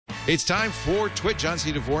It's time for TWiT. John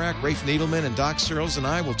C. Dvorak, Rafe Needleman, and Doc Searles and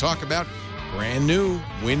I will talk about brand new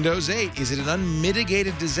Windows 8. Is it an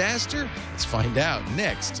unmitigated disaster? Let's find out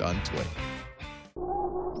next on TWiT.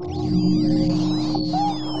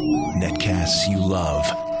 Netcasts you love.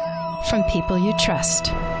 From people you trust.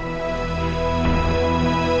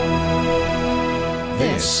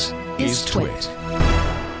 This is TWiT.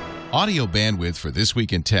 Audio bandwidth for This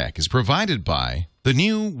Week in Tech is provided by the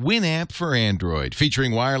new Winamp for Android,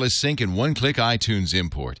 featuring wireless sync and one-click iTunes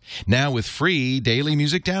import. Now with free daily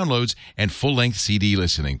music downloads and full-length CD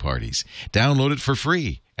listening parties. Download it for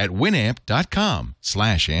free at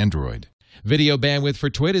winamp.com/Android. Video bandwidth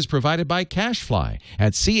for TWiT is provided by CacheFly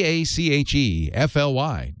at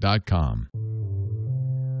CacheFly.com.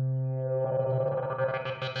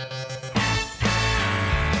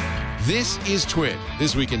 This is TWiT,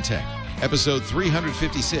 This Week in Tech, episode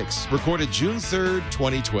 356, recorded June 3rd,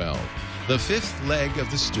 2012, the fifth leg of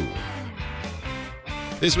the stool.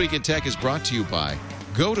 This Week in Tech is brought to you by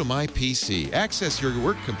Go to My PC. Access your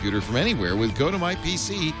work computer from anywhere with Go to My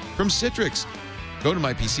PC from Citrix. Go to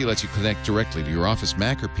My PC lets you connect directly to your Office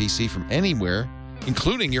Mac or PC from anywhere,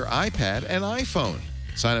 including your iPad and iPhone.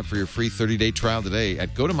 Sign up for your free 30-day trial today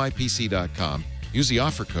at gotomypc.com. Use the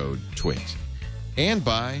offer code TWiT. And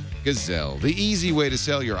by Gazelle, the easy way to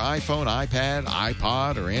sell your iPhone, iPad,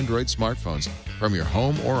 iPod, or Android smartphones from your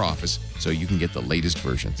home or office so you can get the latest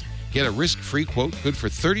versions. Get a risk-free quote good for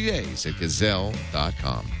 30 days at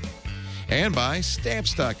Gazelle.com. And by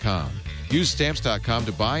Stamps.com. Use Stamps.com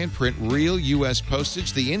to buy and print real U.S.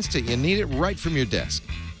 postage the instant you need it right from your desk.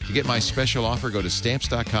 To get my special offer, go to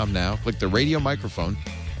Stamps.com now, click the radio microphone,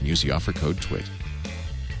 and use the offer code TWiT.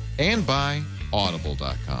 And by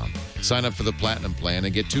Audible.com. Sign up for the Platinum Plan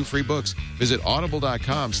and get 2 free books. Visit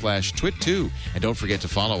audible.com/TWiT2. And don't forget to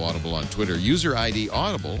follow Audible on Twitter. User ID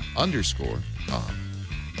audible_com.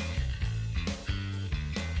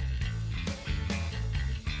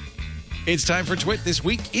 It's time for TWiT This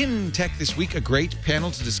Week in Tech. This week, a great panel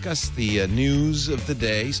to discuss the news of the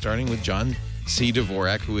day, starting with John C.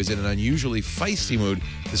 Dvorak, who is in an unusually feisty mood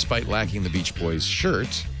despite lacking the Beach Boys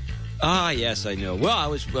shirt. Ah, yes, I know. Well, I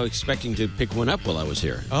was expecting to pick one up while I was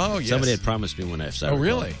here. Oh, yes. Somebody had promised me one. Oh,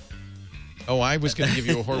 really? Oh, I was going to give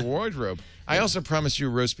you a whole wardrobe. I also promised you a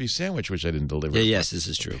roast beef sandwich, which I didn't deliver. Yeah, yes, this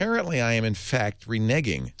is true. Apparently, I am, in fact,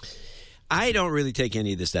 reneging. I don't really take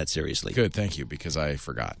any of this that seriously. Good, thank you, because I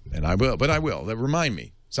forgot. And I will, but I will. Remind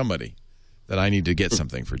me, somebody, that I need to get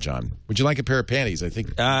something for John. Would you like a pair of panties? I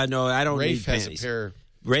think no, I don't Rafe need has panties. a pair.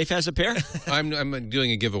 Rafe has a pair? I'm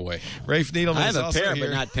doing a giveaway. Rafe Needleman I have is a also pair, here.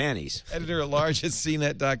 but not panties. Editor-at-large at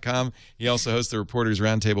CNET.com. He also hosts the Reporters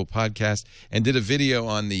Roundtable podcast and did a video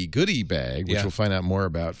on the goodie bag, which we'll find out more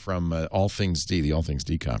about from All Things D, the All Things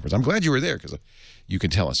D conference. I'm glad you were there because you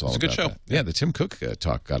can tell us all about that. It's a good show. Yeah, the Tim Cook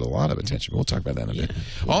talk got a lot of attention. We'll talk about that in a bit.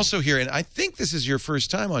 Also here, and I think this is your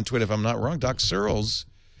first time on TWiT, if I'm not wrong, Doc Searles.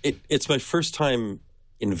 It's my first time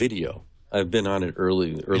in video. I've been on it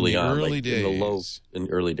early on. Early days. In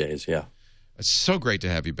early days, yeah. It's so great to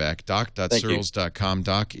have you back. Doc.Searles.com.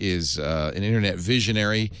 Doc is an internet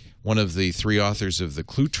visionary, one of the 3 authors of the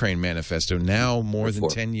Clue Train Manifesto, now more than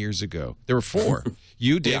 10 years ago. There were 4.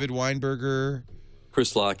 You, David Weinberger,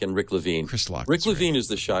 Chris Locke, and Rick Levine. Rick Levine is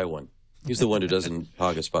the shy one. He's the one who doesn't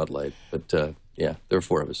hog a spotlight. But, yeah, there are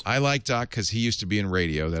 4 of us. I like Doc because he used to be in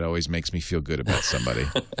radio. That always makes me feel good about somebody.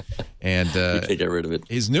 And we can't get rid of it.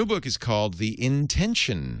 His new book is called The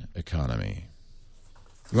Intention Economy.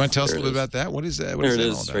 You want to tell us a little bit about that? What is that? What there is it that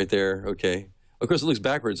is, all about? right there. Okay. Of course, it looks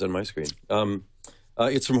backwards on my screen.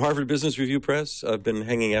 It's from Harvard Business Review Press. I've been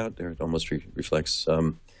hanging out there. It almost reflects.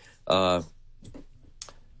 For the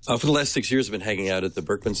last 6 years, I've been hanging out at the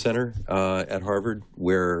Berkman Center at Harvard,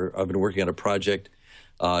 where I've been working on a project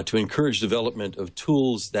to encourage development of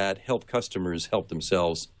tools that help customers help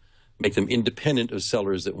themselves, make them independent of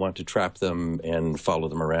sellers that want to trap them and follow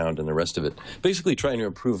them around and the rest of it. Basically trying to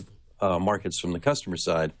improve markets from the customer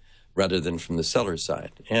side rather than from the seller side.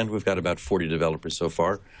 And we've got about 40 developers so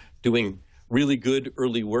far doing really good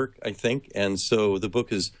early work, I think. And so the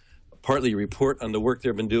book is partly a report on the work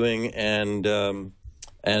they've been doing and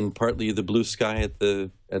partly the blue sky at the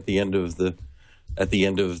end of the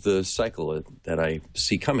cycle that I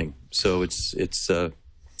see coming. So it's one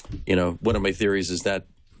of my theories is that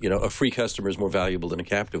a free customer is more valuable than a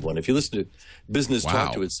captive one. If you listen to business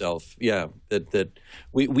talk to itself, that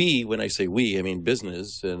we when I say we, I mean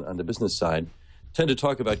business and on the business side tend to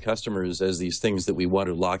talk about customers as these things that we want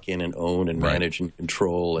to lock in and own and manage and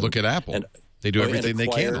control. And, look at Apple. And, they do everything they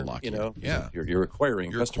can to lock in. You're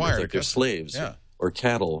acquiring customers like they're slaves or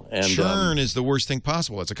cattle. And churn is the worst thing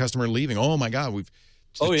possible. It's a customer leaving. Oh my God,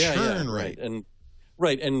 churn rate. And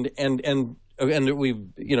Right, and we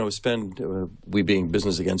we being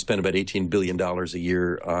business again spend about $18 billion a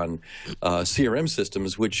year on CRM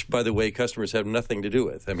systems, which, by the way, customers have nothing to do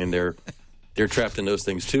with. I mean, they're trapped in those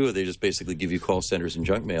things too. They just basically give you call centers and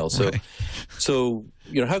junk mail. So, Right. so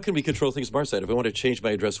how can we control things from our side? If I want to change my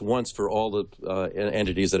address once for all the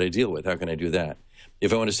entities that I deal with, how can I do that?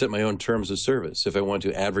 If I want to set my own terms of service, if I want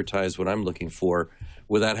to advertise what I'm looking for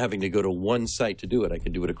without having to go to one site to do it, I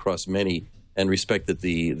can do it across many and respect that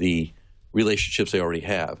the relationships I already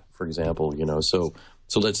have. For example, so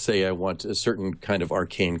let's say I want a certain kind of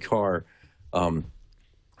arcane car,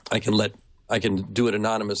 I can do it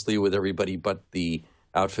anonymously with everybody but the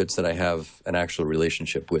outfits that I have an actual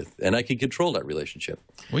relationship with, and I can control that relationship.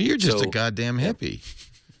 Well, you're just a goddamn hippie.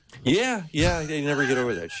 Yeah, you never get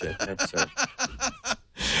over that shit.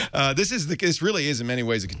 This really is in many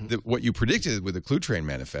ways what you predicted with the Clue Train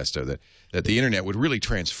Manifesto, that the internet would really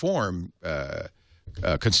transform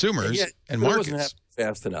consumers and markets. It wasn't happening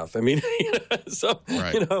fast enough. I mean,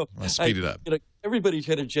 Well, speed it up. Everybody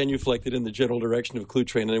kind of genuflected in the general direction of Clue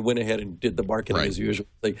Train, and then went ahead and did the marketing as usual.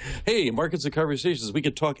 Like, hey, markets and conversations, we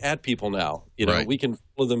could talk at people now. We can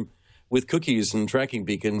follow them with cookies and tracking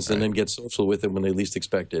beacons, and then get social with them when they least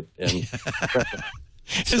expect it. And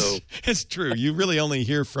it's true. You really only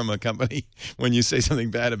hear from a company when you say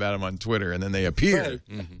something bad about them on Twitter, and then they appear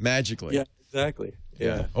magically. Yeah, exactly.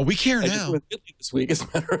 Yeah. Oh, we care now. I just went this week, as a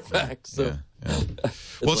matter of fact. So.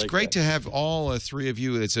 Well, it's great to have all three of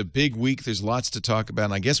you. It's a big week. There's lots to talk about.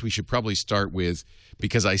 And I guess we should probably start with,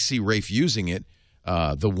 because I see Rafe using it,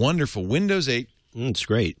 the wonderful Windows 8. It's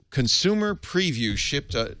great. Consumer preview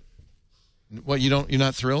shipped. You're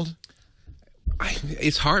not thrilled?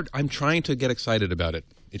 It's hard. I'm trying to get excited about it.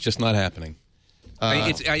 It's just not happening.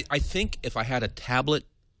 I think if I had a tablet,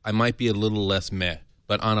 I might be a little less meh.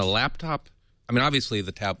 But on a laptop, I mean, obviously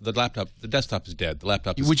the desktop is dead. The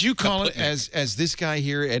laptop is Would you call it, as this guy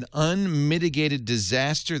here, an unmitigated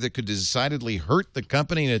disaster that could decidedly hurt the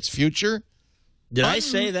company and its future? Did I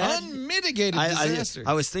say that? Unmitigated disaster.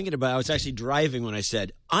 I was thinking about it. I was actually driving when I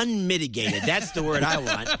said unmitigated. That's the word I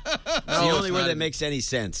want. It's the only word that makes any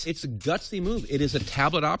sense. It's a gutsy move. It is a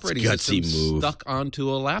tablet operating system stuck onto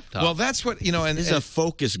a laptop. Well, that's what, and this is a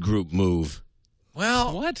focus group move.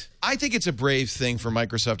 Well, what? I think it's a brave thing for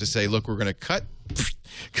Microsoft to say, look, we're going to cut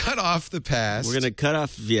off the past. We're going to cut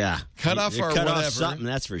off, cut off something,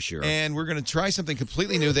 that's for sure. And we're going to try something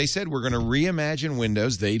completely new. They said we're going to reimagine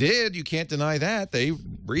Windows. They did. You can't deny that. They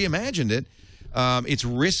reimagined it. It's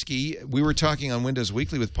risky. We were talking on Windows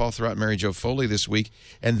Weekly with Paul Thurrott and Mary Jo Foley this week,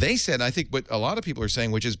 and they said, I think what a lot of people are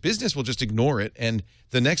saying, which is business will just ignore it, and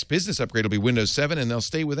the next business upgrade will be Windows 7, and they'll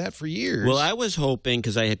stay with that for years. Well, I was hoping,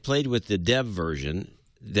 because I had played with the dev version,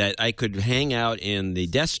 that I could hang out in the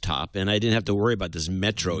desktop, and I didn't have to worry about this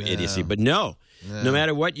Metro idiocy. But no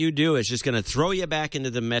matter what you do, it's just going to throw you back into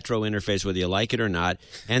the Metro interface, whether you like it or not.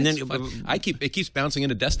 And then it keeps bouncing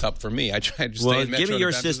into desktop for me. I try to stay in Metro. Give me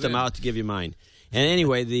your system. I'll have to give you mine. And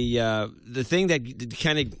anyway, the thing that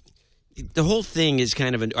kind of the whole thing is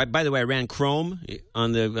kind of by the way, I ran Chrome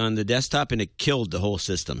on the desktop, and it killed the whole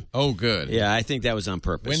system. Oh, good. Yeah, I think that was on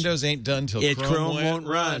purpose. Windows ain't done till Chrome won't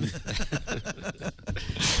run.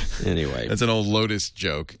 Anyway, that's an old Lotus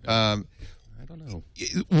joke. I don't know.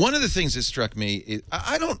 One of the things that struck me,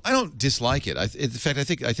 I don't dislike it. In fact, I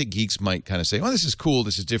think geeks might kind of say, "Oh, this is cool.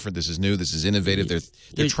 This is different. This is new. This is innovative."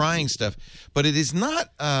 They're trying stuff, but it is not.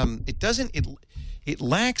 It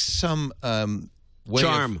lacks some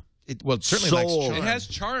charm. It certainly lacks charm. It has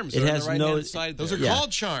charms. It has no. Side those are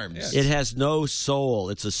called charms. It has no soul.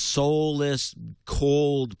 It's a soulless,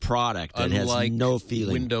 cold product that has no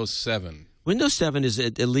feeling. Windows 7. Windows 7 is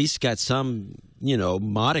at least got some,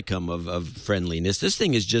 modicum of friendliness. This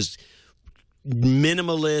thing is just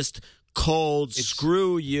minimalist, cold,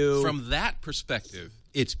 screw you. From that perspective,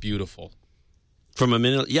 it's beautiful. From a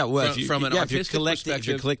minute, from an artistic perspective, if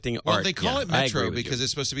you're collecting art. Well, they call it Metro because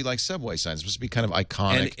it's supposed to be like subway signs. It's supposed to be kind of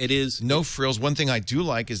iconic. And it is. No frills. One thing I do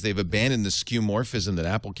like is they've abandoned the skeuomorphism that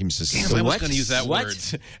Apple keeps to say. I was going to use that word.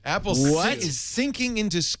 Apple is sinking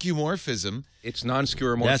into skeuomorphism. It's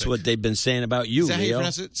non-skeuomorphic. That's what they've been saying about you, Is that how you Leo.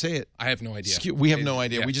 pronounce it? Say it. I have no idea. We have no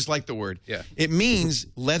idea. Yeah. We just like the word. Yeah. It means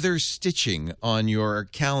leather stitching on your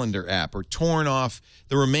calendar app, or the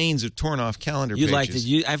remains of torn off calendar pages. You liked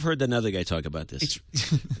it. I've heard another guy talk about this.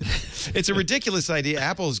 It's a ridiculous idea.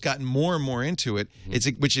 Apple has gotten more and more into it.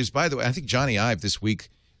 Which is, by the way, I think Johnny Ive this week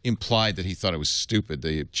implied that he thought it was stupid.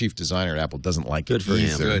 The chief designer at Apple doesn't like it for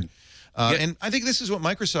either. him. And I think this is what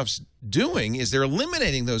Microsoft's doing, is they're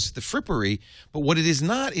eliminating the frippery, but what it is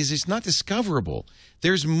not is it's not discoverable.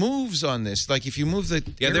 There's moves on this. Like if you move the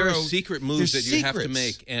arrow, there are secret moves that you have to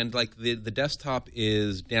make. And like the desktop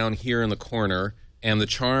is down here in the corner, and the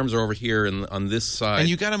charms are over here on this side. And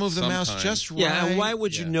you got to move the mouse just right. Yeah, and why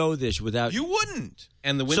would you know this without... You wouldn't.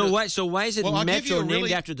 And the Windows... So why is it Metro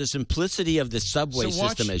named after the simplicity of the subway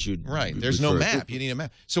system as you... Right, there's no map. You need a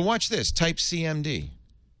map. So watch this. Type CMD.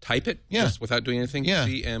 Type it? Yeah. Just without doing anything? Yeah.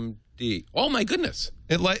 CMD. Oh, my goodness.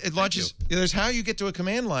 It launches... There's how you get to a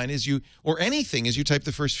command line is you... Or anything is you type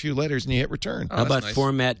the first few letters and you hit return. How about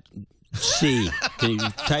format... C? Can you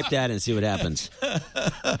type that and see what happens?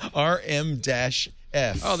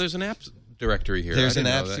 RM-F. Oh, there's an apps directory here. There's an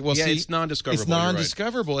app. Well, yeah, it's non-discoverable. It's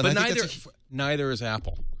non-discoverable, right. But neither is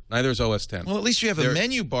Apple. Neither is OS X. Well, at least you have a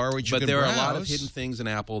menu bar which you can browse. But there are a lot of hidden things in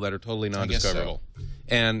Apple that are totally non-discoverable.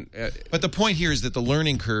 And but the point here is that the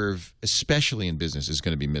learning curve, especially in business, is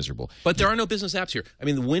going to be miserable. But there are no business apps here. I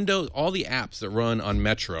mean, the Windows, all the apps that run on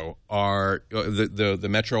Metro are the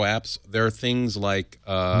Metro apps. There are things like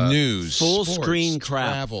news, full sports, screen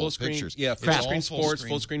crap, travel, full screen, pictures, yeah, full screen sports,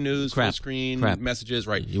 full screen news, full screen messages.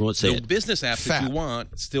 Right, you won't say the business apps that you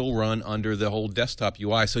want still run under the whole desktop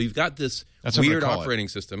UI. So you've got this weird operating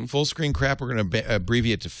system. Full screen crap. We're going to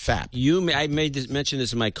abbreviate to FAP. I mention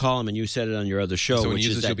this in my column, and you said it on your other show. So when which you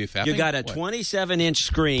use is this, you'll be fapping? You got a 27-inch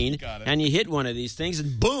screen, and you hit one of these things,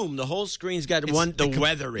 and boom, the whole screen's got the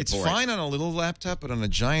weather report. It's fine on a little laptop, but on a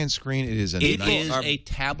giant screen, it is a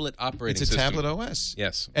tablet operating system. It's a tablet OS.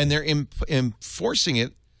 Yes. And they're enforcing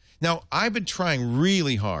it. Now, I've been trying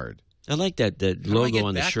really hard. I like that logo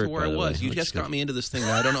on the shirt. To where I was. You just got me into this thing.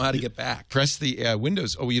 Now I don't know how to get back. Press the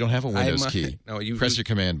Windows. Oh, you don't have a Windows key. No, you press your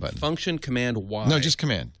command button. Function Command Y. No, just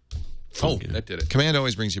Command. Oh, that did it. Command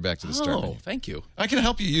always brings you back to the start. Oh, thank you. I can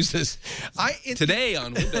help you use this. Today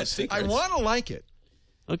on Windows Secrets. I want to like it.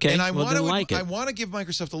 Okay, and I want to like it. I want to give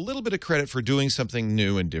Microsoft a little bit of credit for doing something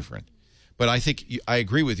new and different. But I think I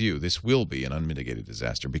agree with you. This will be an unmitigated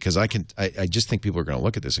disaster because I just think people are going to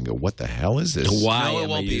look at this and go, "What the hell is this?" Why? No, it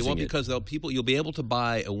won't be. It won't because you'll be able to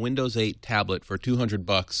buy a Windows 8 tablet for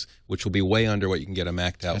 $200, which will be way under what you can get a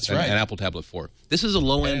Mac tablet, an Apple tablet for. This is a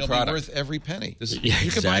low-end product. Be worth every penny. Yeah, you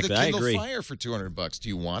can buy the I Kindle agree. Fire for $200. Do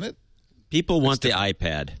you want it? People want the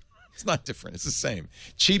iPad. It's not different. It's the same.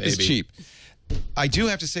 Cheap is cheap. I do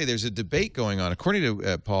have to say there's a debate going on. According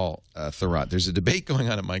to Paul Thurrott, there's a debate going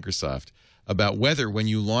on at Microsoft about whether when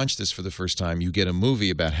you launch this for the first time, you get a movie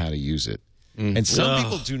about how to use it. And some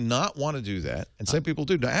people do not want to do that, and some people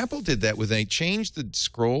do. Now, Apple did that when they changed the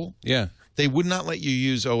scroll. Yeah. They would not let you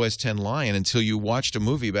use OS X Lion until you watched a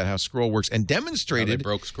movie about how scroll works and demonstrated. They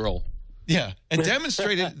broke scroll. Yeah, and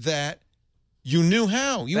demonstrated that you knew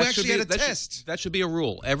how. You actually had a test. That should be a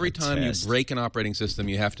rule. Every time you break an operating system,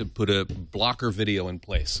 you have to put a blocker video in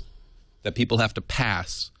place that people have to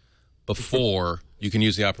pass before you can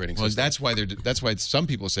use the operating system. Well, that's why some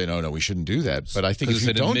people say no, we shouldn't do that. But I think if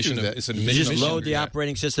you don't do that, you just load the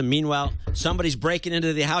operating system. Meanwhile, somebody's breaking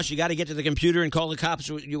into the house. You got to get to the computer and call the cops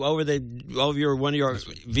over one of your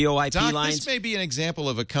VoIP Doc, lines. This may be an example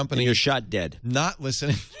of a company and you're shot dead, not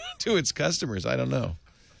listening to its customers. I don't know.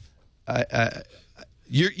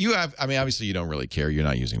 You have. I mean, obviously, you don't really care. You're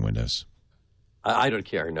not using Windows. I don't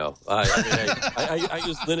care. No, I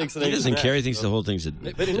use Linux. And he doesn't care. He thinks the whole thing's a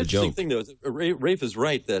joke. But an interesting thing, though, is Rafe is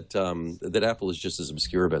right that that Apple is just as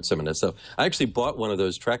obscure about some of that stuff. I actually bought one of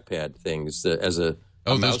those trackpad things as a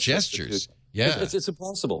those gestures. Yeah, it's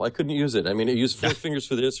impossible. I couldn't use it. I mean, you use 4 fingers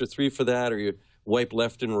for this or 3 for that, or you wipe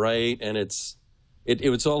left and right, and it's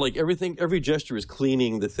all like everything. Every gesture is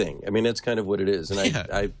cleaning the thing. I mean, that's kind of what it is,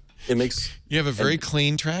 and it makes you have a very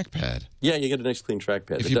clean trackpad. Yeah, you get a nice clean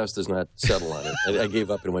trackpad. The dust does not settle on it. I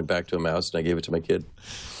gave up and went back to a mouse, and I gave it to my kid.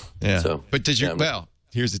 Yeah. So, but did you? Well,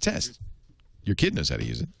 here's the test. Your kid knows how to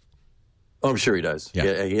use it. Oh, I'm sure he does.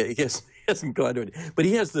 Yeah, he hasn't gone to it, but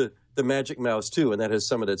he has the Magic Mouse too, and that has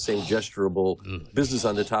some of that same gesturable business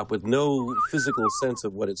on the top with no physical sense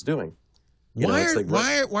of what it's doing. Why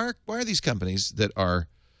are these companies that are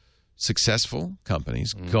successful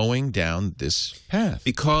companies going down this path?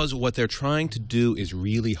 Because what they're trying to do is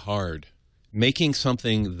really hard. Making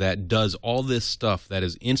something that does all this stuff that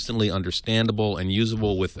is instantly understandable and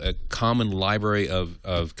usable with a common library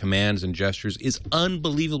of commands and gestures is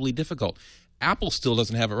unbelievably difficult. Apple still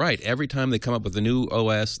doesn't have it right. Every time they come up with a new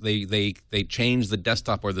OS, they change the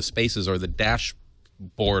desktop or the spaces or the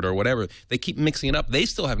dashboard or whatever. They keep mixing it up. They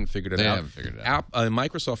still haven't figured it out.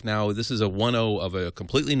 Microsoft now, this is a 1.0 of a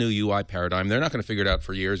completely new UI paradigm. They're not going to figure it out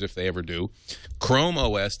for years if they ever do. Chrome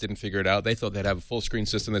OS didn't figure it out. They thought they'd have a full screen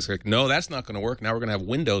system. That's like, no, that's not going to work. Now we're going to have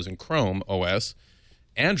Windows and Chrome OS.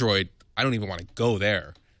 Android I don't even want to go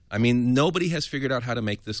there. I mean, nobody has figured out how to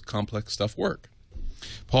make this complex stuff work.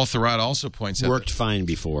 Paul Thurrott also points out Worked fine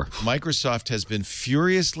before. Microsoft has been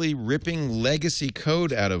furiously ripping legacy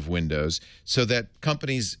code out of Windows so that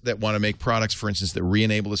companies that want to make products, for instance, that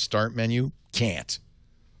re-enable the start menu, can't.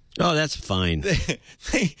 Oh, that's fine.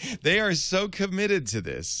 They are so committed to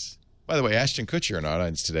this. By the way, Ashton Kutcher in our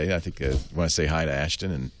audience today. I think I want to say hi to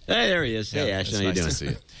Ashton. And Hey, there he is. Hey, Ashton, how you nice doing? to see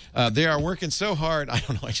you. They are working so hard. I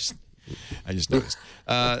don't know. I just noticed.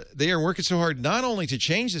 They are working so hard not only to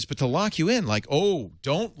change this, but to lock you in. Like, oh,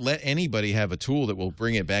 don't let anybody have a tool that will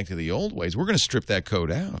bring it back to the old ways. We're going to strip that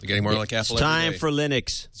code out. They're getting more like Apple. It's time every day. for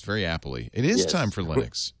Linux. It's very Apple-y. It is time for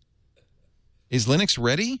Linux. Is Linux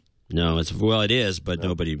ready? No, it is, but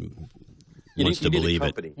nobody wants to believe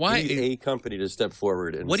it. Why you need a company to step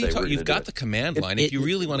forward and What are you say, talking? You've got the command line. If you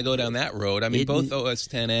really want to go down that road, I mean, both OS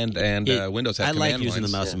 10 and Windows have command lines. I like using the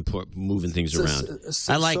mouse and moving things around.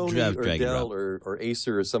 So I like Sony or dragging Dell around. or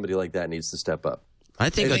Acer or somebody like that needs to step up. I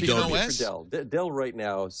think Hey, Adobe. OS? For Dell right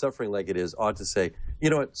now, suffering like it is, ought to say, you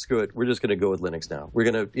know what, screw it. We're just going to go with Linux now. We're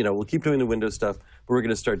going to, we'll keep doing the Windows stuff, but we're going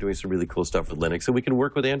to start doing some really cool stuff with Linux, and we can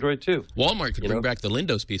work with Android too. Walmart could bring back the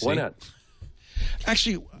Windows PC. Why not?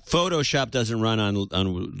 Actually, Photoshop doesn't run on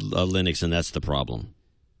Linux, and that's the problem.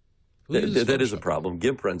 That is a problem.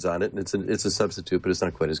 GIMP runs on it, and it's a substitute, but it's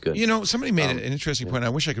not quite as good. Somebody made an interesting point. I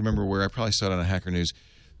wish I could remember where. I probably saw it on Hacker News.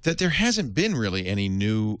 That there hasn't been really any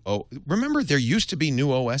new... remember, there used to be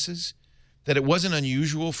new OSs? That it wasn't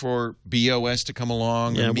unusual for BOS to come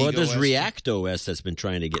along? Yeah, or well, there's MegaOS React OS that's been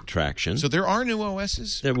trying to get traction. So there are new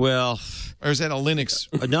OSs? Well... Or is that a Linux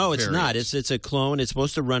No, it's variant? not. It's a clone. It's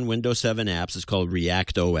supposed to run Windows 7 apps. It's called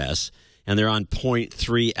React OS, and they're on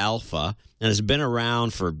 0.3 alpha, and it's been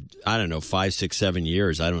around for, 5, 6, 7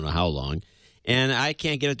 years. I don't know how long, and I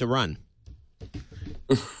can't get it to run.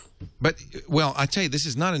 But, well, I tell you, this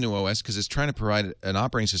is not a new OS because it's trying to provide an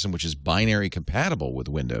operating system which is binary compatible with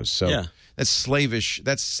Windows. So that's slavish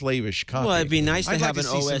copy. Well, it'd be nice to I'd have like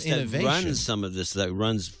an see OS some that innovation. runs some of this, that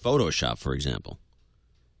runs Photoshop, for example.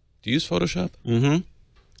 Do you use Photoshop?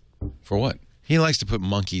 Mm-hmm. For what? He likes to put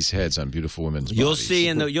monkeys' heads on beautiful women's You'll bodies.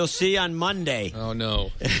 you'll see on Monday. Oh,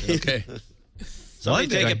 no. Okay. Somebody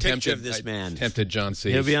take a I picture tempted- of this I man. tempted John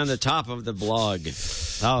C. He'll be on the top of the blog.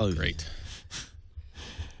 Oh, Great.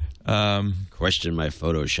 Question my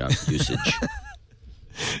Photoshop usage.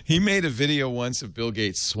 He made a video once of Bill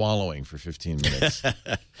Gates swallowing for 15 minutes.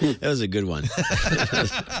 That was a good one.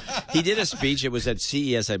 He did a speech. It was at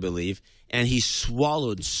CES, I believe, and he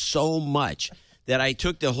swallowed so much that I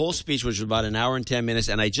took the whole speech, which was about an hour and 10 minutes,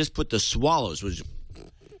 and I just put the swallows, which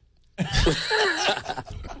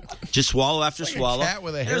just swallow after Like a swallow. cat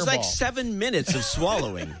with a It was like hairball. 7 minutes of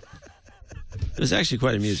swallowing. It was actually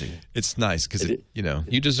quite amusing. It's nice because,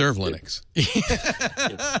 You deserve Linux.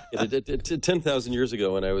 10,000 years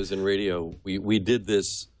ago when I was in radio, we did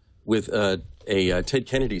this with a Ted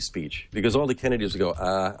Kennedy speech because all the Kennedys would go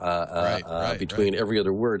between every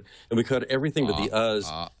other word, and we cut everything but the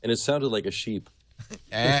uhs, and it sounded like a sheep.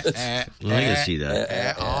 I can see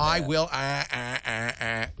that. I will.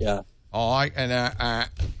 Yeah. All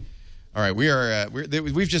right,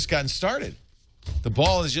 we've just gotten started. The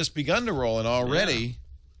ball has just begun to roll, and already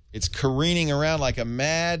it's careening around like a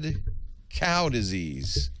mad cow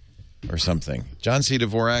disease or something. John C.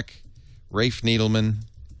 Dvorak, Rafe Needleman,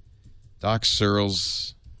 Doc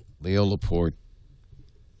Searles, Leo Laporte,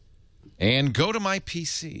 and go to my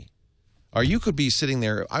PC. Or you could be sitting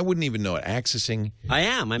there, I wouldn't even know it, accessing I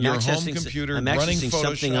am. I'm your accessing, home computer, I'm running accessing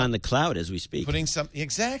something Photoshop, on the cloud as we speak. putting something,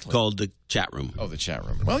 exactly. Called the chat room. Oh, the chat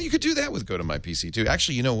room. Well, you could do that with Go to My PC too.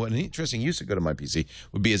 Actually, you know what? An interesting use of Go to My PC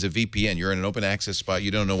would be as a VPN. You're in an open access spot.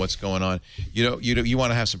 You don't know what's going on. You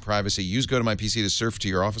want to have some privacy. Use Go to My PC to surf to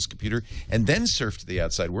your office computer and then surf to the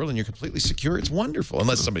outside world, and you're completely secure. It's wonderful,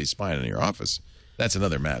 unless somebody's spying in your office. That's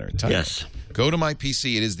another matter entirely. Yes. Go to My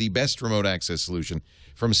PC. It is the best remote access solution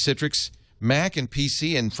from Citrix, Mac, and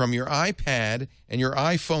PC, and from your iPad and your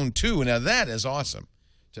iPhone too. Now that is awesome.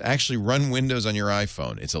 To actually run Windows on your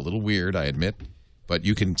iPhone. It's a little weird, I admit, but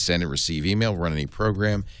you can send and receive email, run any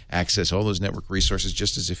program, access all those network resources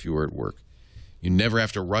just as if you were at work. You never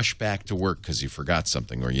have to rush back to work because you forgot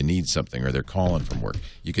something or you need something or they're calling from work.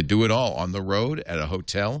 You could do it all on the road, at a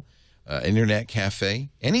hotel, internet cafe,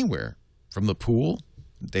 anywhere. From the pool.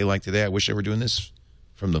 A day like today, I wish I were doing this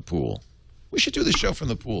from the pool. We should do the show from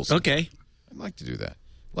the pool sometime. Okay. I'd like to do that.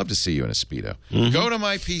 Love to see you in a Speedo. Mm-hmm. Go to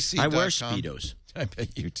mypc.com. I wear Speedos. I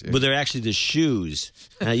bet you do. But they're actually the shoes.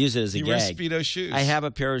 And I use it as a You gag. wear Speedo shoes. I have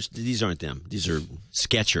a pair of... These aren't them. These are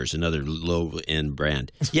Skechers, another low-end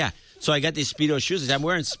brand. Yeah. So I got these Speedo shoes. I'm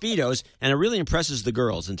wearing Speedos, and it really impresses the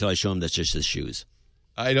girls until I show them that's just the shoes.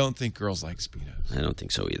 I don't think girls like Speedos. I don't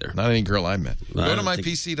think so either. Not any girl I met. No, Go to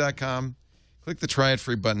mypc.com, click the Try It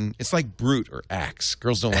Free button. It's like Brute or Axe.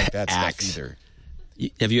 Girls don't like that stuff either.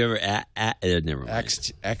 Have you ever never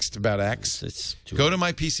mind. Axed about Axe? It's Go to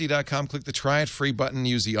mypc.com, click the Try It Free button,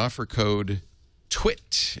 use the offer code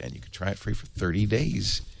TWiT, and you can try it free for 30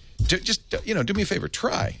 days. Just, do me a favor.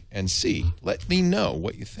 Try and see. Let me know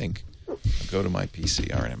what you think. Go to my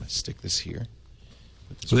PC. All right, I'm going to stick this here.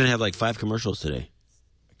 We're going to have like 5 commercials today.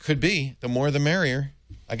 Could be. The more the merrier.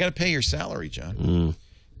 I got to pay your salary, John.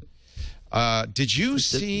 Did you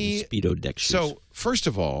see... Speedo deck shoes. So, first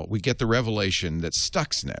of all, we get the revelation that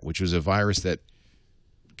Stuxnet, which was a virus that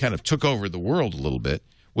kind of took over the world a little bit,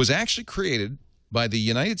 was actually created by the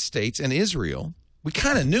United States and Israel. We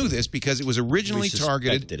kind of knew this because it was originally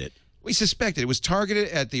targeted... We suspected it was targeted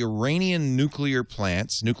at the Iranian nuclear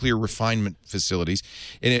plants, nuclear refinement facilities,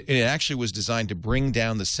 and it actually was designed to bring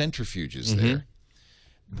down the centrifuges there.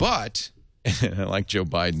 But, I like Joe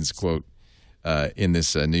Biden's quote in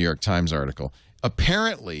this New York Times article,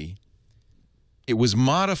 apparently it was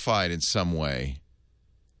modified in some way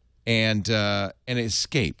and it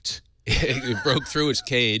escaped. It broke through its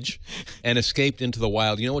cage and escaped into the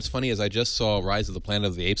wild. You know what's funny is I just saw Rise of the Planet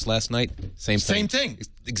of the Apes last night. Same thing.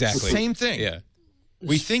 Exactly. Same thing. Yeah.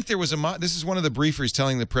 We think there was this is one of the briefers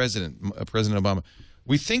telling the President Obama,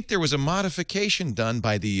 we think there was a modification done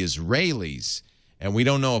by the Israelis, and we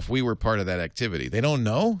don't know if we were part of that activity. They don't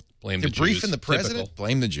know? Blame They're the Jews. briefing the President? Typical.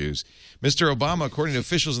 Blame the Jews. Mr. Obama, according to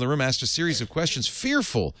officials in the room, asked a series of questions,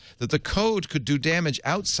 fearful that the code could do damage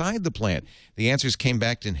outside the plant. The answers came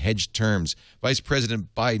back in hedged terms. Vice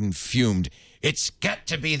President Biden fumed. It's got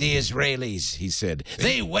to be the Israelis, he said.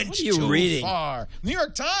 They went too far. New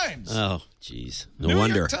York Times. Oh, jeez. No New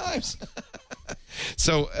wonder. York Times.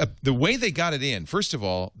 So the way they got it in, first of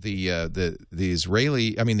all, the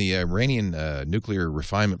Iranian nuclear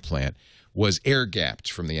refinement plant was air-gapped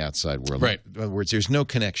from the outside world. Right. In other words, there's no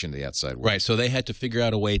connection to the outside world. Right, so they had to figure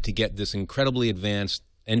out a way to get this incredibly advanced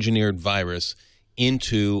engineered virus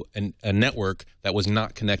into a network that was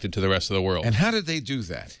not connected to the rest of the world. And how did they do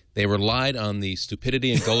that? They relied on the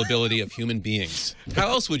stupidity and gullibility of human beings. How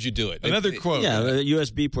else would you do it? Another quote. Yeah,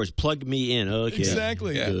 USB ports. Plug me in. Okay.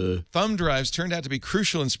 Exactly. Yeah. Thumb drives turned out to be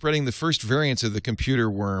crucial in spreading the first variants of the computer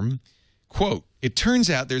worm. Quote, it turns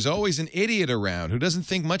out there's always an idiot around who doesn't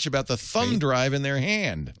think much about the thumb drive in their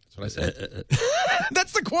hand. That's what I said.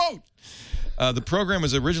 That's the quote. The program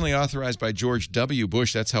was originally authorized by George W.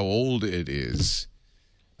 Bush. That's how old it is.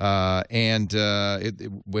 When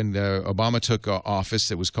Obama took office,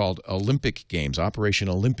 it was called Olympic Games, Operation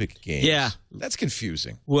Olympic Games. Yeah. That's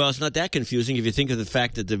confusing. Well, it's not that confusing if you think of the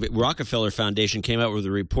fact that the Rockefeller Foundation came out with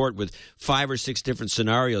a report with 5 or 6 different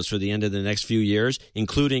scenarios for the end of the next few years,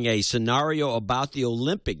 including a scenario about the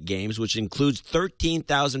Olympic Games, which includes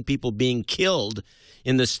 13,000 people being killed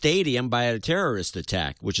in the stadium by a terrorist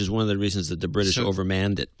attack, which is one of the reasons that the British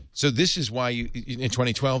overmanned it. So this is why in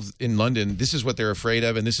 2012 in London, this is what they're afraid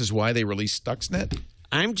of, and this is why they released Stuxnet?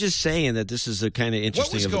 I'm just saying that this is a kind of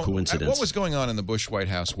interesting of a coincidence. What was going on in the Bush White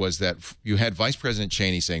House was that you had Vice President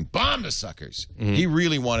Cheney saying, bomb the suckers. He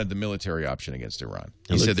really wanted the military option against Iran.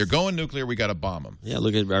 He said, they're going nuclear, we got to bomb them. Yeah,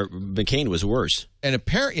 look at McCain was worse. And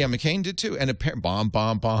apparently, McCain did too. And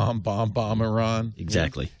bomb Iran.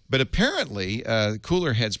 Exactly. But apparently,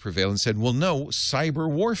 cooler heads prevailed and said, well, no, cyber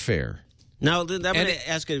warfare. Now, I'm going to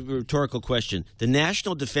ask a rhetorical question. The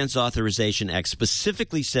National Defense Authorization Act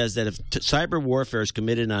specifically says that if cyber warfare is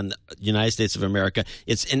committed on the United States of America,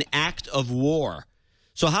 it's an act of war.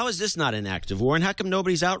 So how is this not an act of war, and how come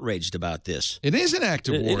nobody's outraged about this? It is an act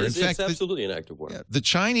of war. In fact, it's absolutely an act of war. Yeah, the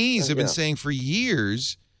Chinese have been saying for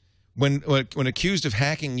years, when accused of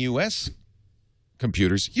hacking U.S.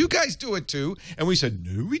 computers, you guys do it too. And we said,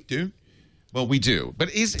 no, we don't. Well, we do,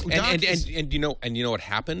 but you know what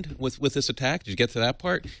happened with this attack? Did you get to that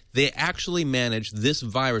part? This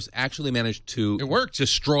virus actually managed to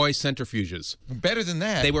destroy centrifuges. Better than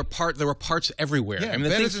that, there were parts everywhere. Yeah, I mean, the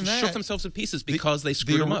better things than that, shook themselves to pieces because they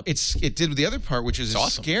screwed them up. It did the other part, which is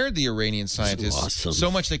awesome. Scared the Iranian scientists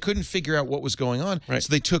so much they couldn't figure out what was going on. Right.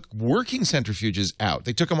 So they took working centrifuges out.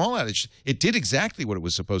 They took them all out. It did exactly what it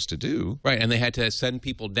was supposed to do. Right, and they had to send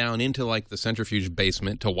people down into like the centrifuge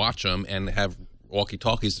basement to watch them and have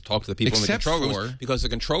walkie-talkies to talk to the people in the control rooms because the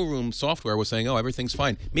control room software was saying, oh, everything's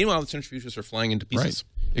fine. Meanwhile, the centrifuges are flying into pieces.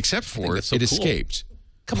 Right. Except for it escaped.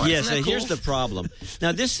 Come on, yes, so here's the problem.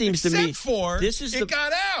 Now, this seems to me... it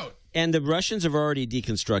got out! And the Russians have already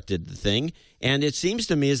deconstructed the thing, and it seems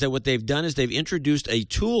to me is that what they've done is they've introduced a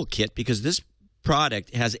toolkit because this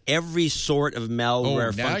product has every sort of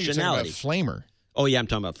malware functionality. Now you're talking about Flamer. Oh, yeah, I'm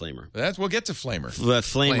talking about Flamer. We'll get to Flamer.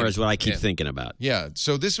 Flamer is what I keep thinking about. Yeah,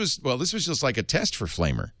 so this was just like a test for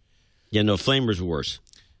Flamer. Yeah, no, Flamer's worse.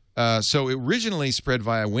 So it originally spread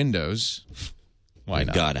via Windows. Why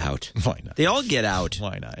not? Got out. Why not? They all get out.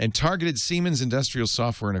 Why not? And targeted Siemens industrial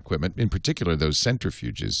software and equipment, in particular those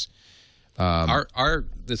centrifuges.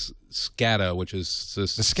 This SCADA, which is the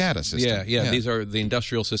SCADA system. Yeah. These are the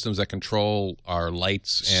industrial systems that control our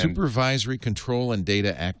lights and supervisory control and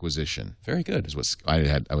data acquisition. Very good. Is what I'm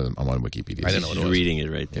on Wikipedia. I didn't know what it was. Reading it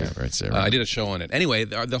right there. Yeah, right there. I did a show on it. Anyway,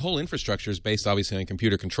 the whole infrastructure is based obviously on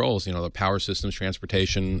computer controls. The power systems,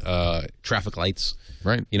 transportation, traffic lights.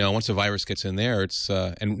 Right. Once a virus gets in there, it's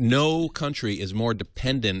and no country is more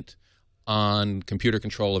dependent on computer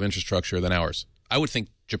control of infrastructure than ours. I would think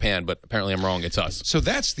Japan, but apparently I'm wrong. It's us. So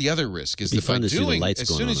that's the other risk, is that by doing, as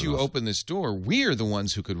soon as you open this door, we are the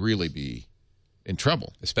ones who could really be in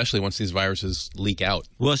trouble. Especially once these viruses leak out.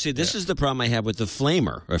 Well, see, this is the problem I have with the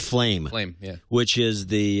Flamer, or Flame. Flame, yeah. Which is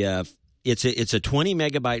it's a 20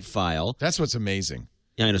 megabyte file. That's what's amazing.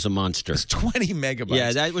 Yeah, it's a monster. It's 20 megabytes.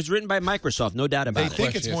 Yeah, that was written by Microsoft, no doubt about it. They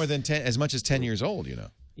think it's more than as much as 10 years old,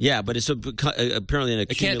 Yeah, but it's apparently an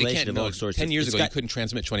accumulation of all sorts. 10 years ago, you couldn't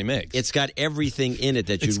transmit 20 megs. It's got everything in it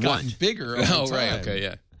that you want. It's gotten bigger over time. Right, okay,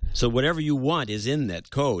 yeah. So whatever you want is in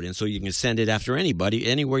that code, and so you can send it after anybody,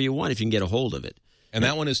 anywhere you want if you can get a hold of it. And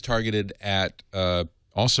that one is targeted at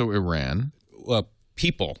also Iran.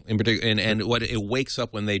 People in particular, and what it wakes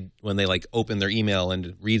up when they like open their email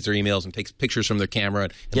and reads their emails and takes pictures from their camera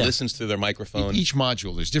and listens through their microphone. Each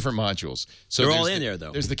module, there's different modules. So they're all in there,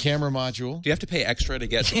 though. There's the camera module. Do you have to pay extra to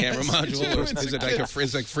get the camera module? Or is it like a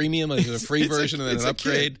freemium? Is it a free version and then an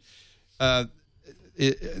upgrade?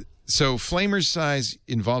 So Flamer's size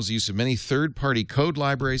involves the use of many third-party code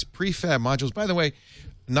libraries, prefab modules. By the way,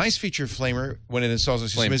 nice feature of Flamer when it installs a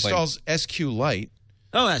system, it installs SQLite.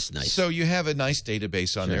 Oh, that's nice. So you have a nice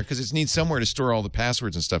database on there because it needs somewhere to store all the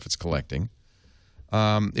passwords and stuff it's collecting.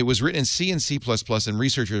 It was written in C and C++, and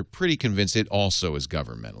researchers are pretty convinced it also is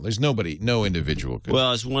governmental. There's no individual could.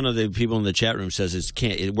 Well, as one of the people in the chat room says,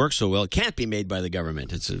 it works so well, it can't be made by the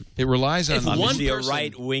government. It relies on obviously a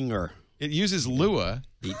right-winger. It uses Lua,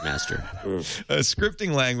 Beatmaster, a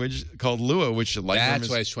scripting language called Lua, which that's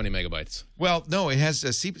why it's 20 megabytes. Well, no, it has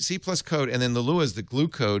a C code, and then the Lua is the glue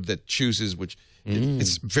code that chooses which.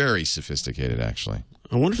 It's very sophisticated, actually.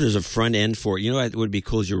 I wonder if there's a front end for it. You know what would be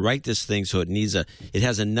cool is you write this thing so it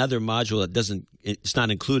has another module that it's not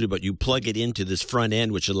included, but you plug it into this front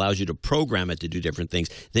end, which allows you to program it to do different things.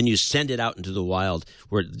 Then you send it out into the wild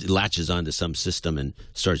where it latches onto some system and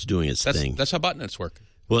starts doing its thing. That's how botnets work.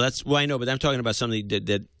 Well, I know, but I'm talking about something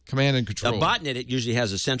that command and control. A botnet, it usually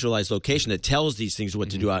has a centralized location that tells these things what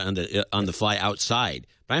to do on the fly outside.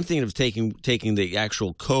 But I'm thinking of taking the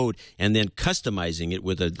actual code and then customizing it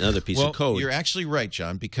with another piece of code. You're actually right,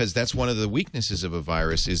 John, because that's one of the weaknesses of a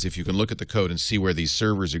virus is if you can look at the code and see where these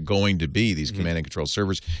servers are going to be, these command and control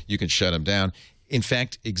servers, you can shut them down. In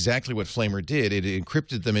fact, exactly what Flamer did, it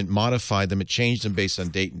encrypted them, it modified them, it changed them based on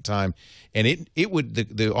date and time, and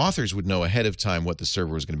the authors would know ahead of time what the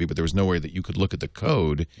server was going to be, but there was no way that you could look at the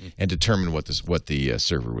code and determine what the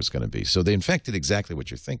server was going to be. So they infected exactly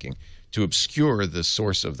what you're thinking to obscure the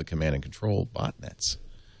source of the command and control botnets.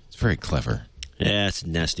 It's very clever. Yeah, it's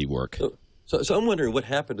nasty work. So I'm wondering what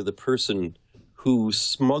happened to the person who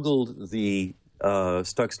smuggled the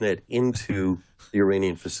Stuxnet into the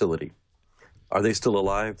Iranian facility. Are they still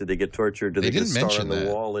alive? Did they get tortured? Did they get a star on the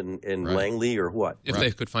wall in Langley or what? If they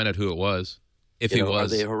could find out who it was. If he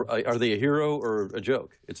was. Are they a hero or a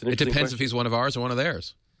joke? It's an interesting It depends question. if he's one of ours or one of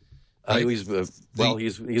theirs. He's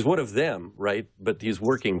one of them, right? But he's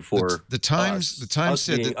working for the Times. The Times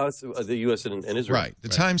said the U.S. and Israel. Right. The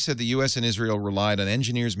Times said the U.S. and Israel relied on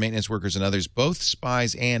engineers, maintenance workers, and others, both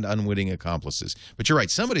spies and unwitting accomplices. But you're right.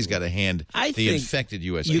 Somebody's got to hand the infected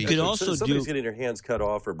U.S. You people. could also somebody's getting their hands cut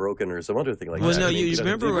off or broken or some other thing like that. Well, no, you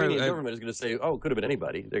remember the Iranian government is going to say, "Oh, it could have been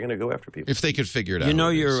anybody." They're going to go after people if they could figure it out. You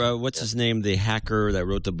know, what's his name? The hacker that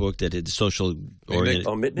wrote the book that did social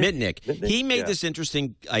Mitnick. He made this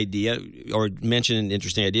interesting idea or mentioned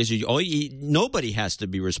interesting ideas. Nobody has to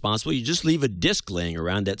be responsible. You just leave a disk laying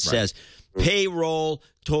around that says payroll,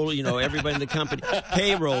 total, everybody in the company,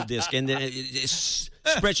 payroll disk, and then it's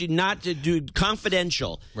spreadsheet not to do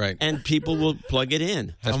confidential. Right. And people will plug it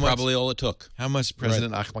in. That's probably all it took. How much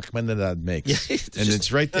President Ahmadinejad makes. And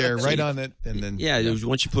it's right there, right on it. And then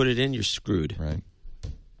once you put it in, you're screwed. Right.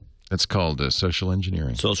 That's called social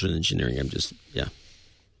engineering. Social engineering.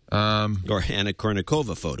 Or Anna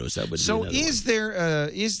Kournikova photos. That would be another one. Is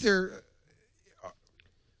there?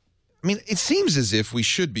 I mean, it seems as if we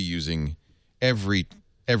should be using every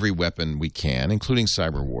every weapon we can, including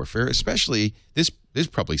cyber warfare. Especially this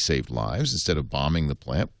probably saved lives instead of bombing the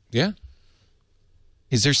plant. Yeah.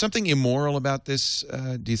 Is there something immoral about this?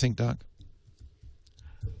 Do you think, Doc?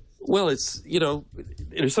 Well, it's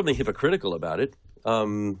there's something hypocritical about it.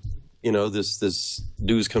 This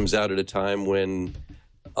news comes out at a time when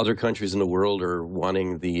other countries in the world are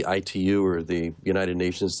wanting the ITU or the United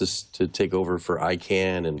Nations to take over for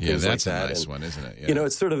ICANN and things like that. Yeah, that's a nice one, isn't it? Yeah.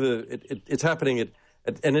 It's sort of it's happening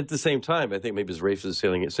and at the same time, I think maybe as Rafe was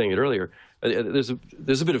saying it earlier, there's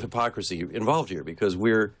a bit of hypocrisy involved here because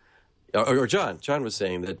John was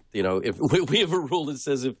saying that if we have a rule that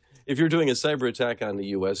says if you're doing a cyber attack on the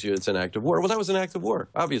U.S., it's an act of war. Well, that was an act of war.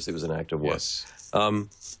 Obviously, it was an act of war. Yes. No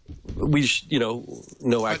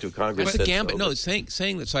act of Congress. But the gambit. No, saying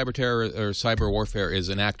that cyber terror or cyber warfare is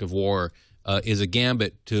an act of war is a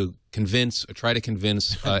gambit to try to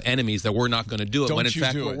convince enemies that we're not going to do it when in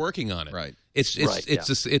fact we're working on it. Right. It's a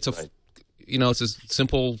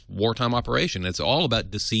simple wartime operation. It's all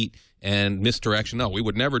about deceit and misdirection. No, we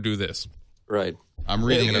would never do this. Right. I'm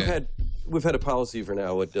reading it. We've had a policy for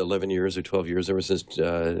now, 11 years or 12 years, ever since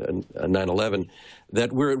 9/11,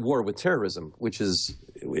 that we're at war with terrorism, which is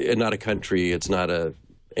not a country, it's not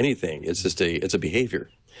anything. It's just it's a behavior,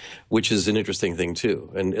 which is an interesting thing too.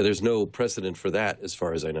 And there's no precedent for that, as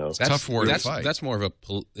far as I know. It's a tough war to fight. That's more of a.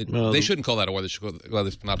 They shouldn't call that a war. They should call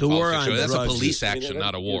it's not the war on That's drugs a police action,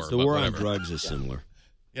 not a war. The war on drugs is similar.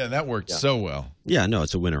 Yeah, that worked so well. Yeah, no,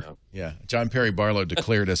 it's a winner. Yeah. John Perry Barlow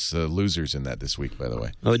declared us losers in that this week, by the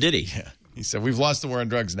way. Oh, did he? Yeah. He said, we've lost the war on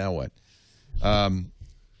drugs, now what?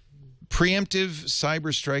 Preemptive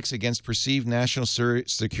cyber strikes against perceived national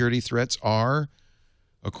security threats are,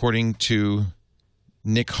 according to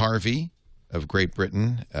Nick Harvey of Great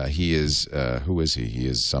Britain, he is, who is he? He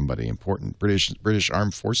is somebody important, British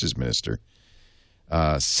Armed Forces Minister,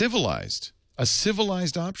 a civilized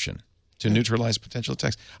option to neutralize potential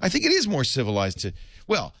attacks. I think it is more civilized to,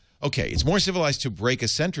 it's more civilized to break a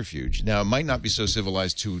centrifuge. Now, it might not be so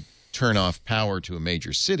civilized to turn off power to a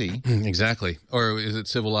major city. Exactly. Or is it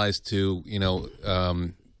civilized to,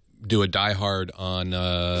 do a diehard on,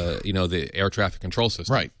 the air traffic control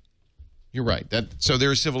system? Right. You're right. So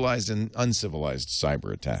there are civilized and uncivilized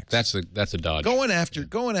cyber attacks. That's a dodge. Going after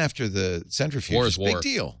the centrifuge war is a big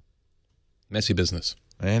deal. Messy business.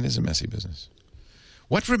 And it is a messy business.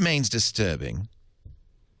 What remains disturbing,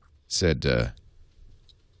 said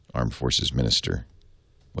Armed Forces Minister,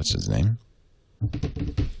 what's his name?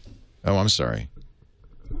 Oh, I'm sorry.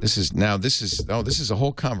 This is a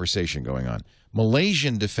whole conversation going on.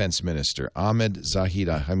 Malaysian Defense Minister Ahmed Zahid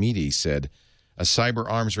Hamidi said a cyber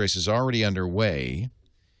arms race is already underway.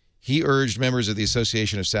 He urged members of the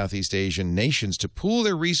Association of Southeast Asian Nations to pool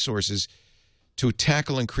their resources to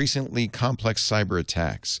tackle increasingly complex cyber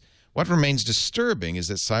attacks. What remains disturbing is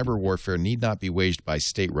that cyber warfare need not be waged by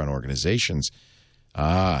state-run organizations.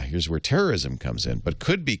 Here's where terrorism comes in, but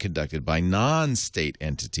could be conducted by non-state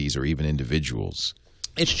entities or even individuals.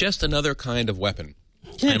 It's just another kind of weapon.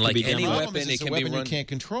 Yeah, and like any weapon, it can be run. You can't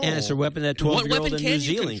control. And it's a weapon that 12-year-old in New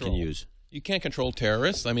Zealand can use. You can't control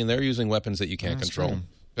terrorists. I mean, they're using weapons that you can't control. True.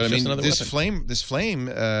 But I mean, this flame,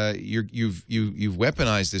 you've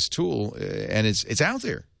weaponized this tool, and it's out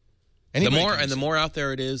there. The more out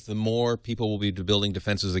there it is, the more people will be building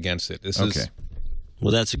defenses against it.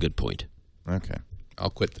 Well, that's a good point. Okay. I'll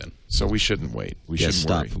quit then. So we shouldn't wait. We shouldn't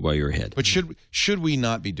stop worry. while you're ahead. But should we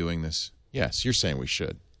not be doing this? Yes, you're saying we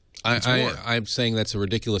should. I'm saying that's a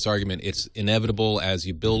ridiculous argument. It's inevitable as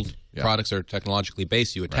you build products that are technologically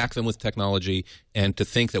based. You attack them with technology, and to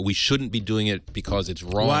think that we shouldn't be doing it because it's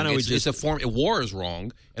wrong. Why don't it's a form. War is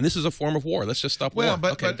wrong, and this is a form of war. Let's just stop war.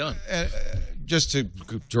 But done. Just to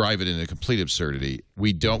drive it into complete absurdity,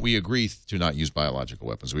 we agree to not use biological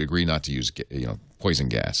weapons. We agree not to use poison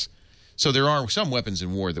gas. So there are some weapons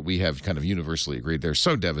in war that we have kind of universally agreed they're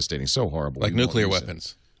so devastating, so horrible. Like nuclear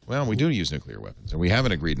weapons. Well, we do use nuclear weapons, and we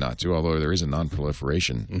haven't agreed not to, although there is a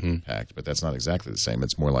non-proliferation pact, but that's not exactly the same.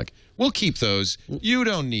 It's more like, we'll keep those. You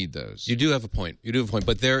don't need those. You do have a point.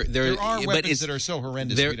 But there are weapons that are so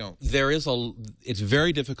horrendous we don't. It's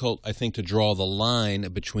very difficult, I think, to draw the line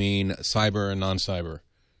between cyber and non-cyber.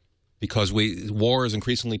 Because war is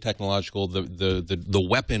increasingly technological. The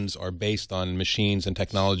weapons are based on machines and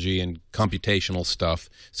technology and computational stuff.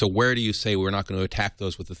 So where do you say we're not going to attack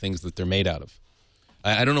those with the things that they're made out of?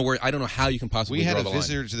 I don't know how you can possibly draw the line. We had a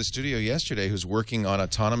visitor to the studio yesterday who's working on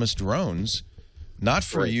autonomous drones, not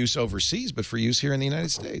for use overseas, but for use here in the United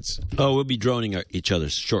States. Oh, we'll be droning each other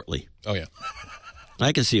shortly. Oh, yeah.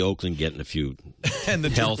 I can see Oakland getting a few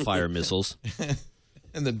Hellfire missiles.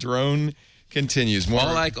 And the drone continues. More.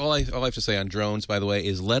 All I have to say on drones, by the way,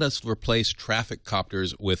 is let us replace traffic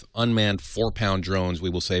copters with unmanned 4-pound drones. We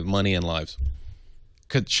will save money and lives.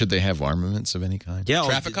 Should they have armaments of any kind? Yeah,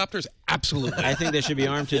 Traffic copters? Absolutely. I think they should be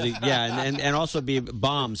armed to the and also be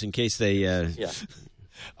bombs in case they.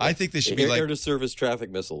 I think they should be like air-to-surface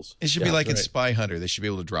traffic missiles. It should be like in Spy Hunter. They should be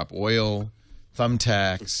able to drop oil,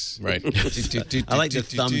 thumbtacks. Right. I like the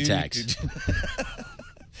thumbtacks.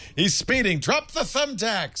 He's speeding. Drop the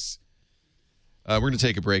thumbtacks. We're going to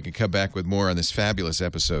take a break and come back with more on this fabulous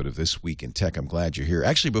episode of This Week in Tech. I'm glad you're here.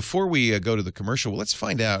 Actually, before we go to the commercial, let's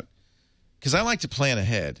find out, because I like to plan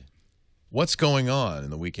ahead, what's going on in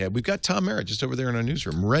the week ahead. We've got Tom Merritt just over there in our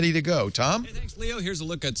newsroom, ready to go. Tom? Hey, thanks, Leo. Here's a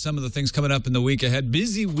look at some of the things coming up in the week ahead.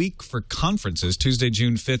 Busy week for conferences. Tuesday,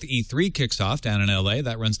 June 5th, E3 kicks off down in L.A.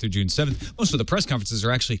 That runs through June 7th. Most of the press conferences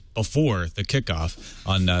are actually before the kickoff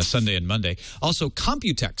on Sunday and Monday. Also,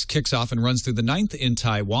 Computex kicks off and runs through the 9th in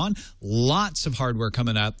Taiwan. Lots of hardware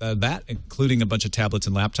coming out that, including a bunch of tablets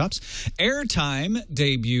and laptops. Airtime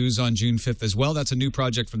debuts on June 5th as well. That's a new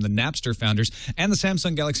project from the Napster founders. And the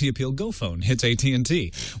Samsung Galaxy Appeal Go phone hits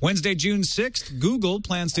AT&T. Wednesday, June 6th, Google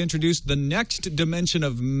plans to introduce the next dimension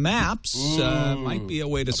of Maps. Might be a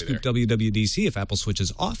way to scoop WWDC if Apple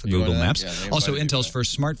switches off Google Maps. Also, Intel's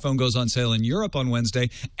first smartphone goes on sale in Europe on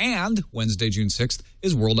Wednesday. And Wednesday, June 6th,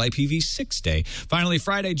 is World IPv6 Day. Finally,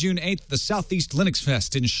 Friday, June 8th, the Southeast Linux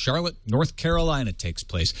Fest in Charlotte, North Carolina takes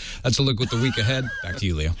place. That's a look with the week ahead. Back to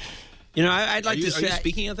you, Leo. You know, I'd like to say. Are you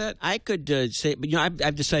speaking of that? I could say, but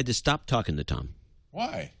I've decided to stop talking to Tom.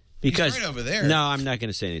 Why? Because he's right over there. No, I'm not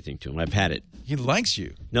going to say anything to him. I've had it. He likes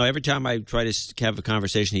you. No, every time I try to have a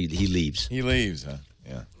conversation, he leaves. He leaves, huh?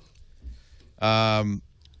 Yeah. I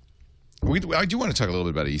do want to talk a little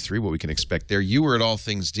bit about E3, what we can expect there. You were at All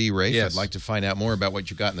Things D, Rafe. Yes. I'd like to find out more about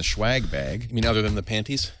what you got in the swag bag. You mean other than the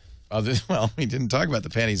panties? Well, we didn't talk about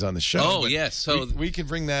the panties on the show. Oh, yes. So we can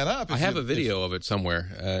bring that up. I have a video of it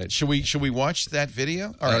somewhere. Should we watch that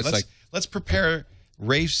video? All right, let's prepare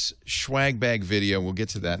Rafe's swag bag video. We'll get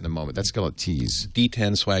to that in a moment. That's called a tease.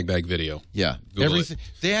 D10 swag bag video. Yeah. Google everything.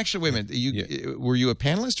 They actually, wait a minute. Were you a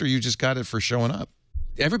panelist or you just got it for showing up?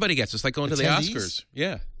 Everybody gets it. It's like going to the Attendees? Oscars.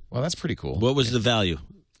 Yeah. Well, that's pretty cool. What was the value?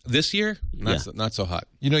 This year? Not so hot.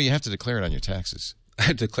 You know, you have to declare it on your taxes. I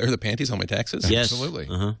had to declare the panties on my taxes? Yes. Absolutely.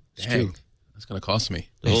 Dang. That's going to cost me.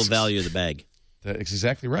 The whole value of the bag. That's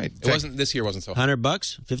exactly right. This year wasn't so hot.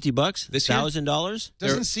 $100, $50, This year? $1,000.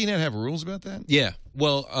 Doesn't CNET have rules about that? Yeah.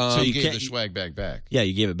 Well, So you gave can't- the swag bag back. Yeah,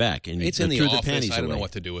 you gave it back, and it's you in the threw office. the panties I don't away. know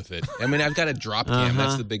what to do with it. I mean, I've got a drop cam.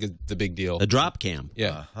 That's the big deal. A drop cam.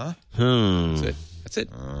 Yeah. That's it.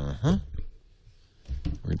 We're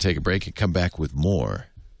going to take a break and come back with more.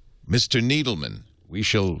 Mr. Needleman, we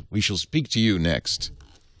shall speak to you next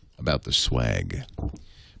about the swag.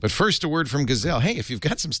 But first, a word from Gazelle. Hey, if you've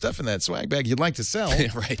got some stuff in that swag bag you'd like to sell,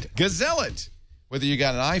 Right. Gazelle it. Whether you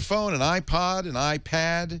got an iPhone, an iPod, an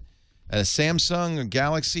iPad, a Samsung, a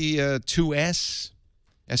Galaxy 2S,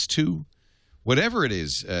 S2, whatever it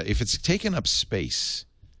is, if it's taking up space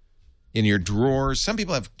in your drawers. Some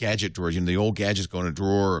people have gadget drawers. You know, the old gadgets go in a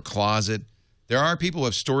drawer or a closet. There are people who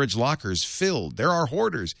have storage lockers filled. There are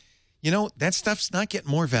hoarders. You know, that stuff's not getting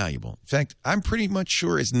more valuable. In fact, I'm pretty much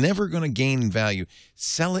sure it's never going to gain value.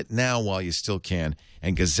 Sell it now while you still can,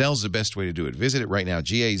 and Gazelle's the best way to do it. Visit it right now,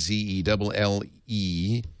 Gazelle,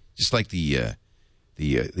 just like the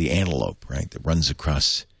antelope, right, that runs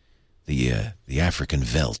across the African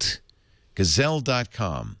veldt.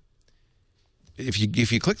 Gazelle.com.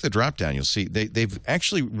 If you click the drop down, you'll see they've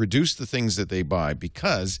actually reduced the things that they buy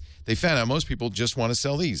because they found out most people just want to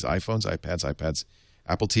sell these: iPhones, iPads,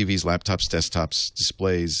 Apple TVs, laptops, desktops,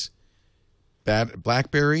 displays,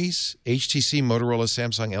 Blackberries, HTC, Motorola,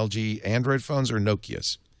 Samsung, LG, Android phones, or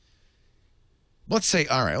Nokias. Let's say,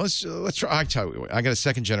 all right, let's try. I tell you what, I got a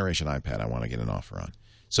second generation iPad I want to get an offer on.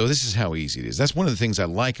 So this is how easy it is. That's one of the things I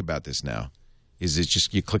like about this now. Is it's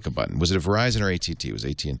just you click a button. Was it a Verizon or AT&T? It was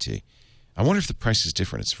AT&T. I wonder if the price is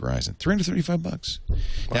different. It's Verizon. $335. Wow.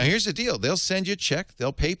 Now here's the deal. They'll send you a check.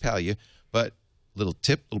 They'll PayPal you. But little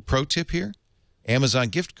pro tip here. Amazon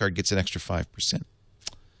gift card gets an extra 5%.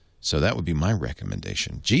 So that would be my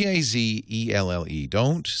recommendation. Gazelle.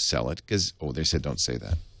 Don't sell it because, they said don't say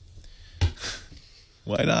that.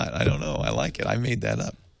 Why not? I don't know. I like it. I made that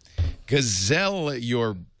up. Gazelle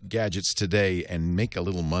your gadgets today and make a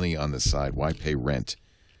little money on the side. Why pay rent?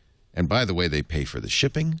 And by the way, they pay for the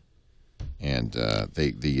shipping. And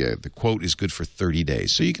the quote is good for 30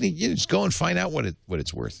 days. So you can just go and find out what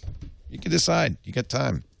it's worth. You can decide. You got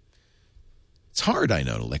time. It's hard, I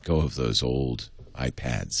know, to let go of those old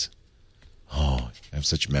iPads. Oh, I have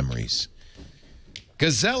such memories.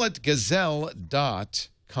 Gazelle at Gazelle.com.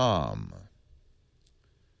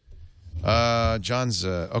 John's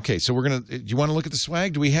okay. So we're gonna. Do you want to look at the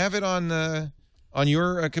swag? Do we have it on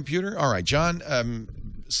your computer? All right, John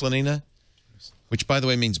Slanina, which by the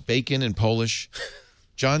way means bacon in Polish.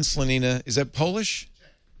 John Slanina, is that Polish?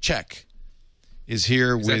 Czech. Is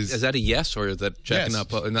here with. Is that a yes or is that checking Yes.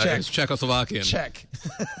 up? No, Czech. it's Czechoslovakian. Czech.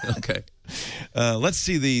 Okay. Let's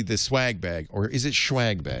see the swag bag, or is it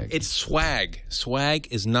swag bag? It's swag. Swag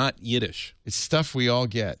is not Yiddish. It's stuff we all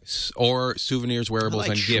get, or souvenirs, wearables, I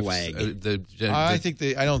like and gifts. swag.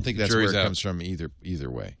 I don't think that's where jury's it out. comes from either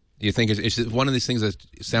way. You think it's one of these things that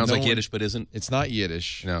sounds No like one- Yiddish but isn't? It's not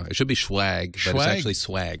Yiddish. No, it should be swag, but it's Swag? actually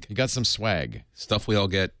swag. You got some swag. Stuff we all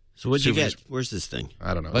get. So what'd you Souvenirs. get? Where's this thing?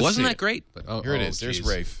 I don't know. Let's Wasn't see that it. great? But, Here it is. There's geez.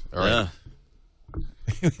 Rafe. All right.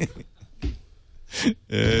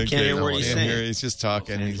 Can't hear what he's saying. He's just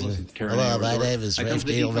talking. Hello, my name is Rafe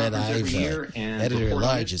Needleman. I'm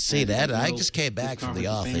editor-at-large at CNET. I just came back from the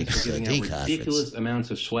All-Things D conference. Ridiculous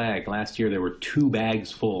amounts of swag. Last year there were 2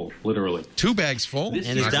 bags full, literally. 2 bags full? And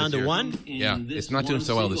it's down to 1? Yeah, it's not doing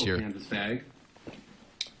so well this year.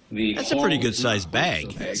 That's a pretty good sized bag.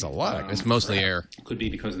 That's a lot. It's mostly air. Could be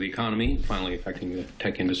because of the economy finally affecting the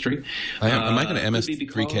tech industry. Am I going to Could be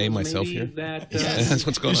MS3K because myself maybe here? That, That's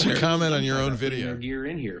what's going You on should here. comment on your own video. Gear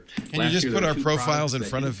in here. Can you just put our profiles in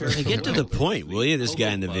front of Hey, get to the point, will you? This guy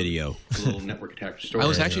in the video. I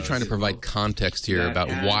was actually trying to provide context here about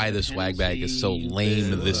why the swag bag is so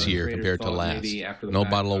lame this year compared to last. No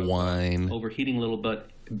bottle of wine. Overheating a little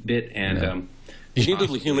bit and You need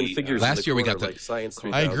little human figures. Last in the year we corner, got the- like Science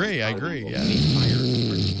I 3000. agree. Yeah.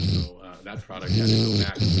 So that product had to go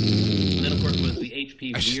back. And then, of course, was the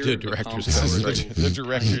HP Veer. The director's This is cut. the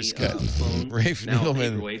director's cut. Rafe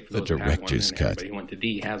Needleman, the director's cut. Everybody who went to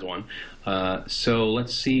D has one. So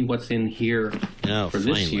let's see what's in here Oh, for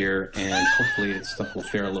this finally. year, and hopefully its stuff will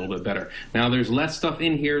fare a little bit better. Now, there's less stuff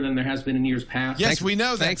in here than there has been in years past. Yes, we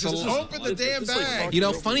know that. Thanks a Just lot. open the damn bag. You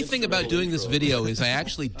know, funny thing about doing this video is I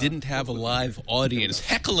actually didn't have a live audience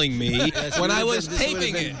heckling me when I was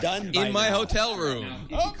taping it in my hotel room.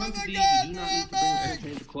 Open the goddamn bag.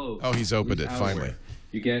 Oh, he's opened it finally.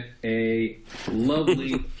 You get a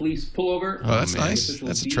lovely fleece pullover. Oh, that's man. nice.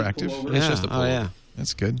 That's attractive. It's just a pull. Oh, yeah.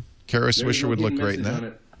 That's good. Kara Swisher would look great in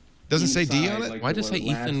that. Doesn't say D on it? Why does it say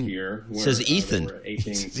Ethan? It says Ethan.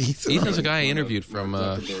 Ethan's a guy I interviewed from.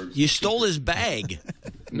 You stole his bag.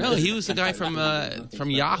 No, he was the guy from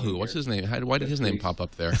Yahoo. What's his name? Why did his name pop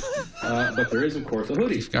up there? But there is, of course, a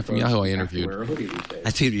hoodie. Guy from Yahoo I interviewed. Wear a hoodie these days.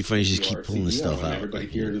 I think it'd be funny to just keep pulling this CEO, stuff and out. Everybody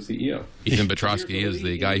here is a CEO. Ethan Petrosky is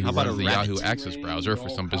the guy who How about runs a the rabbit? Yahoo Access browser. For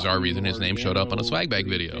some bizarre reason, his name showed up on a swag bag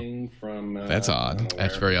video. That's odd.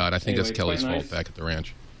 That's very odd. I think that's Anyway, Kelly's quite fault nice. back at the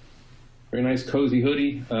ranch. Very nice, cozy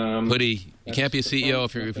hoodie. Hoodie. You can't be a CEO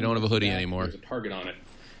if you don't have a hoodie anymore. There's a target on it.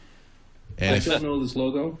 And I if, don't know this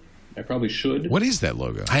logo. I probably should. what is that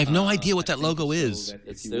logo? I have no idea what that logo is.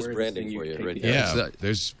 There's branding for you right there. Yeah,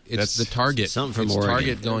 It's that's the Target. Something from it's Oregon.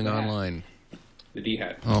 Target going online. The D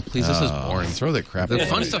hat. Oh, please, this is boring. Throw that crap. The away.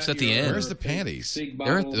 fun stuff's at the end. Where's the panties?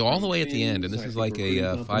 They're all the way at the end, and this is like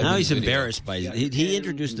a 5 Now he's video. embarrassed by he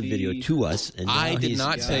introduced the video to us. And now I did he's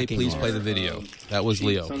not say backing please off. play the video. That was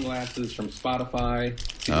Leo. Sunglasses from Spotify.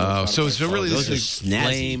 Oh, so really Those are this is snazzy.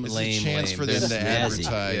 Lame, it's lame, a chance lame. for them to They're snazzy.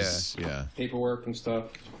 advertise. Yeah. Paperwork and stuff.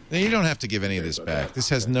 Now, you don't have to give any of this back. This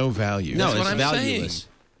has no value. No, That's it's what I'm valueless.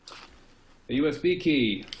 A USB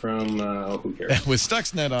key from who cares? With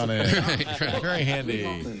Stuxnet on it. Very handy.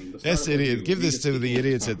 This idiot. Give this to the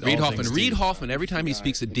idiots at Reed All Hoffman. Things Reed TV. Hoffman, every time he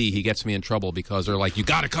speaks at D, he gets me in trouble because they're like, you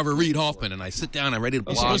got to cover Reed Hoffman. And I sit down, I'm ready to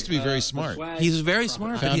He's blog. supposed to be very smart. He's very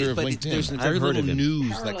smart. Founder of but LinkedIn. there's I've very heard little of him.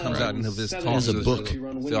 news that comes out of this talk. There's a book.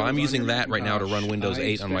 So I'm using that right now to run Windows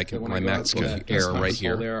 8 on my MacBook Air right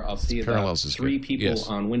here. I'll see about Parallels is 3 good. people Yes.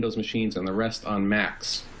 on Windows machines and the rest on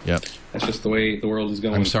Macs. Yep. That's just the way the world is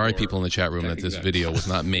going. I'm sorry, for people in the chat room, that this tech video was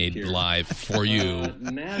not made live for you.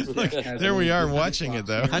 NASDAQ has There we a are new watching it,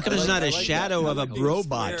 though. How come it's not a shadow of a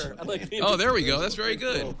robot? Oh, there we go. That's very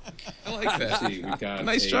good. I like Let's that. see, we've got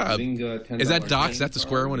Nice a job. Zynga $10 Is that Doc? Is chain that the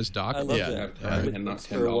square one? Is Doc? I love Yeah. that. and not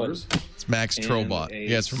 $10. It's Max Trollbot. a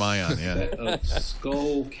Yeah, it's from Ion. Yeah. Set of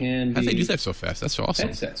skull candy How'd they do that so fast? That's awesome.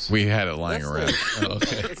 headsets. We had it lying around. Oh,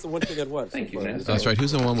 okay. That's the one thing I'd want. Thank you, That's man. That's right.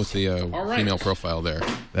 Who's the one with the right. female profile there?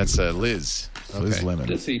 That's Liz. Liz Okay. Lemon.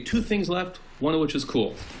 Let's see, 2 things left, one of which is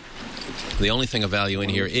cool. The only thing of value in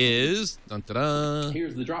here is... Dun, dun, dun.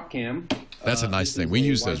 Here's the drop cam. That's a nice thing. We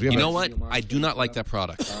use those. We have You a- know what? I do not like that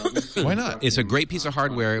product. Why not? It's a great piece of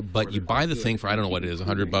hardware, but you buy the thing for, I don't know what it is,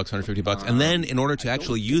 $100, $150, and then in order to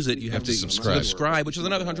actually use it, you have to subscribe, which is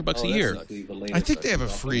another $100 a year. I think they have a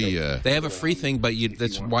free. They have a free thing, but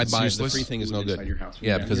that's why buying the useless? free thing is no good.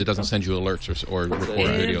 Yeah, because it doesn't send you alerts or record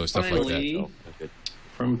video or stuff like that. Finally,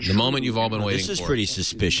 from The moment you've all been waiting for. This is pretty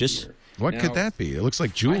suspicious. What could that be? It looks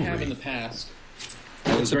like jewelry. I have in the past.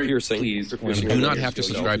 It's a piercing. You do not have to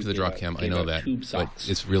subscribe to the drop cam. I know that, but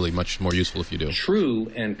it's really much more useful if you do.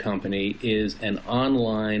 True and Company is an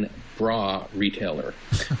online bra retailer.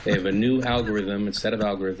 They have a new algorithm, a set of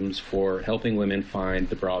algorithms for helping women find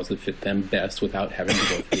the bras that fit them best without having to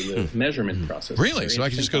go through the measurement process. Really? So I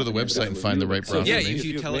can just go to the website and find the right bra? Yeah, if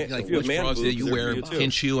you tell it like which bras that you wear,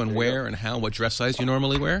 pinch you, and wear, and how, what dress size you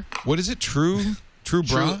normally wear. What is it? True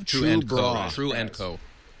bra? True and Co. True and Co.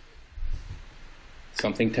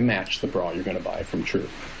 Something to match the bra you're going to buy from True.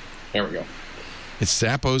 There we go. It's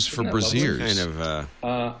Zappos for brassiers. Kind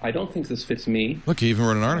of. I don't think this fits me. Look, you even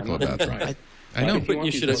wrote an article about that. Right. I know.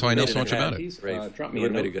 You should. That's why I know so much about it. Drop me a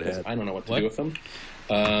note, because I don't know what to do with them.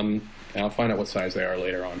 I'll find out what size they are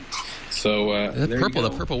later on. So the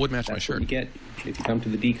purple would match my That's shirt. what you get if you come to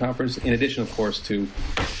the D conference. In addition, of course, to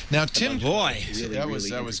Now, Tim, boy, that was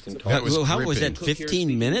how gripping. was that?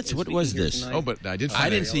 15 minutes? What was this? Oh, but I did. I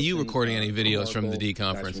didn't see you recording any videos from the D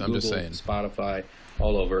conference. I'm just saying. Spotify,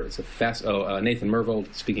 all over. It's a fast. Nathan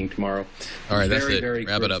Mervold speaking tomorrow. All right, that's very, it. very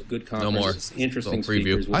Wrap it up. Good No more. Interesting preview.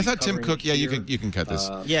 speakers. We'll I be thought Tim covering Cook. Yeah, you here. can cut this.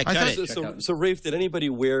 Yeah, cut it. So, Rafe, did anybody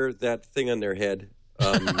wear that thing on their head?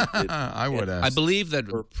 I would ask. I believe that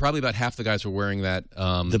probably about half the guys were wearing that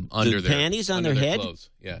under the their panties on under their head. Clothes.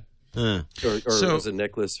 Yeah. or So- as a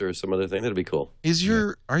necklace or some other thing. That'd be cool.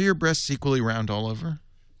 Are your breasts equally round all over?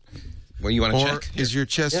 Well, you want to Or check? is your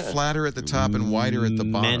chest flatter at the top and wider at the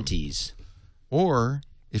bottom? Manties. Or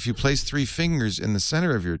if you place 3 fingers in the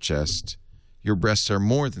center of your chest, your breasts are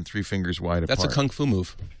more than 3 fingers wide apart. That's a kung fu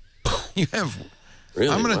move. You have. Really?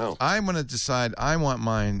 I'm gonna decide. I want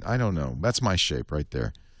mine. I don't know. That's my shape right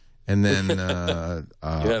there. And then You have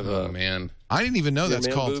Oh man. I didn't even know you have that's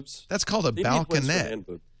man called. boobs? That's called a Maybe points for balconette. man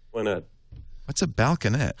boob. Why not? What's a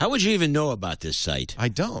balconette? How would you even know about this site? I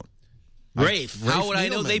don't. Rafe. How would I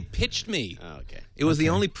know? Needleman. They pitched me. Oh, okay. It was the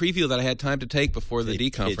only preview that I had time to take before the They D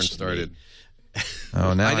conference pitched started. me.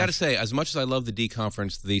 Oh, now I got to say, as much as I love the D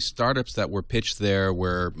conference, the startups that were pitched there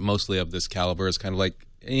were mostly of this caliber. It's kind of like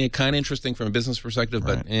kind of interesting from a business perspective,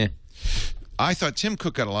 but I thought Tim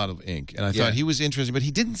Cook got a lot of ink, and I thought he was interesting, but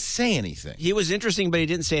he didn't say anything. He was interesting, but he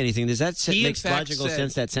didn't say anything. Does that He, in make fact, logical said-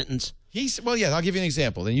 sense, that sentence? Well, yeah, I'll give you an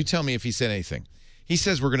example. Then you tell me if he said anything. He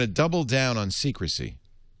says we're going to double down on secrecy.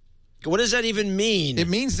 What does that even mean? It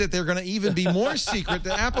means that they're going to even be more secret.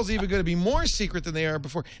 That Apple's even going to be more secret than they are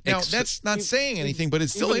before. Now, that's not saying anything, but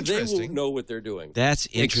it's still Even interesting. They won't know what they're doing. That's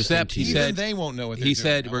interesting. Except he Even said they won't know what they're he doing.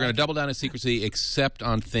 said we're going to double down on secrecy, except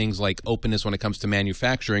on things like openness when it comes to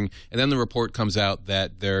manufacturing. And then the report comes out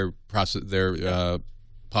that their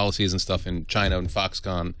policies and stuff in China and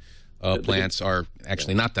Foxconn plants are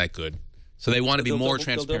actually not that good. So they want to be more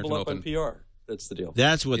transparent They'll and double open. up on PR. That's the deal.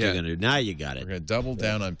 That's what they're Yeah. going to do. Now you got We're it. going to double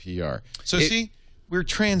down on PR. So see, we're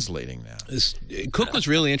translating now. Cook was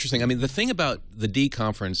really interesting. I mean, the thing about the D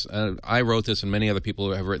conference, I wrote this and many other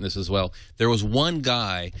people have written this as well. There was one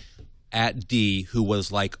guy at D who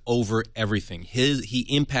was like over everything. He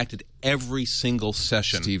impacted every single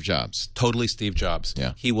session. Steve Jobs. Totally Steve Jobs.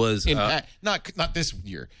 Yeah. He was not this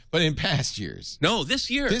year, but in past years. no, this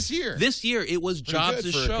year. This year. This year it was Jobs'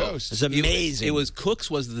 good for a show. ghost. It's amazing. It was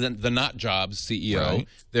Cook's was the not Jobs CEO. Right.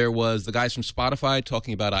 There was the guys from Spotify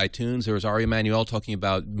talking about iTunes. There was Ari Emanuel talking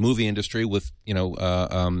about movie industry with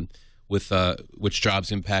which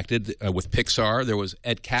Jobs impacted with Pixar. There was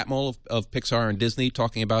Ed Catmull of Pixar and Disney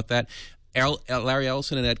talking about that. Larry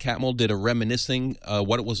Ellison and Ed Catmull did a reminiscing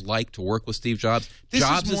what it was like to work with Steve Jobs.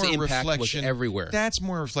 Jobs' impact was everywhere. That's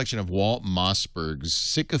more a reflection of Walt Mossberg's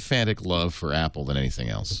sycophantic love for Apple than anything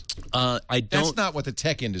else. That's not what the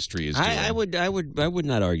tech industry is doing. I would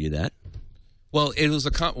not argue that. Well, it was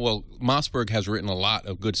Mossberg has written a lot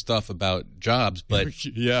of good stuff about Jobs, but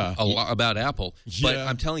a lot about Apple. But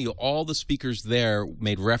I'm telling you, all the speakers there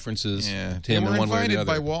made references to him in one way or the other.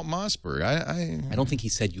 By Walt Mossberg. I don't think he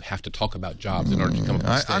said you have to talk about Jobs in order to come up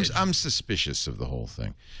on stage. I'm suspicious of the whole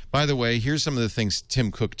thing. By the way, here's some of the things Tim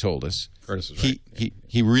Cook told us. Curtis is right.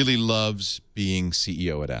 He really loves being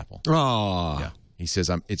CEO at Apple. Oh, Yeah. He says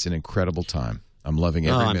it's an incredible time. I'm loving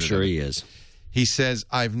every minute I'm sure of it. he is. He says,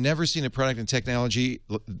 I've never seen a product and technology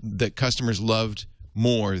that customers loved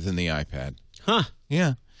more than the iPad. Huh?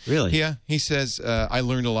 Yeah. Really? Yeah. He says, I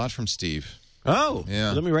learned a lot from Steve. Oh,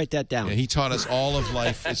 Yeah. Let me write that down. Yeah, he taught us all of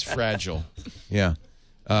life is fragile. Yeah.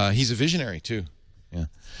 He's a visionary, too. Yeah.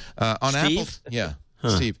 On Steve? Apple. Yeah.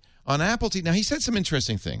 Steve. On Apple TV. Now, he said some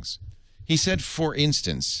interesting things. He said, for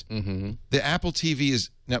instance, the Apple TV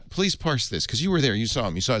is... Now, please parse this, because you were there. You saw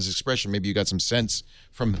him. You saw his expression. Maybe you got some sense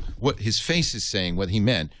from what his face is saying, what he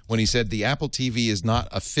meant when he said the Apple TV is not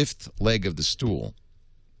a fifth leg of the stool.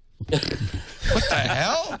 What the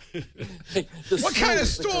hell? What kind of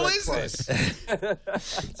stool is this?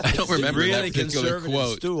 I don't remember really that particular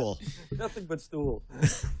quote. Stool. Nothing but stool.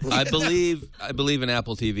 I believe an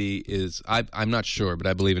Apple TV is. I'm not sure, but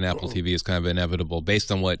I believe an Apple TV is kind of inevitable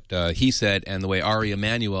based on what he said and the way Ari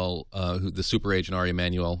Emanuel, the super agent Ari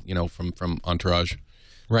Emanuel, from Entourage,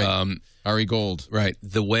 Right. Ari Gold. right?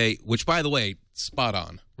 The way, which by the way, spot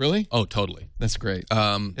on. Really? Oh, totally. That's great.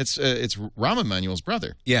 It's Rahm Emanuel's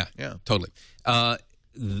brother. Yeah, Yeah. totally.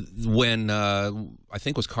 When I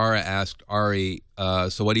think it was Kara asked Ari,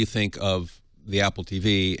 so what do you think of the Apple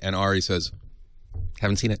TV? And Ari says,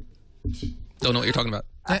 haven't seen it. Don't know what you're talking about.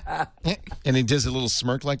 And he does a little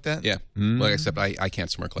smirk like that? Yeah. Well, except I can't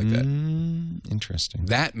smirk like that. Interesting.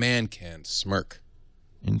 That man can smirk.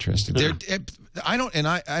 Interesting.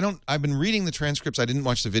 I've been reading the transcripts. I didn't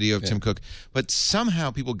watch the video of Tim Cook, but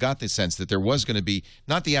somehow people got the sense that there was going to be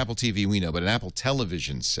not the Apple TV we know, but an Apple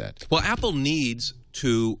television set. Well, Apple needs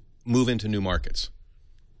to move into new markets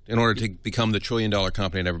in order to become the trillion-dollar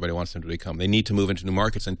company that everybody wants them to become. They need to move into new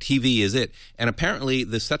markets, and TV is it. And apparently,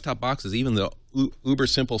 the set-top boxes, even the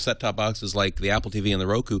uber-simple set-top boxes like the Apple TV and the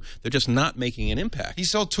Roku, they're just not making an impact. He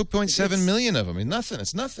sold 2.7 million of them. I mean, nothing.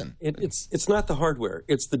 It's nothing. It's not the hardware.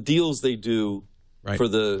 It's the deals they do for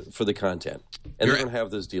the content, and they don't have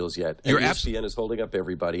those deals yet. And ESPN is holding up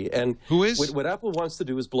everybody. And who is? What Apple wants to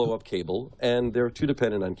do is blow up cable, and they're too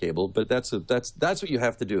dependent on cable. But that's what you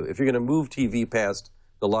have to do if you're going to move TV past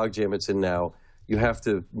the logjam it's in now. You have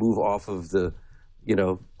to move off of the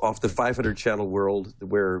 500 channel world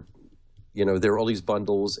where there are all these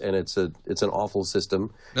bundles and it's an awful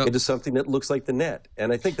system into something that looks like the net.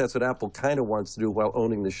 And I think that's what Apple kind of wants to do while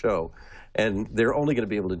owning the show. And they're only going to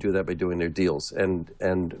be able to do that by doing their deals. And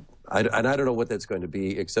I don't know what that's going to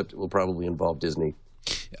be, except it will probably involve Disney.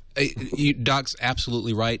 Doc's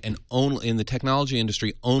absolutely right, and only in the technology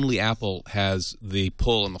industry, only Apple has the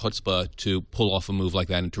pull and the chutzpah to pull off a move like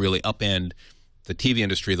that and to really upend the TV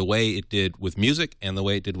industry the way it did with music and the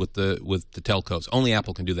way it did with the telcos. Only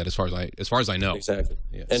Apple can do that, as far as I know. Exactly.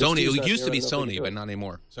 Yeah. Sony. It used to be Sony, but not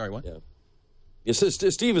anymore. Sorry, what? Yeah. Yes,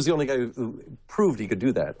 Steve is the only guy who proved he could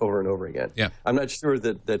do that over and over again. Yeah. I'm not sure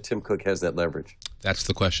that Tim Cook has that leverage. That's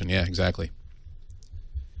the question. Yeah, exactly.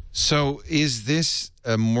 So is this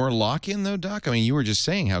more lock-in, though, Doc? I mean, you were just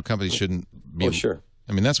saying how companies shouldn't be... Oh, sure.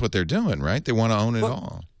 I mean, that's what they're doing, right? They want to own it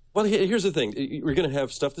all. Well, here's the thing. We're going to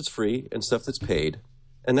have stuff that's free and stuff that's paid,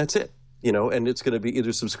 and that's it. And it's going to be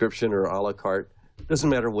either subscription or a la carte. Doesn't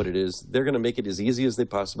matter what it is. They're going to make it as easy as they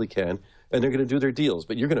possibly can, and they're going to do their deals,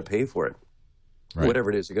 but you're going to pay for it. Right. Whatever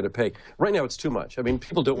it is, you're going to pay. Right now, it's too much. I mean,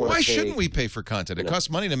 people don't want to pay. Why shouldn't we pay for content? It costs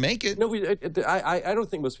money to make it. No, I don't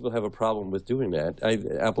think most people have a problem with doing that.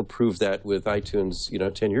 Apple proved that with iTunes,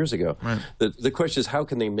 10 years ago. Right. The question is, how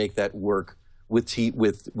can they make that work with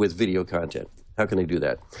video content? How can they do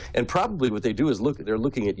that? And probably what they do is they're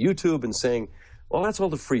looking at YouTube and saying, well, that's all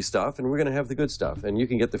the free stuff, and we're going to have the good stuff. And you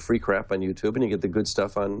can get the free crap on YouTube, and you get the good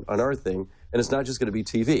stuff on our thing. And it's not just going to be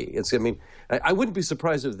TV. I wouldn't be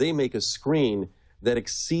surprised if they make a screen that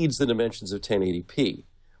exceeds the dimensions of 1080p,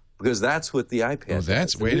 because that's what the iPad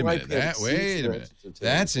has. Wait a minute.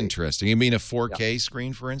 That's interesting. You mean a 4K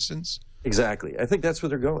screen, for instance? Exactly. I think that's where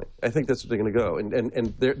they're going. I think that's where they're going to go.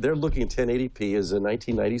 And they're looking at 1080p as a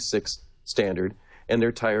 1996 standard, and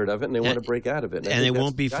they're tired of it, and they want to break out of it. And it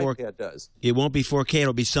won't be 4K. Does. It won't be 4K.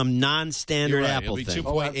 It'll be some non-standard Apple thing. thing.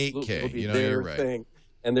 It'll be 2.8K. It'll be their thing.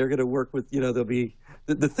 And they're going to work with, they'll be...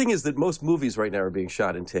 The thing is that most movies right now are being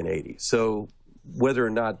shot in 1080. So whether or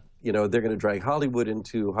not, they're going to drag Hollywood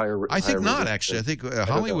into higher... I think not, actually. I think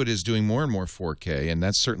Hollywood is doing more and more 4K, and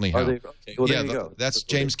that's certainly how... Okay. Well, there you go. That's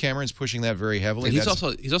James Cameron's pushing that very heavily. He's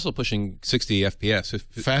also pushing 60 FPS.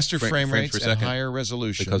 Faster frame rates and higher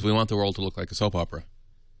resolution. Because we want the world to look like a soap opera.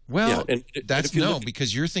 Well,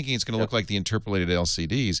 because you're thinking it's going to look like the interpolated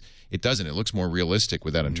LCDs. It doesn't. It looks more realistic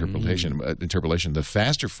with that interpolation. The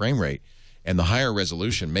faster frame rate and the higher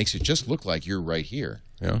resolution makes it just look like you're right here.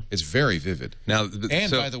 Yeah. It's very vivid. Now,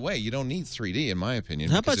 by the way, you don't need 3D, in my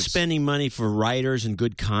opinion. How about spending money for writers and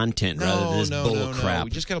good content rather than this bull crap?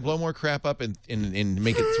 We just got to blow more crap up and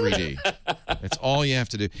make it 3D. That's all you have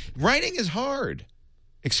to do. Writing is hard.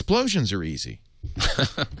 Explosions are easy.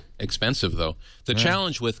 Expensive, though. The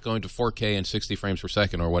challenge with going to 4K and 60 frames per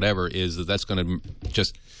second or whatever is that's going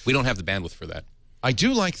to we don't have the bandwidth for that. I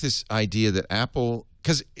do like this idea that Apple,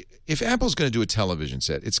 because if Apple's going to do a television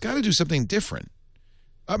set, it's got to do something different.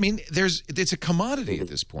 I mean, it's a commodity at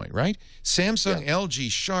this point, right? Samsung,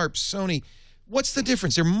 LG, Sharp, Sony, What's the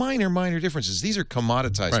difference? They're minor differences. These are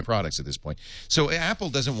commoditized products at this point. So Apple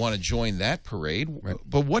doesn't want to join that parade. Right.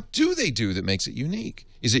 But what do they do that makes it unique?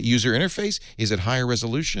 Is it user interface? Is it higher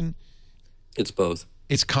resolution? It's both.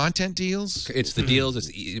 It's content deals? It's the deals. It's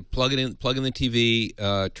plug in the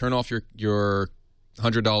TV, turn off your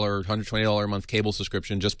 $100, $120 a month cable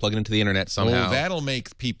subscription, just plug it into the internet somehow. Oh, that'll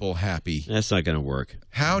make people happy. That's not going to work.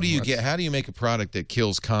 How do you make a product that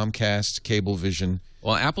kills Comcast, Cablevision?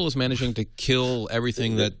 Well, Apple is managing to kill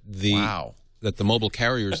everything that the mobile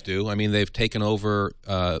carriers do. I mean, they've taken over,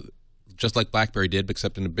 just like BlackBerry did,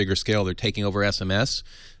 except in a bigger scale. They're taking over SMS.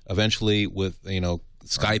 Eventually, with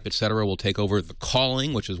Skype, et cetera, will take over the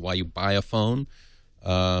calling, which is why you buy a phone.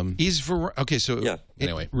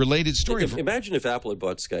 Anyway, related story. Imagine if Apple had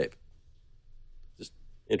bought Skype. Just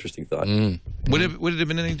interesting thought. Would it have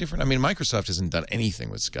been any different? I mean, Microsoft hasn't done anything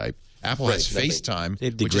with Skype. Apple has FaceTime,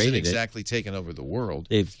 which hasn't exactly taken over the world.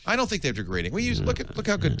 I don't think they're degrading. We use look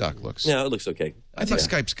how good Doc looks. No, it looks okay. I think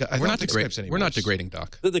Skype's. We're not degrading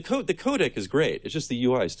Doc. The codec is great. It's just the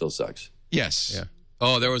UI still sucks. Yes. Yeah.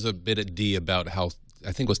 Oh, there was a bit at D about how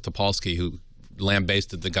I think it was Topolsky who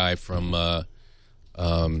lambasted the guy from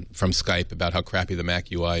Skype about how crappy the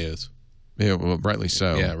Mac UI is. Yeah, well, rightly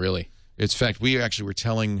so. Yeah, really. In fact, we actually were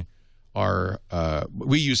telling our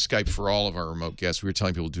we use Skype for all of our remote guests. We were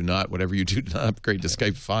telling people, whatever you do, do not upgrade to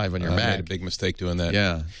Skype 5 on your Mac. I made a big mistake doing that.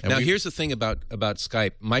 Yeah. Now, here's the thing about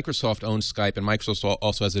Skype. Microsoft owns Skype, and Microsoft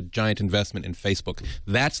also has a giant investment in Facebook.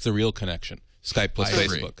 That's the real connection, Skype plus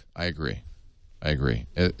Facebook. I agree.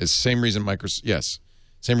 It's the same reason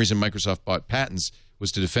Microsoft bought patents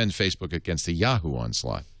was to defend Facebook against the Yahoo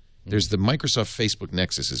onslaught. There's the Microsoft-Facebook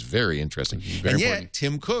nexus is very interesting. Very important. Yet,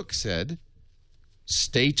 Tim Cook said,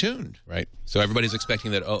 stay tuned. Right. So everybody's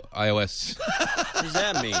expecting that iOS... What does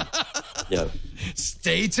that mean? Yeah.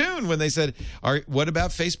 Stay tuned when they said, what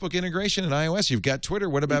about Facebook integration in iOS? You've got Twitter.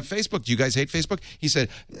 What about Facebook? Do you guys hate Facebook? He said,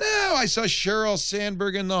 no, I saw Sheryl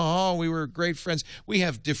Sandberg in the hall. We were great friends. We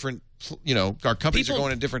have different, our companies are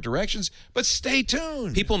going in different directions, but stay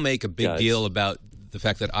tuned. People make a big deal about the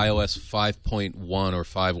fact that iOS 5.1 or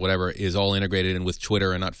 5 whatever is all integrated in with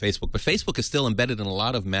Twitter and not Facebook. But Facebook is still embedded in a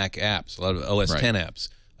lot of Mac apps, a lot of OS 10 apps.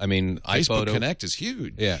 I mean, Facebook Connect is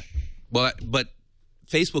huge. Yeah. Well, but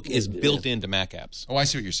Facebook is built into Mac apps. Oh, I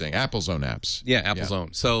see what you're saying. Apple's own apps. Yeah, Apple's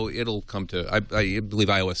own. So it'll come to, I believe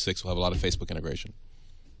iOS 6 will have a lot of Facebook integration.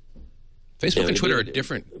 Facebook and Twitter are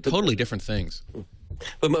totally different things.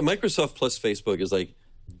 But Microsoft plus Facebook is like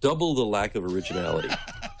double the lack of originality.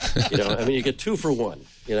 I mean, you get 2 for 1.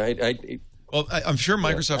 Well, I'm sure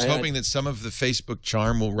Microsoft's hoping that some of the Facebook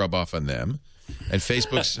charm will rub off on them, and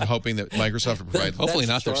Facebook's hoping that Microsoft will provide. Hopefully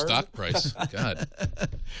not their stock price. God,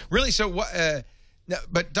 really? So what?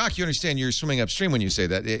 But Doc, you understand? You're swimming upstream when you say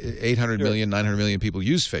that 800 million, 900 million people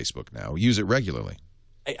use Facebook now. Use it regularly.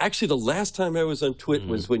 Actually, the last time I was on TWiT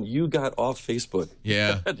was when you got off Facebook.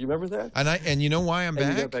 Yeah. Do you remember that? And you know why I'm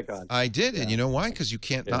back? You got back on. I did, and you know why? Because you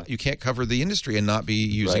can't cover the industry and not be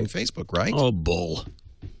using Facebook, right? Oh, bull.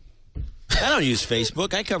 I don't use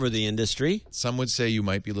Facebook. I cover the industry. Some would say you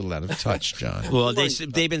might be a little out of touch, John. Well,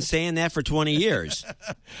 they've been saying that for 20 years.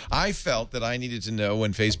 I felt that I needed to know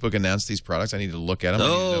when Facebook announced these products. I needed to look at them.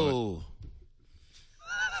 Oh.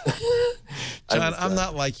 John, I'm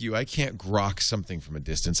not like you. I can't grok something from a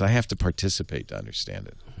distance. I have to participate to understand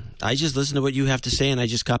it. I just listen to what you have to say, and I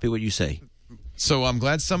just copy what you say. So I'm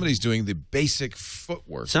glad somebody's doing the basic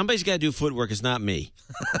footwork. Somebody's got to do footwork. It's not me.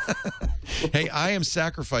 Hey, I am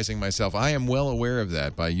sacrificing myself. I am well aware of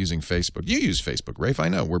that by using Facebook. You use Facebook, Rafe. I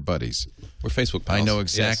know. We're buddies. We're Facebook pals. I know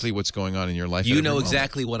exactly what's going on in your life. You know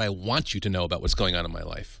exactly what I want you to know about what's going on in my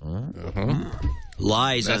life.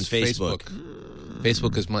 Lies on Facebook.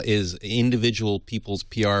 Facebook is individual people's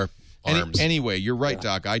PR arms. Anyway, you're right,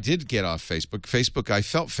 Doc. I did get off Facebook. I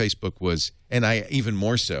felt Facebook was, and I even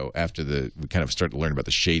more so after we kind of started to learn about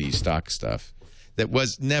the shady stock stuff, that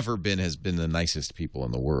has been the nicest people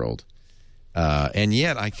in the world. And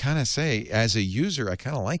yet, I kind of say, as a user, I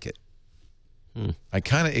kind of like it.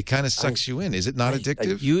 It kind of sucks you in. Is it not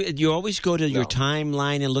addictive? You always go to your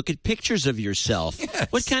timeline and look at pictures of yourself. Yes.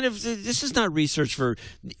 What kind of? This is not research for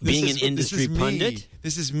being an industry pundit.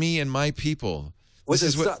 This is me and my people.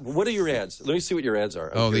 What are your ads? Let me see what your ads are.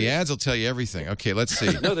 The ads will tell you everything. Okay, let's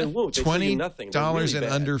see. No, they won't. They tell you nothing. $20 and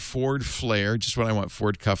under Ford Flare, just what I want,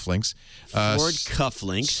 Ford cufflinks. Ford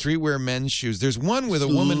cufflinks. Streetwear men's shoes. There's one with a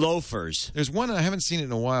woman. Loafers. There's one, I haven't seen it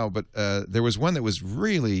in a while, but there was one that was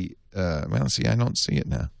really, let's see, I don't see it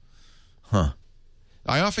now. Huh.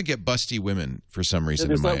 I often get busty women for some reason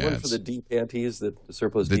in my ads. There's not one for the D panties, the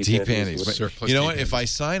surplus D panties. The D panties. But you know what? If I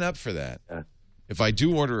sign up for that, if I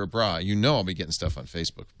do order a bra, I'll be getting stuff on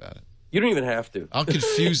Facebook about it. You don't even have to. I'll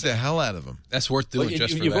confuse the hell out of them. That's worth doing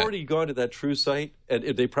just for that. You've already gone to that True site, and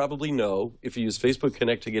they probably know if you use Facebook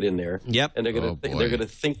Connect to get in there. Yep. And they're going to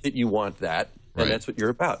think that you want that, and that's what you're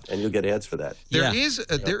about, and you'll get ads for that. There is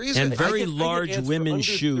and very large women's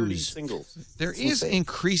shoes. There is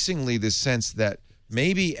increasingly this sense that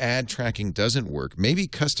maybe ad tracking doesn't work. Maybe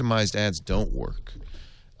customized ads don't work.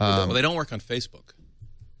 Well, they don't work on Facebook.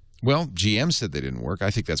 Well, GM said they didn't work.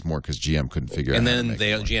 I think that's more because GM couldn't figure out. And then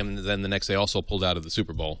GM then the next day also pulled out of the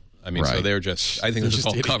Super Bowl. I mean, so they're just. I think they're just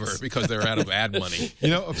all cover because they're out of ad money. You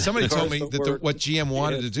know, if somebody told me that what GM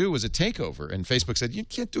wanted to do was a takeover, and Facebook said you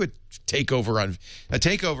can't do a takeover on. A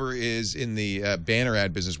takeover is in the banner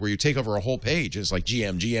ad business where you take over a whole page. It's like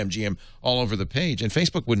GM all over the page, and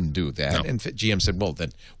Facebook wouldn't do that. No. And GM said, well,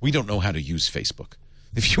 then we don't know how to use Facebook.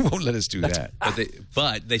 If you won't let us do that.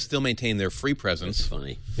 But they still maintain their free presence. That's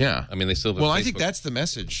funny. Yeah. I mean, they still have Well, Facebook. I think that's the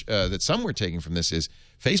message that some were taking from this is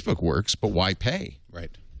Facebook works, but why pay?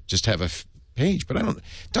 Right. Just have a page. But I don't...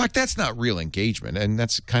 Doc, that's not real engagement, and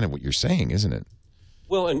that's kind of what you're saying, isn't it?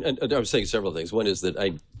 Well, and I was saying several things. One is that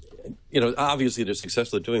obviously they're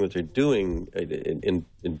successful at doing what they're doing in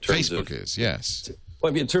terms of... Facebook is, yes.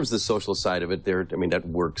 Well, I mean, in terms of the social side of it, that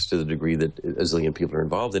works to the degree that a zillion people are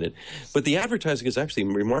involved in it. But the advertising is actually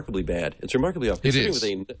remarkably bad. It's remarkably off. It is.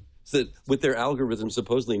 What their algorithm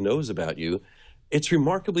supposedly knows about you, it's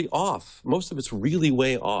remarkably off. Most of it's really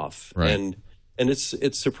way off. Right. And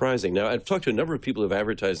it's surprising. Now, I've talked to a number of people who have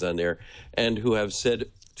advertised on there and who have said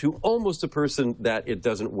to almost a person that it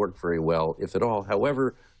doesn't work very well, if at all.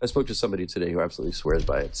 However, I spoke to somebody today who absolutely swears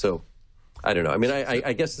by it. So I don't know. I mean,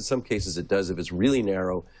 I guess in some cases it does if it's really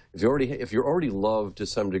narrow. If you're already loved to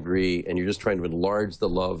some degree and you're just trying to enlarge the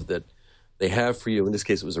love that they have for you. In this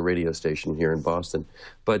case, it was a radio station here in Boston.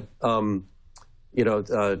 But the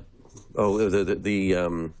NPR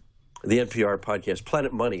podcast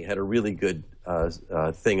Planet Money had a really good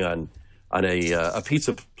thing on a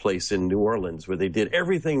pizza place in New Orleans where they did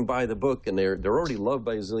everything by the book, and they're already loved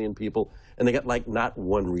by a zillion people, and they got like not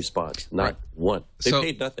one response, not one. They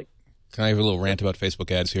paid nothing. Can I have a little rant about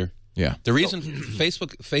Facebook ads here? Yeah. The reason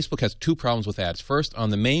Facebook has two problems with ads. First, on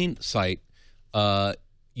the main site,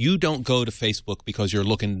 you don't go to Facebook because you're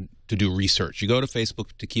looking to do research. You go to Facebook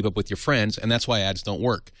to keep up with your friends, and that's why ads don't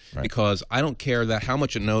work. Right. Because I don't care that how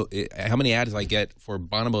many ads I get for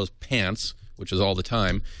Bonobo's pants, which is all the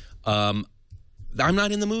time. I'm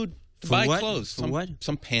not in the mood to buy clothes.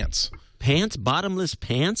 Some pants. Pants? Bottomless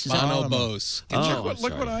pants? Bonobos.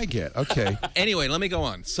 Look what I get. Okay. Anyway, let me go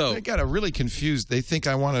on. So they got really confused. They think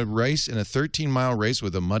I want to race in a 13-mile race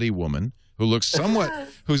with a muddy woman who looks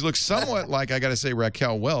somewhat like, I got to say,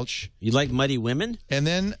 Raquel Welch. You like muddy women? And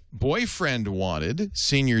then boyfriend wanted,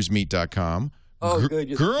 seniorsmeet.com. Oh,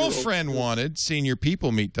 good. Girlfriend wanted,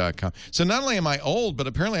 seniorpeoplemeet.com. So not only am I old, but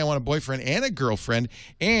apparently I want a boyfriend and a girlfriend,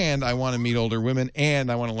 and I want to meet older women,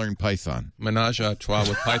 and I want to learn Python. Menage a trois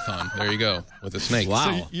with Python. There you go, with a snake.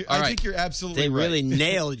 Wow. So I think you're absolutely right. They really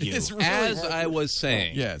nailed you. Really As I was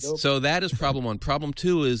saying. Yes. So that is problem one. Problem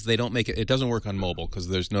two is they don't make it. It doesn't work on mobile because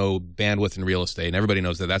there's no bandwidth in real estate, and everybody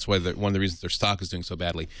knows that. That's why one of the reasons their stock is doing so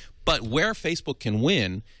badly. But where Facebook can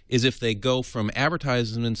win is if they go from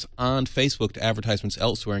advertisements on Facebook to advertisements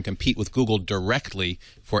elsewhere and compete with Google directly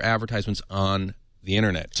for advertisements on the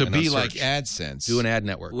internet. To be like AdSense. Do an ad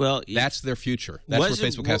network. Well, that's their future. That's where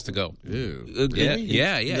Facebook has to go.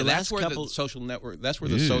 Yeah. That's where the social network. That's where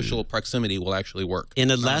the social proximity will actually work. In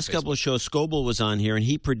the last couple of shows, Scoble was on here, and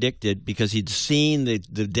he predicted, because he'd seen the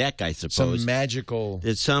deck, I suppose, some magical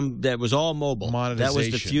that was all mobile. Monetization. That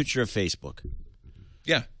was the future of Facebook.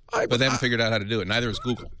 Yeah, but they haven't figured out how to do it. Neither has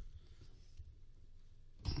Google.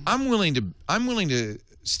 I'm willing to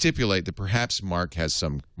stipulate that perhaps Mark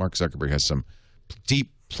Zuckerberg has some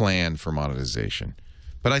deep plan for monetization.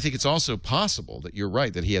 But I think it's also possible that you're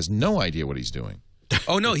right, that he has no idea what he's doing.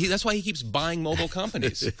 Oh, no, that's why he keeps buying mobile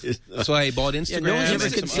companies. That's why he bought Instagram. Yeah, no one's ever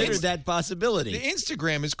considered that possibility. The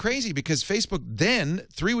Instagram is crazy because Facebook then,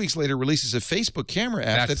 3 weeks later, releases a Facebook camera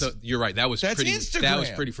app. You're right. That's Instagram. That was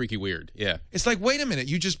pretty freaky weird. Yeah. It's like, wait a minute.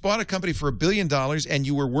 You just bought a company for $1 billion and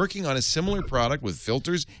you were working on a similar product with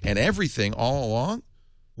filters and everything all along?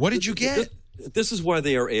 What did you get? This is why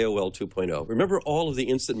they are AOL 2.0. Remember all of the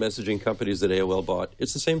instant messaging companies that AOL bought?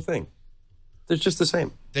 It's the same thing. They're just the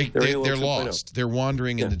same. They're lost. They're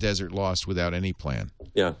wandering in the desert, lost without any plan.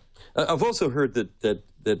 Yeah. I've also heard that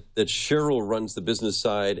Cheryl runs the business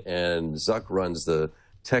side and Zuck runs the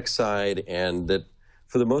tech side, and that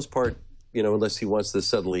for the most part, unless he wants to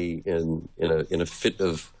suddenly in a fit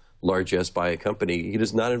of largesse buy a company, he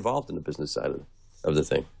is not involved in the business side of the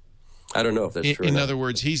thing. I don't know if that's true. In other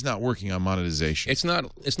words, he's not working on monetization. It's not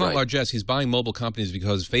largesse. He's buying mobile companies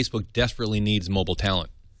because Facebook desperately needs mobile talent.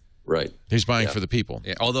 Right. He's buying for the people.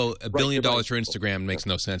 Yeah, although $1 billion for Instagram makes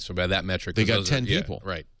no sense by that metric. They got 10 people.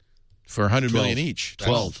 Right. For $100 million each.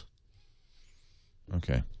 12.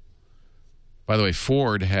 Okay. By the way,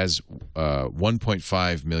 Ford has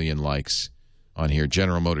 1.5 million likes on here.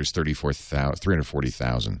 General Motors,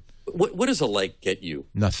 340,000. What does a like get you?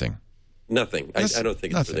 Nothing. Nothing. I don't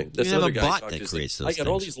think it's anything. You have a bot that creates those I got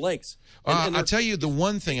all these likes. I'll tell you the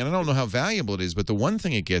one thing, and I don't know how valuable it is, but the one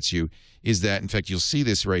thing it gets you is that, in fact, you'll see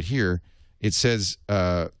this right here. It says,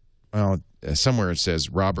 somewhere it says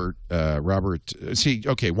Robert. See,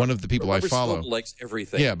 okay, one of the people I follow likes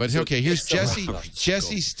everything. Yeah, but okay, here's Jesse.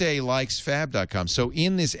 Jesse Stay likes fab.com. So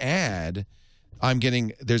in this ad,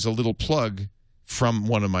 there's a little plug from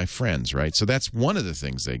one of my friends, right? So that's one of the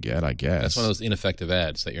things they get, I guess. That's one of those ineffective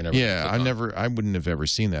ads that you're never. Yeah, I wouldn't have ever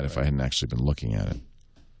seen that if I hadn't actually been looking at it.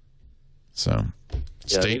 So,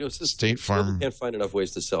 State Farm can't find enough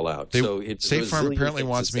ways to sell out. State Farm apparently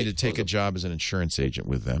wants me to take a job as an insurance agent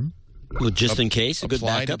with them. Well, just in case, a good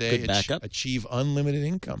backup. Today, good backup. Achieve unlimited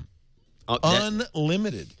income.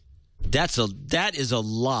 Unlimited. That is a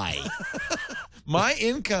lie. My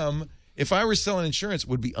income, if I were selling insurance,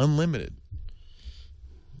 would be unlimited.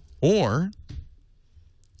 Or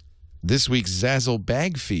this week's Zazzle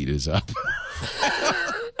bag feed is up.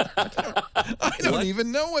 I don't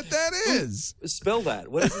even know what that is. Spell that.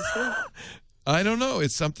 What does it say? I don't know.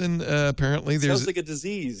 It's something apparently there's. Sounds like a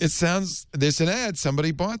disease. It sounds. There's an ad.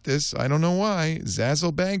 Somebody bought this. I don't know why.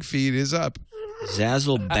 Zazzle bag feed is up.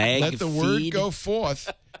 Zazzle bag feed. Let the word go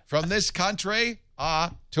forth from this country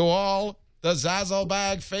to all. The Zazzle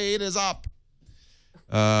bag feed is up.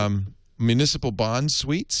 Municipal bond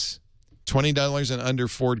suites, $20 and under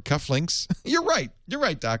Ford cufflinks. You're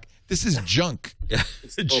right, Doc. This is junk.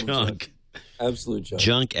 Junk. Absolute junk.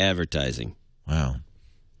 Junk advertising. Wow.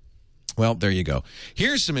 Well, there you go.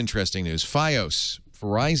 Here's some interesting news. Fios,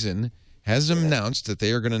 Verizon, has announced that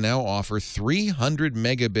they are going to now offer 300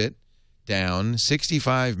 megabit down,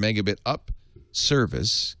 65 megabit up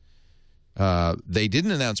service. They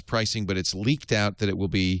didn't announce pricing, but it's leaked out that it will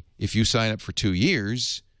be, if you sign up for 2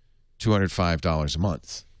 years, $205 a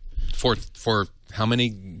month. For how many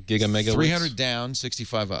megabytes? 300 down,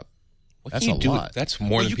 65 up. That's a lot. That's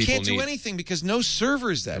more than people need. You can't do anything because no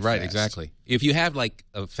server's that right, fast. Exactly. If you have like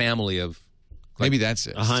a family of maybe that's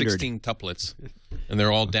it. 16 tuplets, and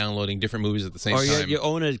they're all downloading different movies at the same time. Or you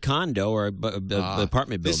own a condo or an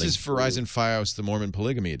apartment building. This is Verizon Fios, the Mormon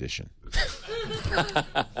Polygamy Edition.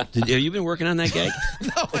 Have you been working on that gag?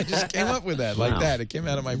 No, I just came up with that like that. It came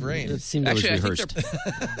out of my brain. It seemed it was rehearsed.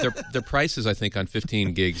 Their prices, I think, on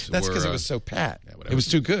 15 gigs. That's because it was so pat. It was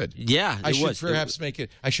too good. Yeah, I should perhaps make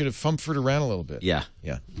it. I should have fumfered around a little bit. Yeah.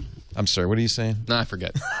 I'm sorry. What are you saying? No, I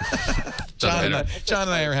forget. John and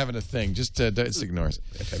I are having a thing. Just ignore us.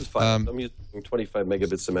 It's fine. I'm using 25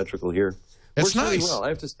 megabits symmetrical here. It's nice. Really well. I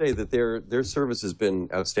have to say that their service has been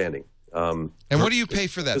outstanding. And what do you pay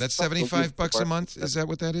for that? That's $75 a month? Is that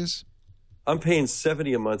what that is? I'm paying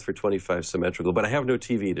 $70 a month for 25 symmetrical, but I have no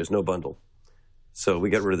TV. There's no bundle. So we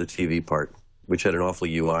got rid of the TV part, which had an awful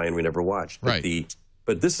UI and we never watched. Right.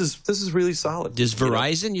 But this is really solid. Is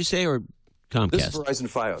Verizon, you say, or Comcast? This is Verizon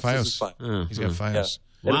Fios. Fios. He's got Fios.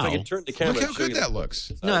 Yeah. Wow. And if I can turn the camera, look how good that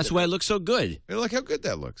looks. No, that's why it looks so good. Look how good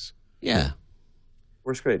that looks. Yeah.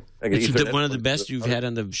 Works great. It's one of the best you've had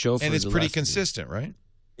on the show for and it's pretty consistent, right?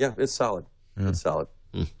 Yeah, it's solid. Yeah. It's solid.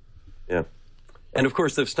 Yeah. And, of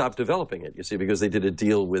course, they've stopped developing it, you see, because they did a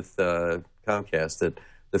deal with Comcast that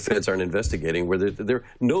the feds aren't investigating, where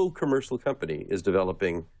no commercial company is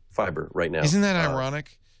developing fiber right now. Isn't that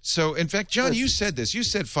ironic? So, in fact, John, you said this. You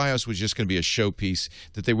said Fios was just going to be a showpiece,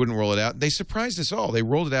 that they wouldn't roll it out. They surprised us all. They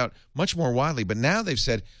rolled it out much more widely. But now they've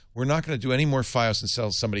said, we're not going to do any more Fios and sell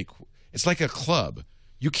somebody. It's like a club.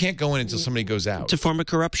 You can't go in until somebody goes out. It's a form of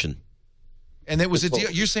corruption. And it was a deal.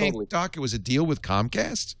 You're saying, Doc, it was a deal with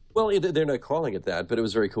Comcast? Well, they're not calling it that, but it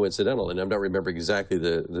was very coincidental, and I'm not remembering exactly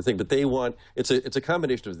the thing. But they want it's a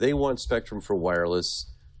combination of they want spectrum for wireless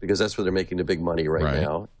because that's where they're making the big money right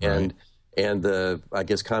now, and I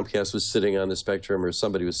guess Comcast was sitting on the spectrum, or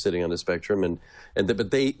somebody was sitting on the spectrum,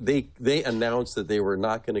 but they announced that they were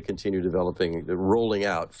not going to continue rolling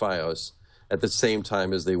out Fios at the same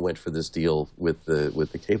time as they went for this deal with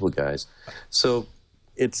the cable guys. So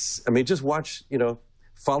just watch,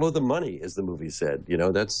 follow the money, as the movie said.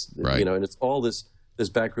 That's right. And it's all this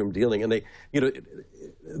backroom dealing, and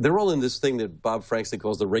they're all in this thing that Bob Frankston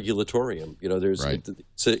calls the regulatorium. They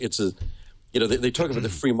talk about the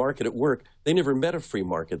free market at work. They never met a free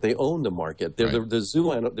market. They own the market. They're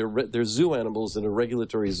zoo animals in a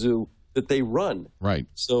regulatory zoo that they run. Right.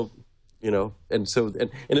 So, and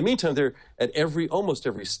in the meantime, they're at almost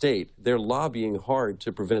every state, they're lobbying hard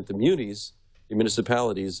to prevent the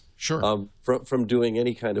municipalities, from doing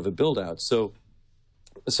any kind of a build out. So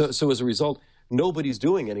as a result, nobody's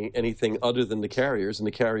doing anything other than the carriers, and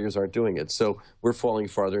the carriers aren't doing it. So we're falling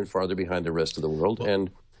farther and farther behind the rest of the world,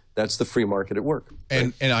 and that's the free market at work.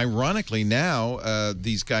 And ironically now,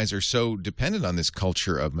 these guys are so dependent on this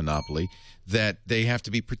culture of monopoly that they have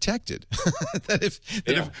to be protected.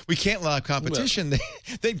 If we can't allow competition,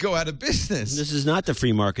 they'd go out of business. This is not the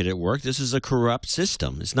free market at work. This is a corrupt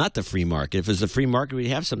system. It's not the free market. If it was the free market, we'd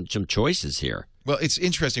have some choices here. Well, it's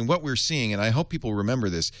interesting. What we're seeing, and I hope people remember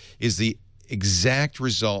this, is the exact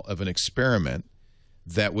result of an experiment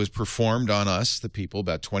that was performed on us, the people,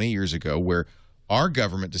 about 20 years ago, where our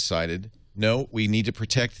government decided, no, we need to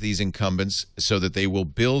protect these incumbents so that they will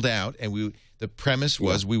build out, and the premise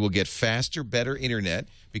was we will get faster, better internet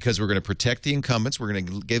because we're going to protect the incumbents. We're going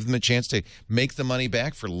to give them a chance to make the money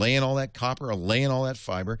back for laying all that copper or laying all that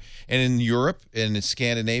fiber. And in Europe and in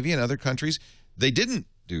Scandinavia and other countries, they didn't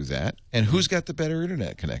do that. And who's got the better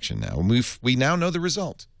internet connection now? And we now know the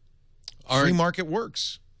result. Free market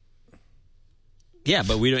works. Yeah,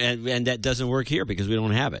 but we don't, and that doesn't work here because we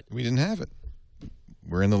don't have it. We didn't have it.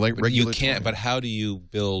 We're in the regular. You can't. But how do you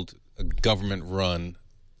build a government-run,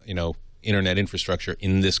 internet infrastructure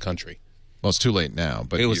in this country? Well, it's too late now.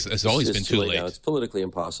 But it's always been too late. Now. It's politically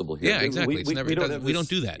impossible here. Yeah, exactly. We don't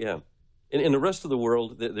do that. Yeah. In the rest of the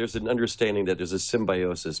world, there's an understanding that there's a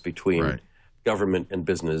symbiosis between government and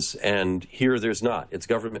business, and here there's not. It's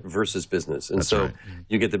government versus business, and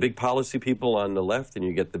you get the big policy people on the left, and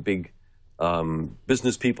you get the big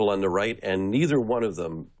business people on the right, and neither one of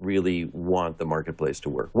them really want the marketplace to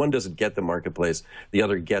work. One doesn't get the marketplace. The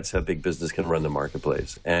other gets how big business can run the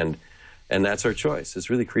marketplace, and that's our choice. It's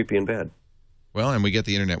really creepy and bad. Well, and we get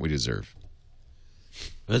the internet we deserve.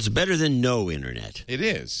 It's better than no internet. It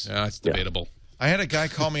is. It's debatable. I had a guy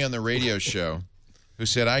call me on the radio show who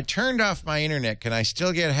said, I turned off my internet. Can I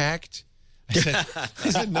still get hacked? I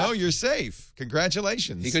said, no, you're safe.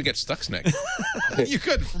 Congratulations. You could get Stuxnet. You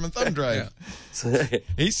could from a thumb drive.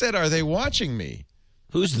 He said, are they watching me?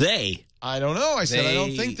 Who's they? I don't know. I said, I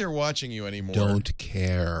don't think they're watching you anymore. Don't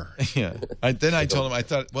care. Yeah. Then I told him, I